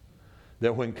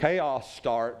 That when chaos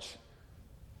starts,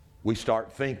 we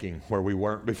start thinking where we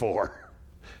weren't before.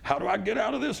 How do I get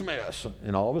out of this mess?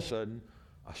 And all of a sudden,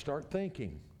 I start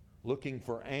thinking, looking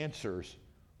for answers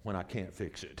when I can't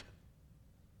fix it.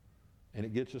 And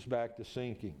it gets us back to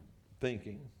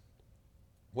thinking.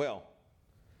 Well,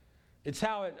 it's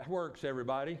how it works,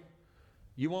 everybody.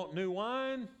 You want new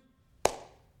wine?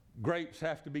 Grapes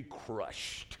have to be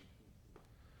crushed.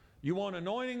 You want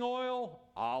anointing oil?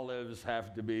 Olives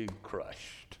have to be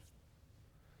crushed.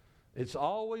 It's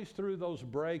always through those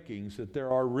breakings that there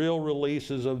are real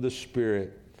releases of the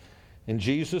Spirit. And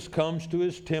Jesus comes to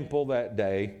His temple that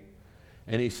day,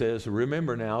 and He says,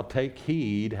 remember now, take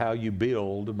heed how you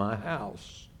build my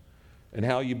house and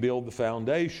how you build the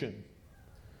foundation.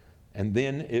 And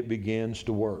then it begins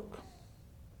to work.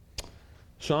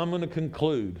 So I'm going to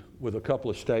conclude with a couple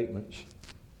of statements.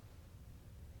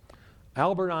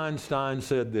 Albert Einstein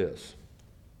said this: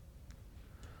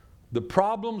 the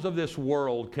problems of this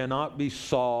world cannot be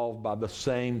solved by the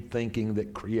same thinking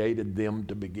that created them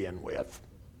to begin with.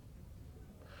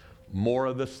 More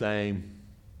of the same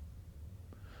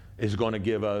is going to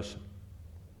give us,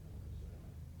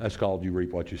 that's called you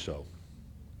reap what you sow.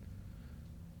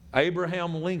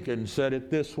 Abraham Lincoln said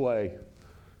it this way,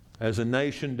 as a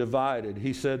nation divided.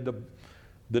 He said,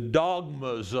 the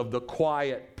dogmas of the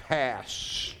quiet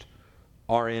past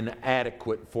are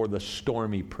inadequate for the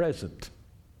stormy present.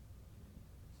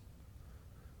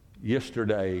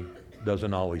 Yesterday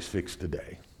doesn't always fix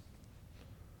today.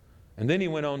 And then he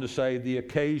went on to say, the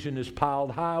occasion is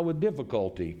piled high with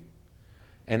difficulty.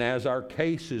 And as our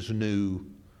case is new,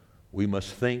 we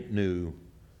must think new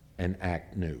and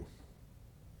act new.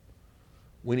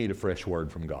 We need a fresh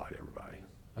word from God, everybody.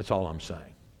 That's all I'm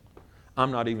saying.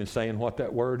 I'm not even saying what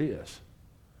that word is.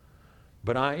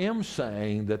 But I am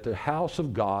saying that the house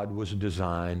of God was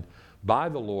designed by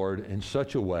the Lord in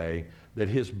such a way that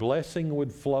His blessing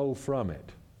would flow from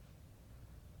it.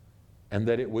 And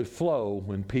that it would flow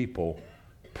when people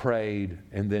prayed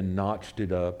and then notched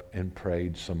it up and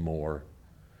prayed some more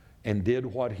and did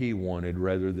what He wanted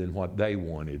rather than what they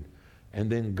wanted. And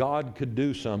then God could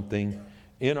do something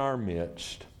in our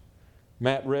midst.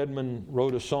 Matt Redman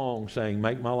wrote a song saying,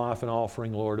 make my life an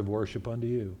offering, Lord, of worship unto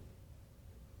you.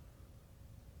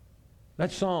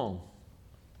 That song,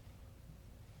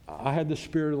 I had the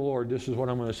Spirit of the Lord. This is what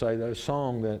I'm going to say. That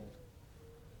song that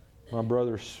my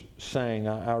brother sang,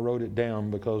 I wrote it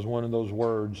down because one of those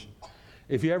words,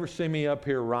 if you ever see me up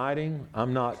here writing,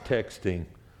 I'm not texting.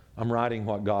 I'm writing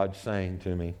what God's saying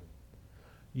to me.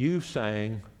 You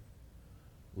sang,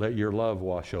 let your love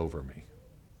wash over me.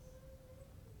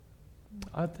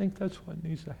 I think that's what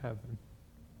needs to happen.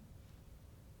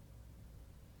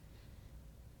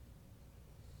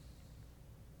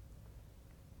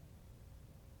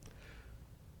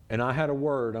 And I had a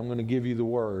word. I'm going to give you the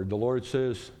word. The Lord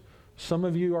says, some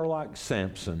of you are like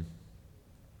Samson.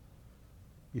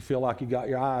 You feel like you got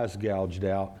your eyes gouged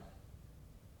out.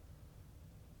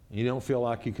 You don't feel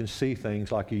like you can see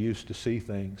things like you used to see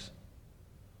things.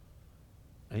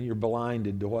 And you're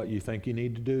blinded to what you think you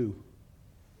need to do.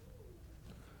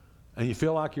 And you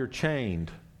feel like you're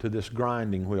chained to this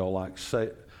grinding wheel like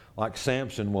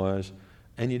Samson was,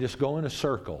 and you just go in a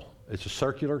circle. It's a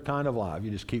circular kind of life.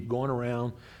 You just keep going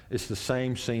around. It's the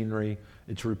same scenery.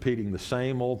 It's repeating the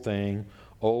same old thing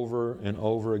over and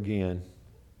over again.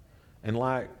 And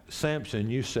like Samson,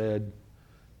 you said,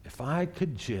 if I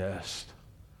could just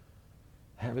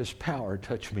have His power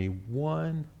touch me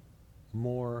one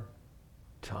more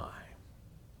time.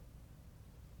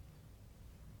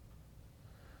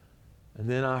 And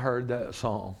then I heard that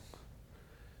song.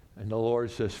 And the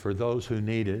Lord says, for those who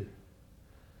need it,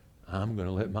 I'm going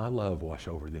to let my love wash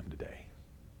over them today.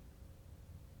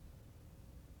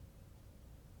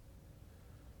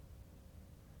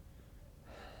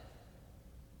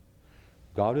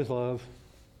 God is love.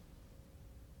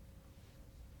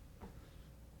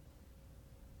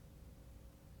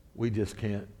 We just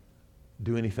can't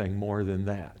do anything more than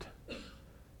that.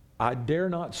 I dare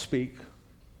not speak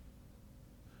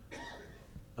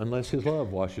unless His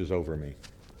love washes over me.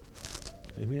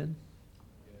 Amen?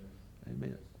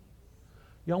 Amen.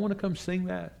 Y'all want to come sing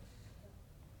that?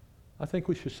 I think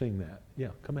we should sing that. Yeah,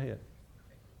 come ahead.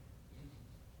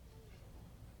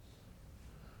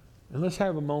 And let's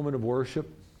have a moment of worship.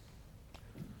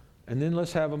 And then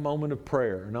let's have a moment of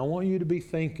prayer. And I want you to be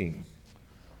thinking.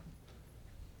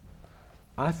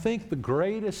 I think the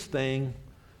greatest thing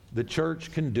the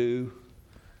church can do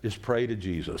is pray to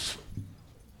Jesus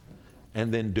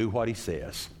and then do what He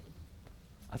says.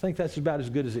 I think that's about as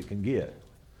good as it can get.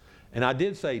 And I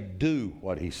did say do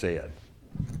what He said.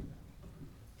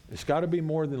 It's got to be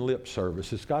more than lip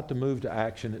service. It's got to move to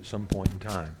action at some point in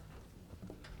time.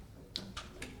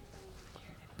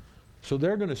 So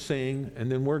they're going to sing,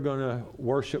 and then we're going to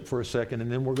worship for a second,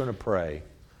 and then we're going to pray.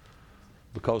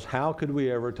 Because how could we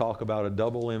ever talk about a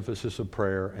double emphasis of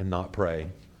prayer and not pray?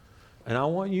 And I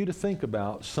want you to think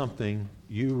about something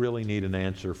you really need an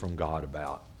answer from God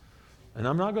about. And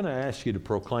I'm not going to ask you to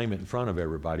proclaim it in front of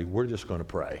everybody. We're just going to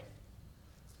pray.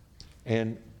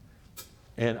 And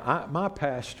my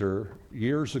pastor,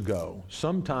 years ago,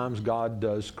 sometimes God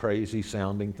does crazy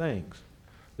sounding things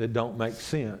that don't make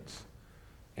sense.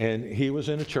 And he was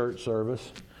in a church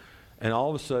service, and all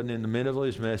of a sudden, in the middle of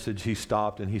his message, he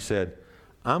stopped and he said,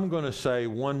 I'm going to say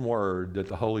one word that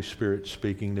the Holy Spirit's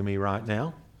speaking to me right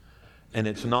now, and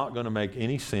it's not going to make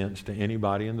any sense to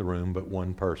anybody in the room but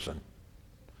one person.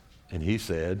 And he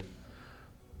said,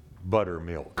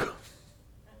 buttermilk.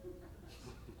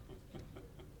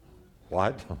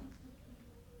 What?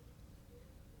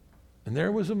 And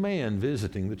there was a man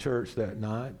visiting the church that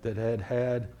night that had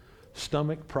had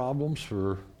stomach problems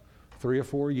for 3 or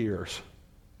 4 years.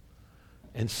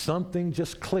 And something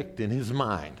just clicked in his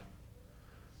mind.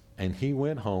 And he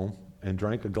went home and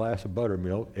drank a glass of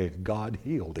buttermilk, and God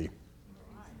healed him.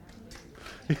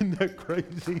 Isn't that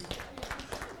crazy?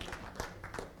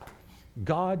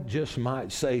 God just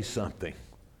might say something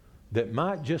that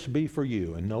might just be for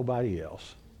you and nobody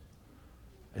else.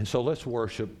 And so let's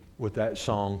worship with that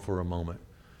song for a moment.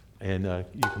 And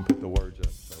you can put the words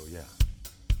up. So, yeah.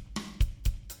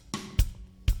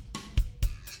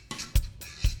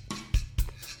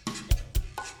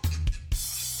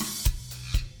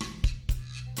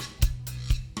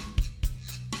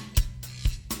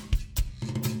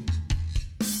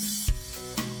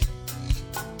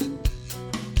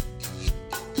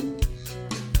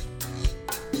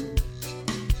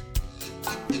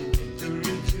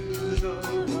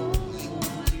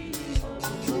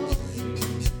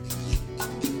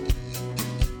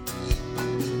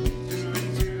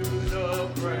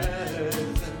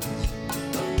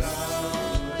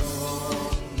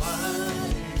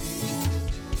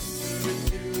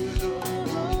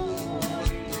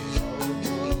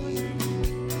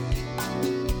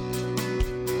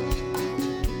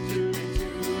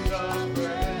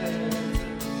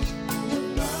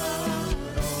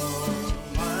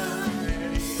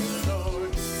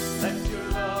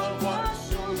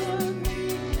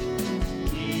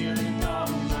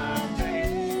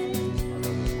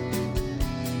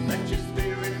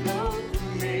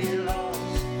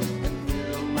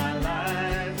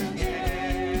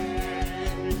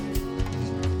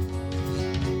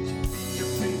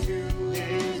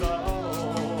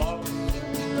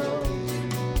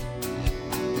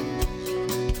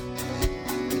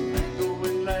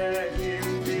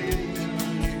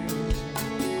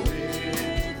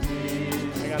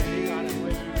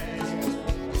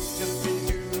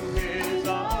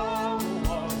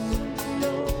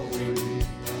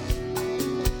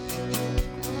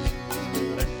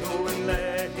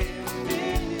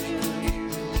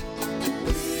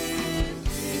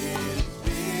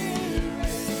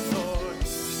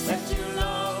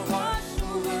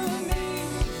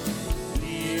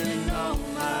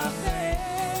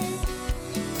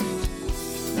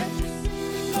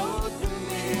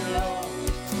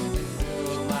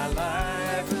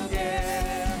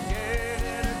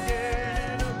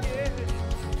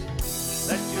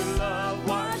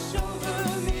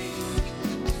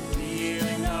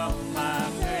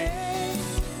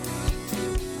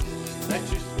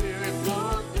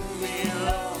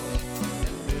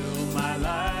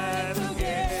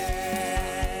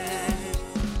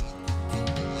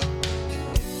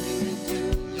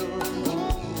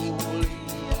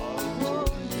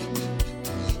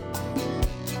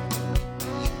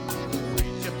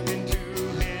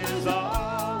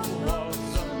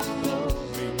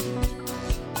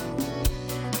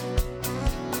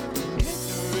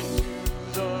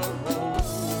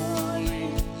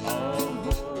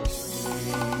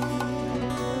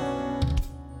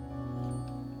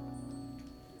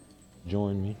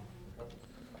 join me?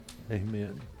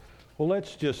 Amen. Well,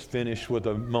 let's just finish with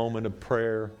a moment of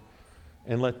prayer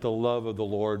and let the love of the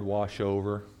Lord wash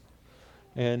over.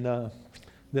 And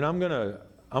then I'm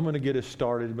gonna get us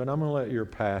started, but I'm gonna let your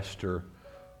pastor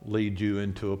lead you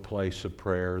into a place of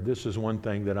prayer. This is one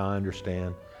thing that I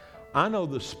understand. I know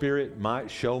the Spirit might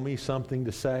show me something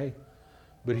to say,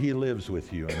 but He lives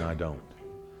with you and I don't.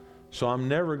 So I'm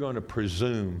never going to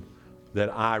presume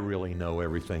that I really know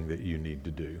everything that you need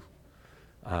to do.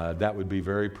 That would be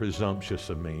very presumptuous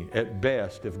of me. At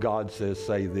best, if God says,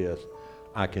 say this,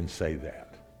 I can say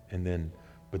that.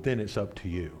 But then it's up to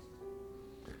you.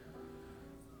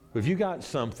 If you got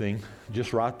something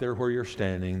just right there where you're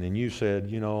standing, and you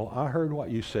said, you know, I heard what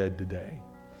you said today.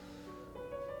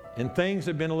 And things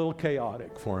have been a little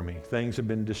chaotic for me. Things have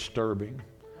been disturbing.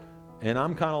 And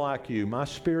I'm kind of like you. My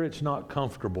spirit's not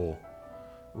comfortable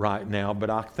right now, but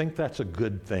I think that's a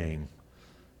good thing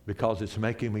because it's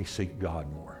making me seek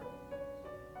God more.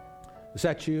 Is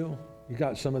that you? You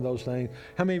got some of those things?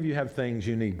 How many of you have things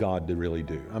you need God to really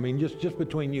do? I mean, just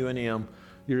between you and Him,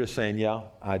 you're just saying, yeah,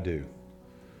 I do.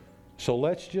 So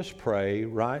let's just pray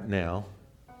right now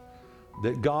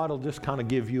that God will just kind of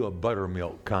give you a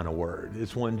buttermilk kind of word.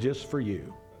 It's one just for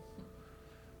you.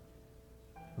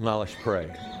 Now let's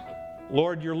pray.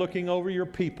 Lord, you're looking over your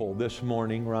people this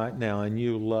morning right now, and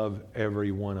you love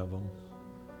every one of them.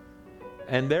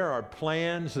 And there are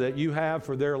plans that you have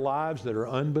for their lives that are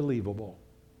unbelievable.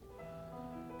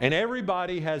 And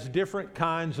everybody has different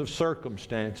kinds of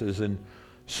circumstances, and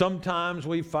sometimes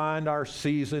we find our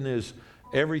season is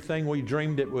everything we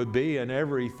dreamed it would be and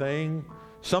everything.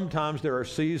 Sometimes there are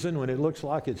seasons when it looks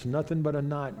like it's nothing but a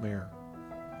nightmare.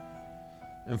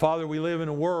 And Father, we live in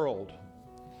a world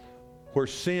where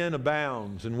sin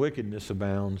abounds and wickedness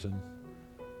abounds. And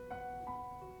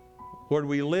Lord,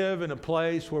 we live in a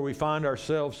place where we find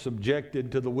ourselves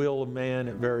subjected to the will of man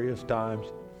at various times.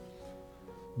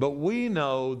 But we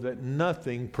know that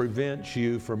nothing prevents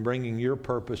you from bringing your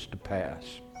purpose to pass.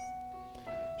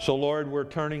 So Lord, we're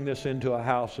turning this into a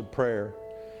house of prayer.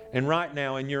 And right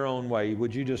now, in your own way,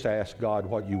 would you just ask God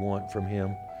what you want from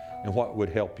Him and what would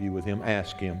help you with Him?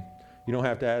 Ask Him. You don't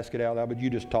have to ask it out loud, but you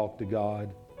just talk to God.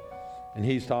 And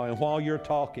He's talking. While you're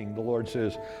talking, the Lord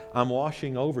says, I'm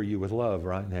washing over you with love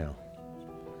right now.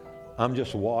 I'm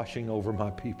just washing over my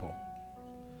people.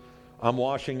 I'm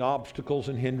washing obstacles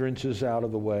and hindrances out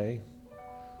of the way.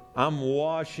 I'm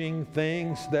washing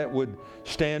things that would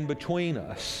stand between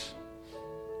us.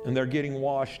 And they're getting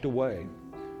washed away.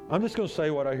 I'm just going to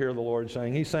say what I hear the Lord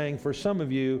saying. He's saying, for some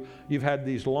of you, you've had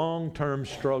these long-term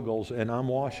struggles, and I'm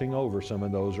washing over some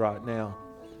of those right now.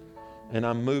 And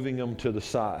I'm moving them to the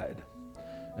side.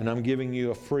 And I'm giving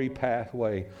you a free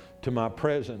pathway to my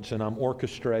presence, and I'm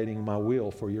orchestrating my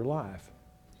will for your life.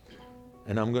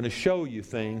 And I'm going to show you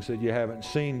things that you haven't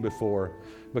seen before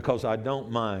because I don't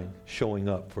mind showing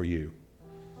up for you.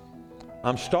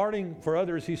 I'm starting, for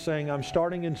others, He's saying, I'm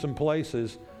starting in some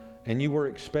places and you were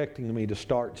expecting me to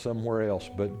start somewhere else,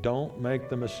 but don't make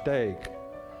the mistake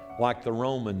like the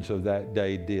Romans of that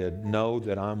day did. Know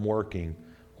that I'm working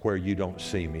where you don't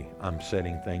see me. I'm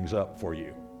setting things up for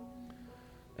you.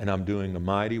 And I'm doing a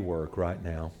mighty work right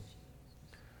now.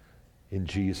 In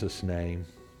Jesus' name.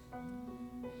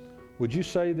 Would you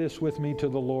say this with me to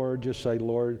the Lord? Just say,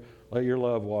 Lord, let your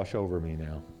love wash over me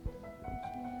now.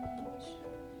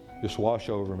 Just wash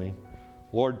over me.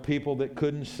 Lord, people that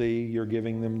couldn't see, you're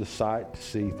giving them the sight to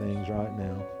see things right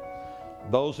now.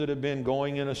 Those that have been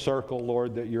going in a circle,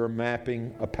 Lord, that you're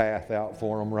mapping a path out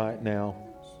for them right now.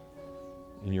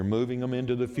 And you're moving them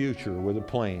into the future with a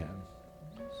plan.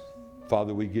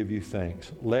 Father, we give you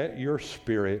thanks. Let your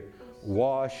Spirit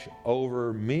wash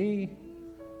over me,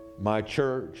 my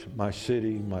church, my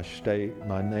city, my state,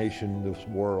 my nation, this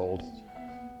world.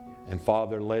 And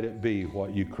Father, let it be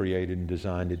what you created and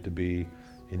designed it to be.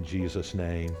 In Jesus'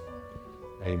 name,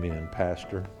 amen.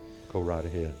 Pastor, go right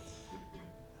ahead.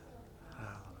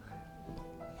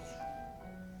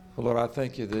 Well, Lord, I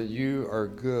thank you that you are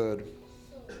good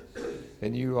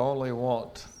and you only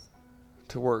want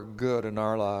to work good in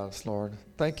our lives, Lord.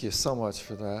 Thank you so much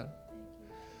for that.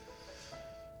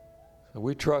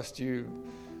 We trust you.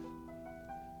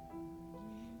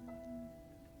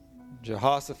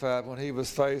 Jehoshaphat, when he was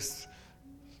faced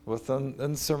with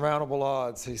insurmountable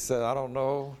odds, he said, I don't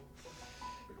know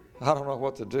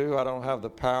what to do. I don't have the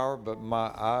power, but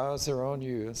my eyes are on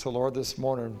you. And so, Lord, this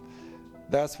morning,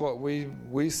 that's what we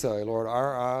say, Lord.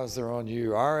 Our eyes are on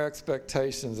you. Our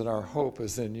expectations and our hope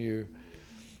is in you.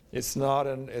 It's not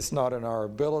in our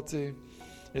ability.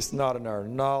 It's not in our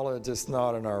knowledge. It's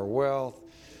not in our wealth.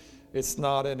 It's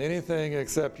not in anything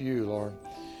except you, Lord.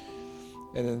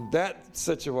 And in that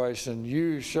situation,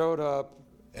 you showed up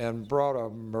and brought a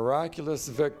miraculous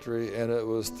victory, and it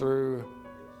was through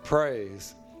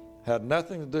praise. Had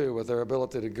nothing to do with their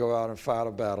ability to go out and fight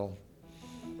a battle.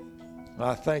 And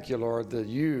I thank you, Lord, that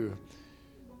you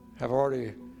have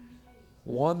already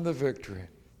won the victory.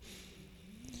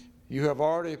 You have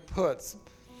already put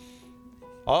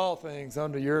all things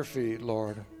under your feet,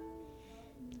 Lord.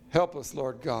 Help us,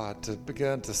 Lord God, to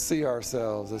begin to see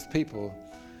ourselves as people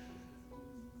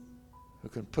who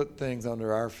can put things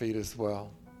under our feet as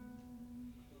well.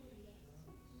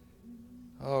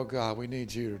 Oh, God, we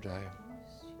need you today.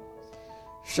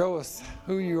 Show us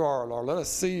who you are, Lord. Let us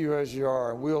see you as you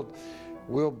are, and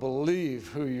we'll believe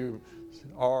who you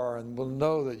are, and we'll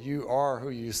know that you are who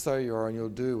you say you are, and you'll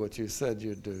do what you said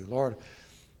you'd do. Lord,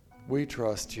 we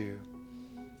trust you.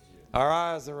 Our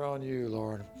eyes are on you,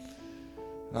 Lord.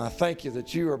 And I thank you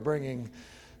that you are bringing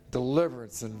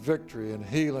deliverance and victory and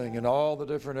healing in all the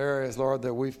different areas, Lord,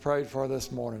 that we've prayed for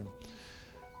this morning.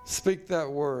 Speak that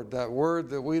word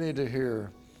that we need to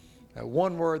hear, that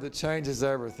one word that changes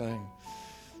everything.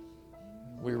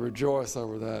 We rejoice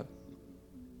over that.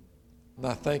 And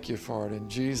I thank you for it in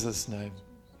Jesus' name.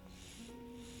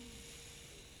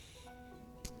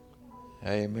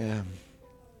 Amen.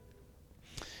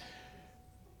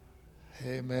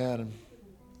 Amen.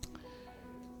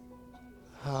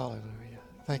 Hallelujah.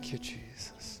 Thank you,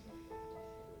 Jesus.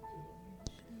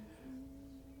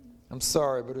 I'm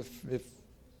sorry, but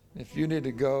if you need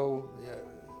to go, yeah,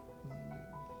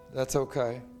 that's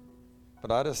okay.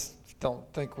 But I just don't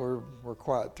think we're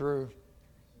quite through.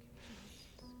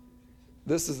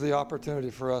 This is the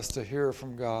opportunity for us to hear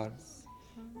from God.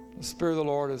 The Spirit of the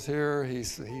Lord is here.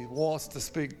 He wants to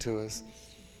speak to us.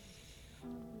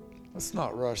 Let's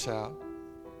not rush out.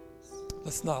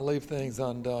 Let's not leave things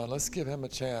undone. Let's give him a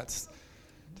chance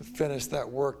to finish that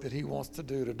work that he wants to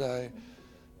do today,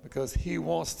 because he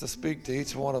wants to speak to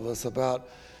each one of us about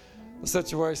the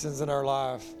situations in our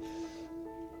life.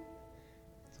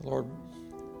 So Lord,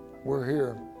 we're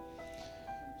here.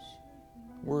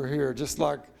 We're here just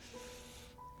like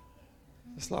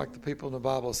the people in the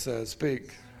Bible said,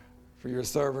 speak, for your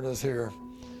servant is here.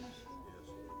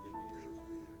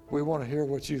 We want to hear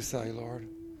what you say, Lord.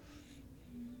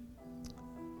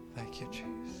 Thank you,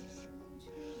 Jesus.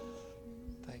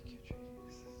 Thank you,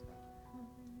 Jesus.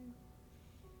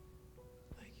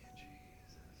 Thank you,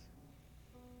 Jesus.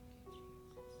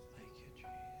 Thank you,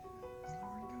 Jesus.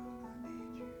 Lord God, I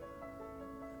need you.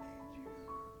 I need you.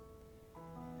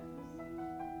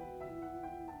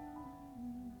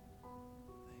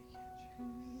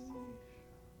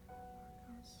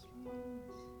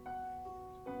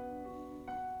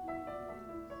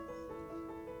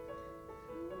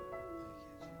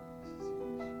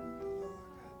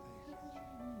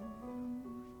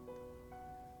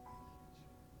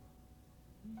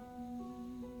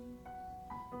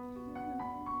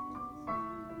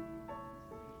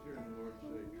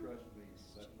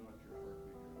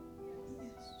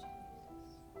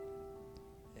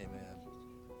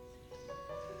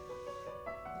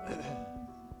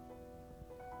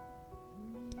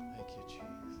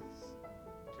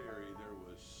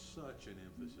 Such an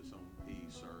emphasis on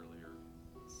peace earlier.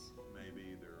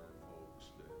 Maybe there are folks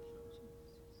that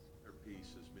their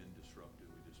peace has been disrupted.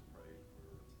 We just pray for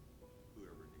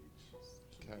whoever needs some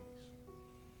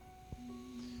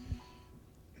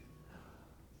peace.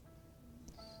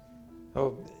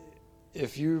 Oh,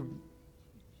 if you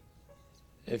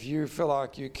feel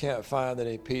like you can't find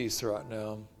any peace right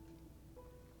now,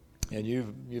 and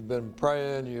you've been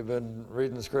praying, you've been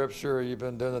reading Scripture, you've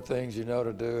been doing the things you know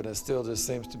to do, and it still just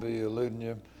seems to be eluding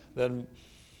you, then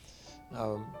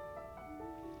if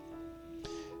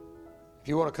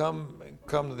you want to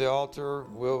come to the altar,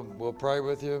 we'll pray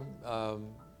with you.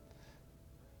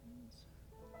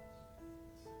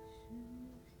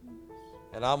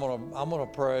 And I'm gonna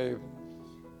pray.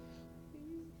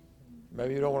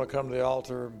 Maybe you don't want to come to the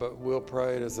altar, but we'll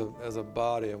pray it as a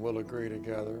body, and we'll agree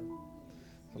together.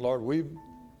 Lord, we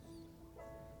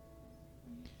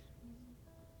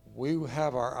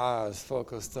have our eyes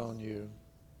focused on you.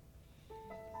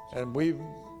 And we,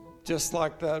 just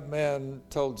like that man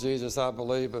told Jesus, I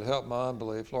believe, but help my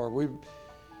unbelief. Lord,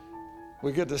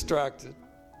 we get distracted.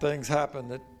 Things happen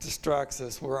that distracts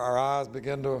us, where our eyes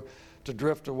begin to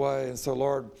drift away. And so,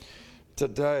 Lord,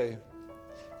 today,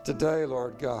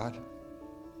 Lord God,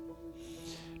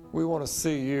 we want to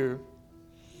see you.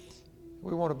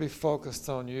 We want to be focused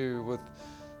on you with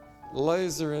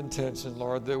laser intention,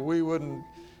 Lord, that we wouldn't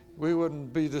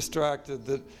be distracted,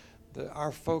 that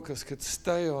our focus could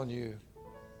stay on you.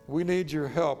 We need your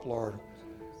help, Lord.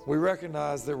 We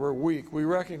recognize that we're weak. We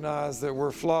recognize that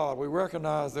we're flawed. We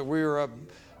recognize that we are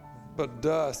but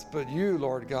dust. But you,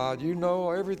 Lord God, you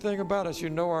know everything about us. You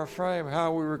know our frame,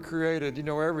 how we were created. You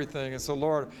know everything. And so,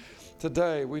 Lord,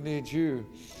 today we need you.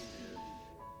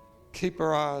 Keep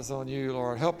our eyes on you,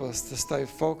 Lord. Help us to stay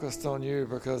focused on you,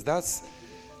 because that's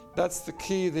the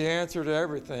key, the answer to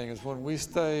everything is when we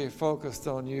stay focused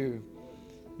on you.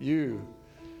 You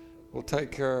will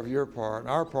take care of your part. And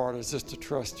our part is just to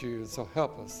trust you. And so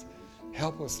help us.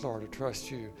 Help us, Lord, to trust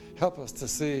you. Help us to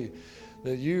see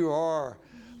that you are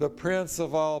the Prince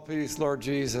of all peace, Lord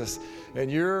Jesus. And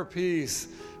your peace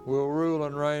will rule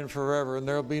and reign forever. And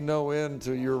there'll be no end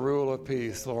to your rule of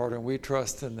peace, Lord. And we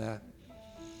trust in that.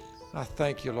 I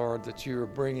thank you, Lord, that you are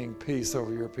bringing peace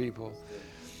over your people.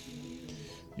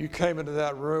 You came into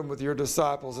that room with your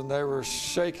disciples and they were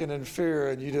shaken in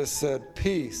fear, and you just said,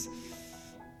 peace.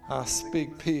 I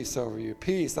speak peace over you.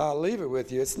 Peace, I leave it with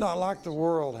you. It's not like the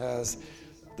world has.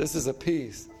 This is a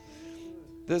peace.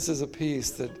 This is a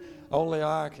peace that only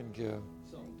I can give.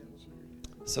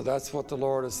 So that's what the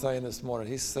Lord is saying this morning.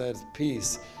 He said,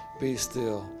 peace, be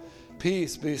still.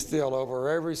 Peace, be still over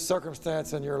every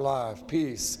circumstance in your life.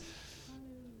 Peace,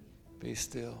 be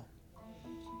still.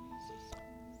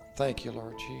 Thank you,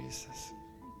 Lord Jesus.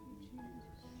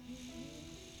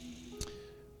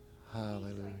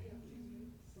 Hallelujah.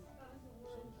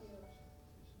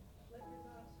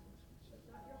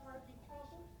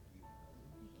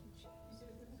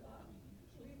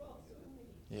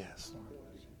 Yes, Lord.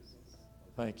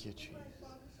 Thank you, Jesus.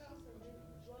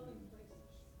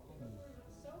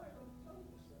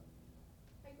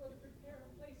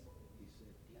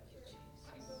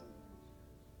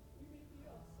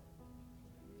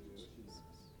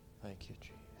 Thank you,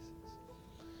 Jesus.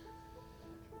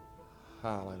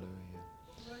 Hallelujah.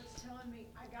 Lord's telling me,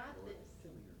 I got this.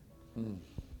 Mm.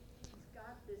 He's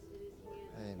got this in his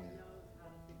hands. Amen. He knows how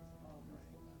to fix all this.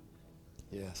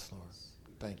 Yes, Lord.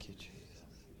 Thank you, Jesus.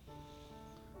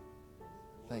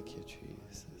 Thank you,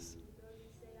 Jesus.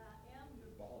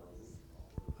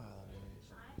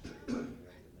 Hallelujah.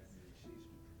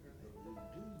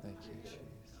 Thank you, Jesus.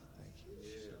 Thank you,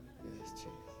 Jesus. Yes,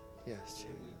 Jesus. Yes, Jesus.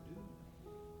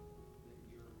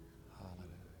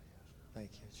 Hallelujah.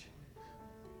 Thank you, Jesus.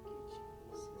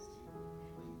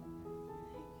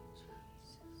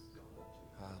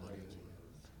 Hallelujah.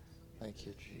 Thank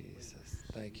you, Jesus.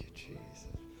 Thank you, Jesus.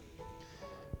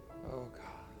 Oh, God.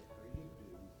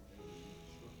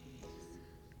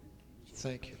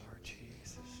 Thank you, Lord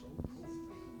Jesus.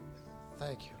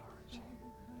 Thank you, Lord Jesus.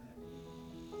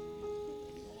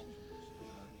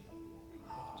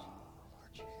 Oh,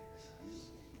 Lord Jesus.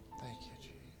 Thank you,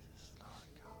 Jesus. Lord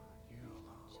God, you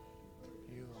alone.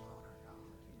 You alone are God.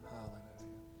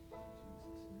 Hallelujah.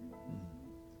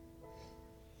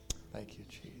 Thank you,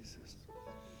 Jesus.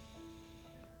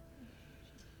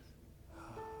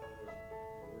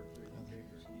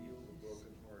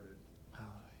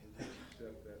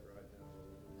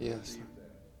 Yes, Lord.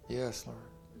 Yes, Lord.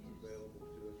 It's available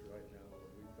to us right now, Lord.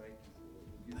 We thank you for it.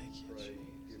 We give Thank you you, praise. Jesus.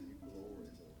 We give you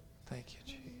glory, Lord. Thank you,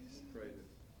 Jesus.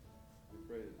 We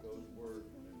pray that those words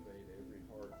will invade every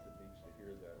heart that needs to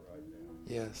hear that right now.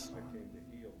 Yes, I Lord. came to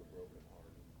heal the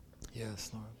brokenhearted.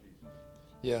 Yes, Lord. Jesus.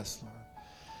 Yes, Lord.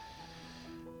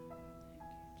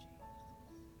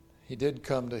 He did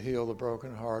come to heal the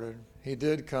brokenhearted. He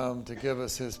did come to give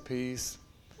us his peace.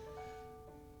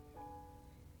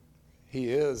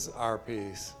 He is our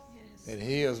peace. And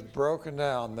he has broken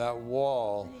down that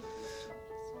wall,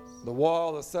 the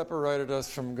wall that separated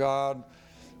us from God.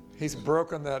 He's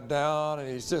broken that down, and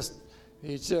he's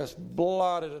just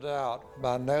blotted it out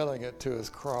by nailing it to his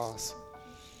cross.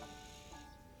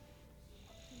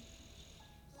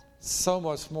 So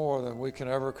much more than we can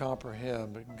ever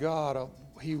comprehend. But God,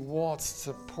 he wants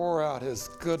to pour out his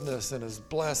goodness and his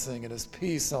blessing and his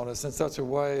peace on us in such a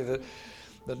way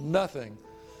that nothing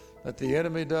that the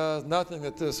enemy does, nothing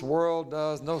that this world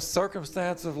does, no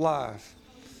circumstance of life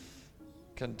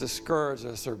can discourage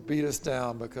us or beat us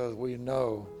down, because we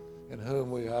know in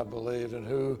whom we have believed and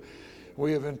who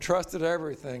we have entrusted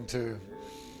everything to.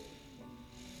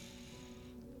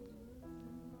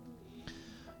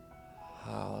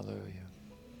 Hallelujah.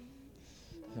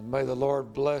 And may the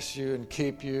Lord bless you and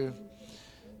keep you.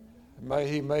 And may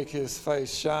he make his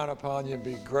face shine upon you and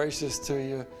be gracious to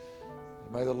you.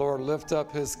 May the Lord lift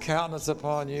up his countenance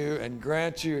upon you and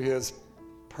grant you his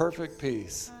perfect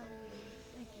peace.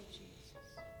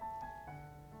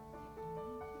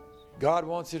 God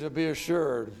wants you to be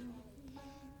assured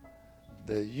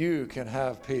that you can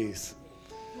have peace.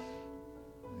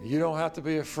 You don't have to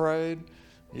be afraid.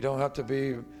 You don't have to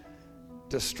be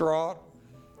distraught.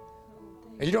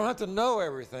 And you don't have to know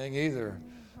everything either.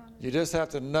 You just have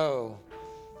to know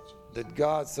that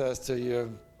God says to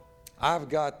you, I've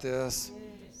got this,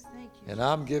 and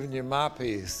I'm giving you my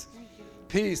peace.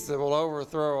 Peace that will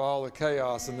overthrow all the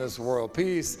chaos in this world.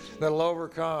 Peace that'll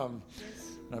overcome.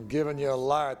 And I'm giving you a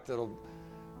light that'll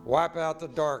wipe out the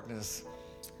darkness,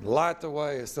 light the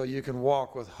way so you can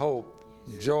walk with hope,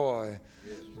 joy,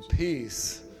 and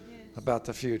peace about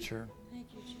the future.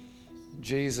 In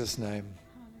Jesus' name.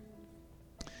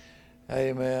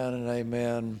 Amen and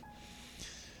amen.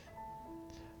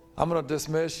 I'm going to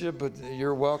dismiss you, but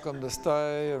you're welcome to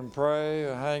stay and pray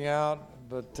and hang out.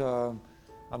 But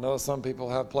I know some people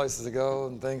have places to go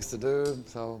and things to do,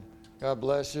 so God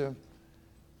bless you.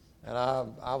 And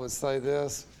I would say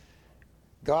this,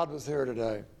 God was here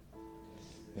today.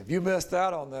 If you missed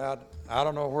out on that, I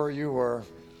don't know where you were.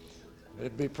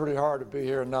 It'd be pretty hard to be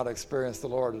here and not experience the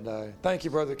Lord today. Thank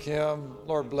you, Brother Kim.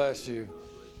 Lord bless you.